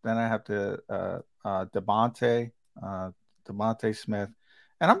I have to Devontae Smith,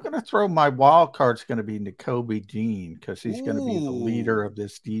 And I'm going to throw my wild card's going to be Nakobe Dean because he's going to be the leader of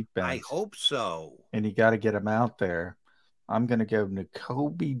this defense. I hope so. And you got to get him out there. I'm going to go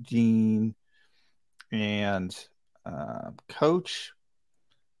Nakobe Dean and coach.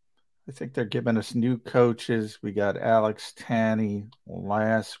 I think they're giving us new coaches. We got Alex Tanier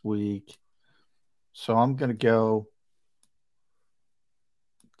last week. So I'm going to go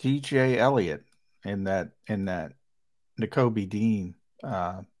DJ Elliott in that Nakobe Dean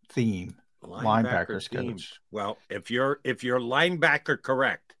theme. Linebackers coach. Well, if your linebacker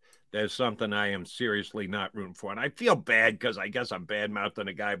correct, there's something I am seriously not rooting for. And I feel bad because I guess I'm bad-mouthing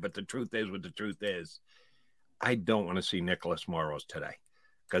a guy, but the truth is what the truth is. I don't want to see Nicholas Morrows today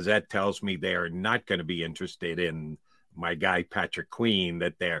because that tells me they are not going to be interested in my guy Patrick Queen,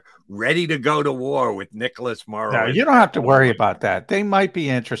 that they're ready to go to war with Nicholas Morrow. No, you don't have to worry about that. They might be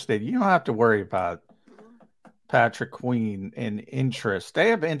interested. You don't have to worry about Patrick Queen and interest. They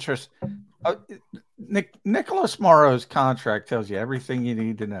have interest. Nicholas Morrow's contract tells you everything you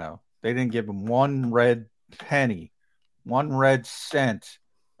need to know. They didn't give him one red penny, 1 red cent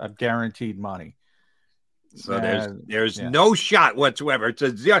of guaranteed money. So there's no shot whatsoever. It's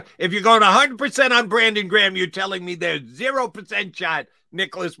a zero. If you're going 100% on Brandon Graham, you're telling me there's 0% shot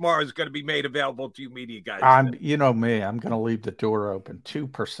Nicholas Morrow is going to be made available to you media guys. You know me, I'm going to leave the door open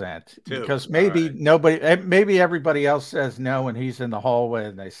 2% because maybe everybody else says no, and he's in the hallway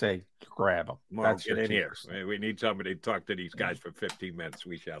and they say grab him. Morrow, get in here. We need somebody to talk to these guys for 15 minutes.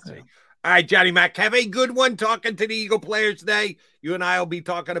 We shall see. All right, Johnny Mac, have a good one talking to the Eagle players today. You and I will be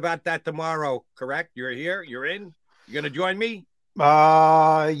talking about that tomorrow, correct? You're here? You're in? You going to join me?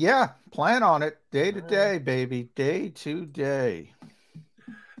 Yeah, plan on it. Day to day, baby. Day to day.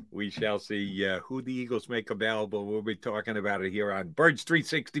 We shall see who the Eagles make available. We'll be talking about it here on Birds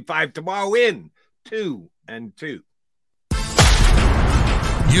 365 tomorrow in 2 and 2.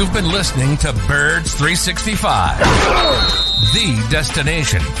 You've been listening to Birds 365, the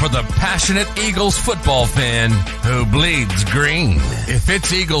destination for the passionate Eagles football fan who bleeds green. If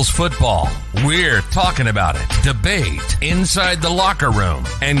it's Eagles football, we're talking about it. Debate inside the locker room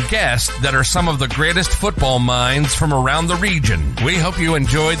and guests that are some of the greatest football minds from around the region. We hope you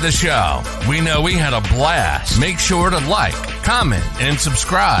enjoyed the show. We know we had a blast. Make sure to like, comment, and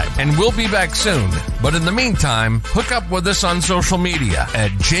subscribe, and we'll be back soon. But in the meantime, hook up with us on social media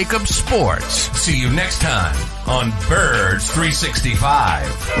at Jacob Sports. See you next time on Birds 365.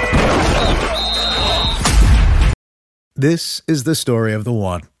 This is the story of the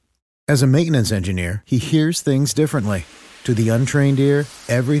one. As a maintenance engineer, he hears things differently. To the untrained ear,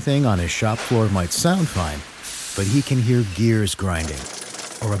 everything on his shop floor might sound fine, but he can hear gears grinding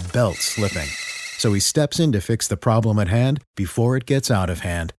or a belt slipping. So he steps in to fix the problem at hand before it gets out of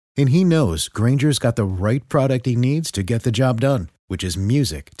hand. And he knows Grainger's got the right product he needs to get the job done, which is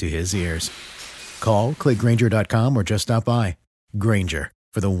music to his ears. Call, click Grainger.com, or just stop by. Grainger,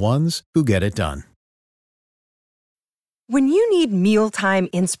 for the ones who get it done. When you need mealtime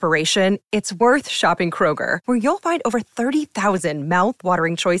inspiration, it's worth shopping Kroger, where you'll find over 30,000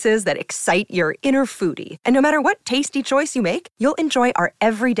 mouth-watering choices that excite your inner foodie. And no matter what tasty choice you make, you'll enjoy our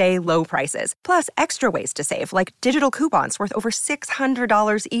everyday low prices, plus extra ways to save, like digital coupons worth over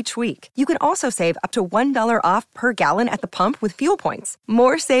 $600 each week. You can also save up to $1 off per gallon at the pump with fuel points.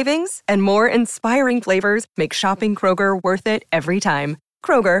 More savings and more inspiring flavors make shopping Kroger worth it every time.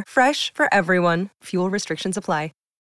 Kroger, fresh for everyone. Fuel restrictions apply.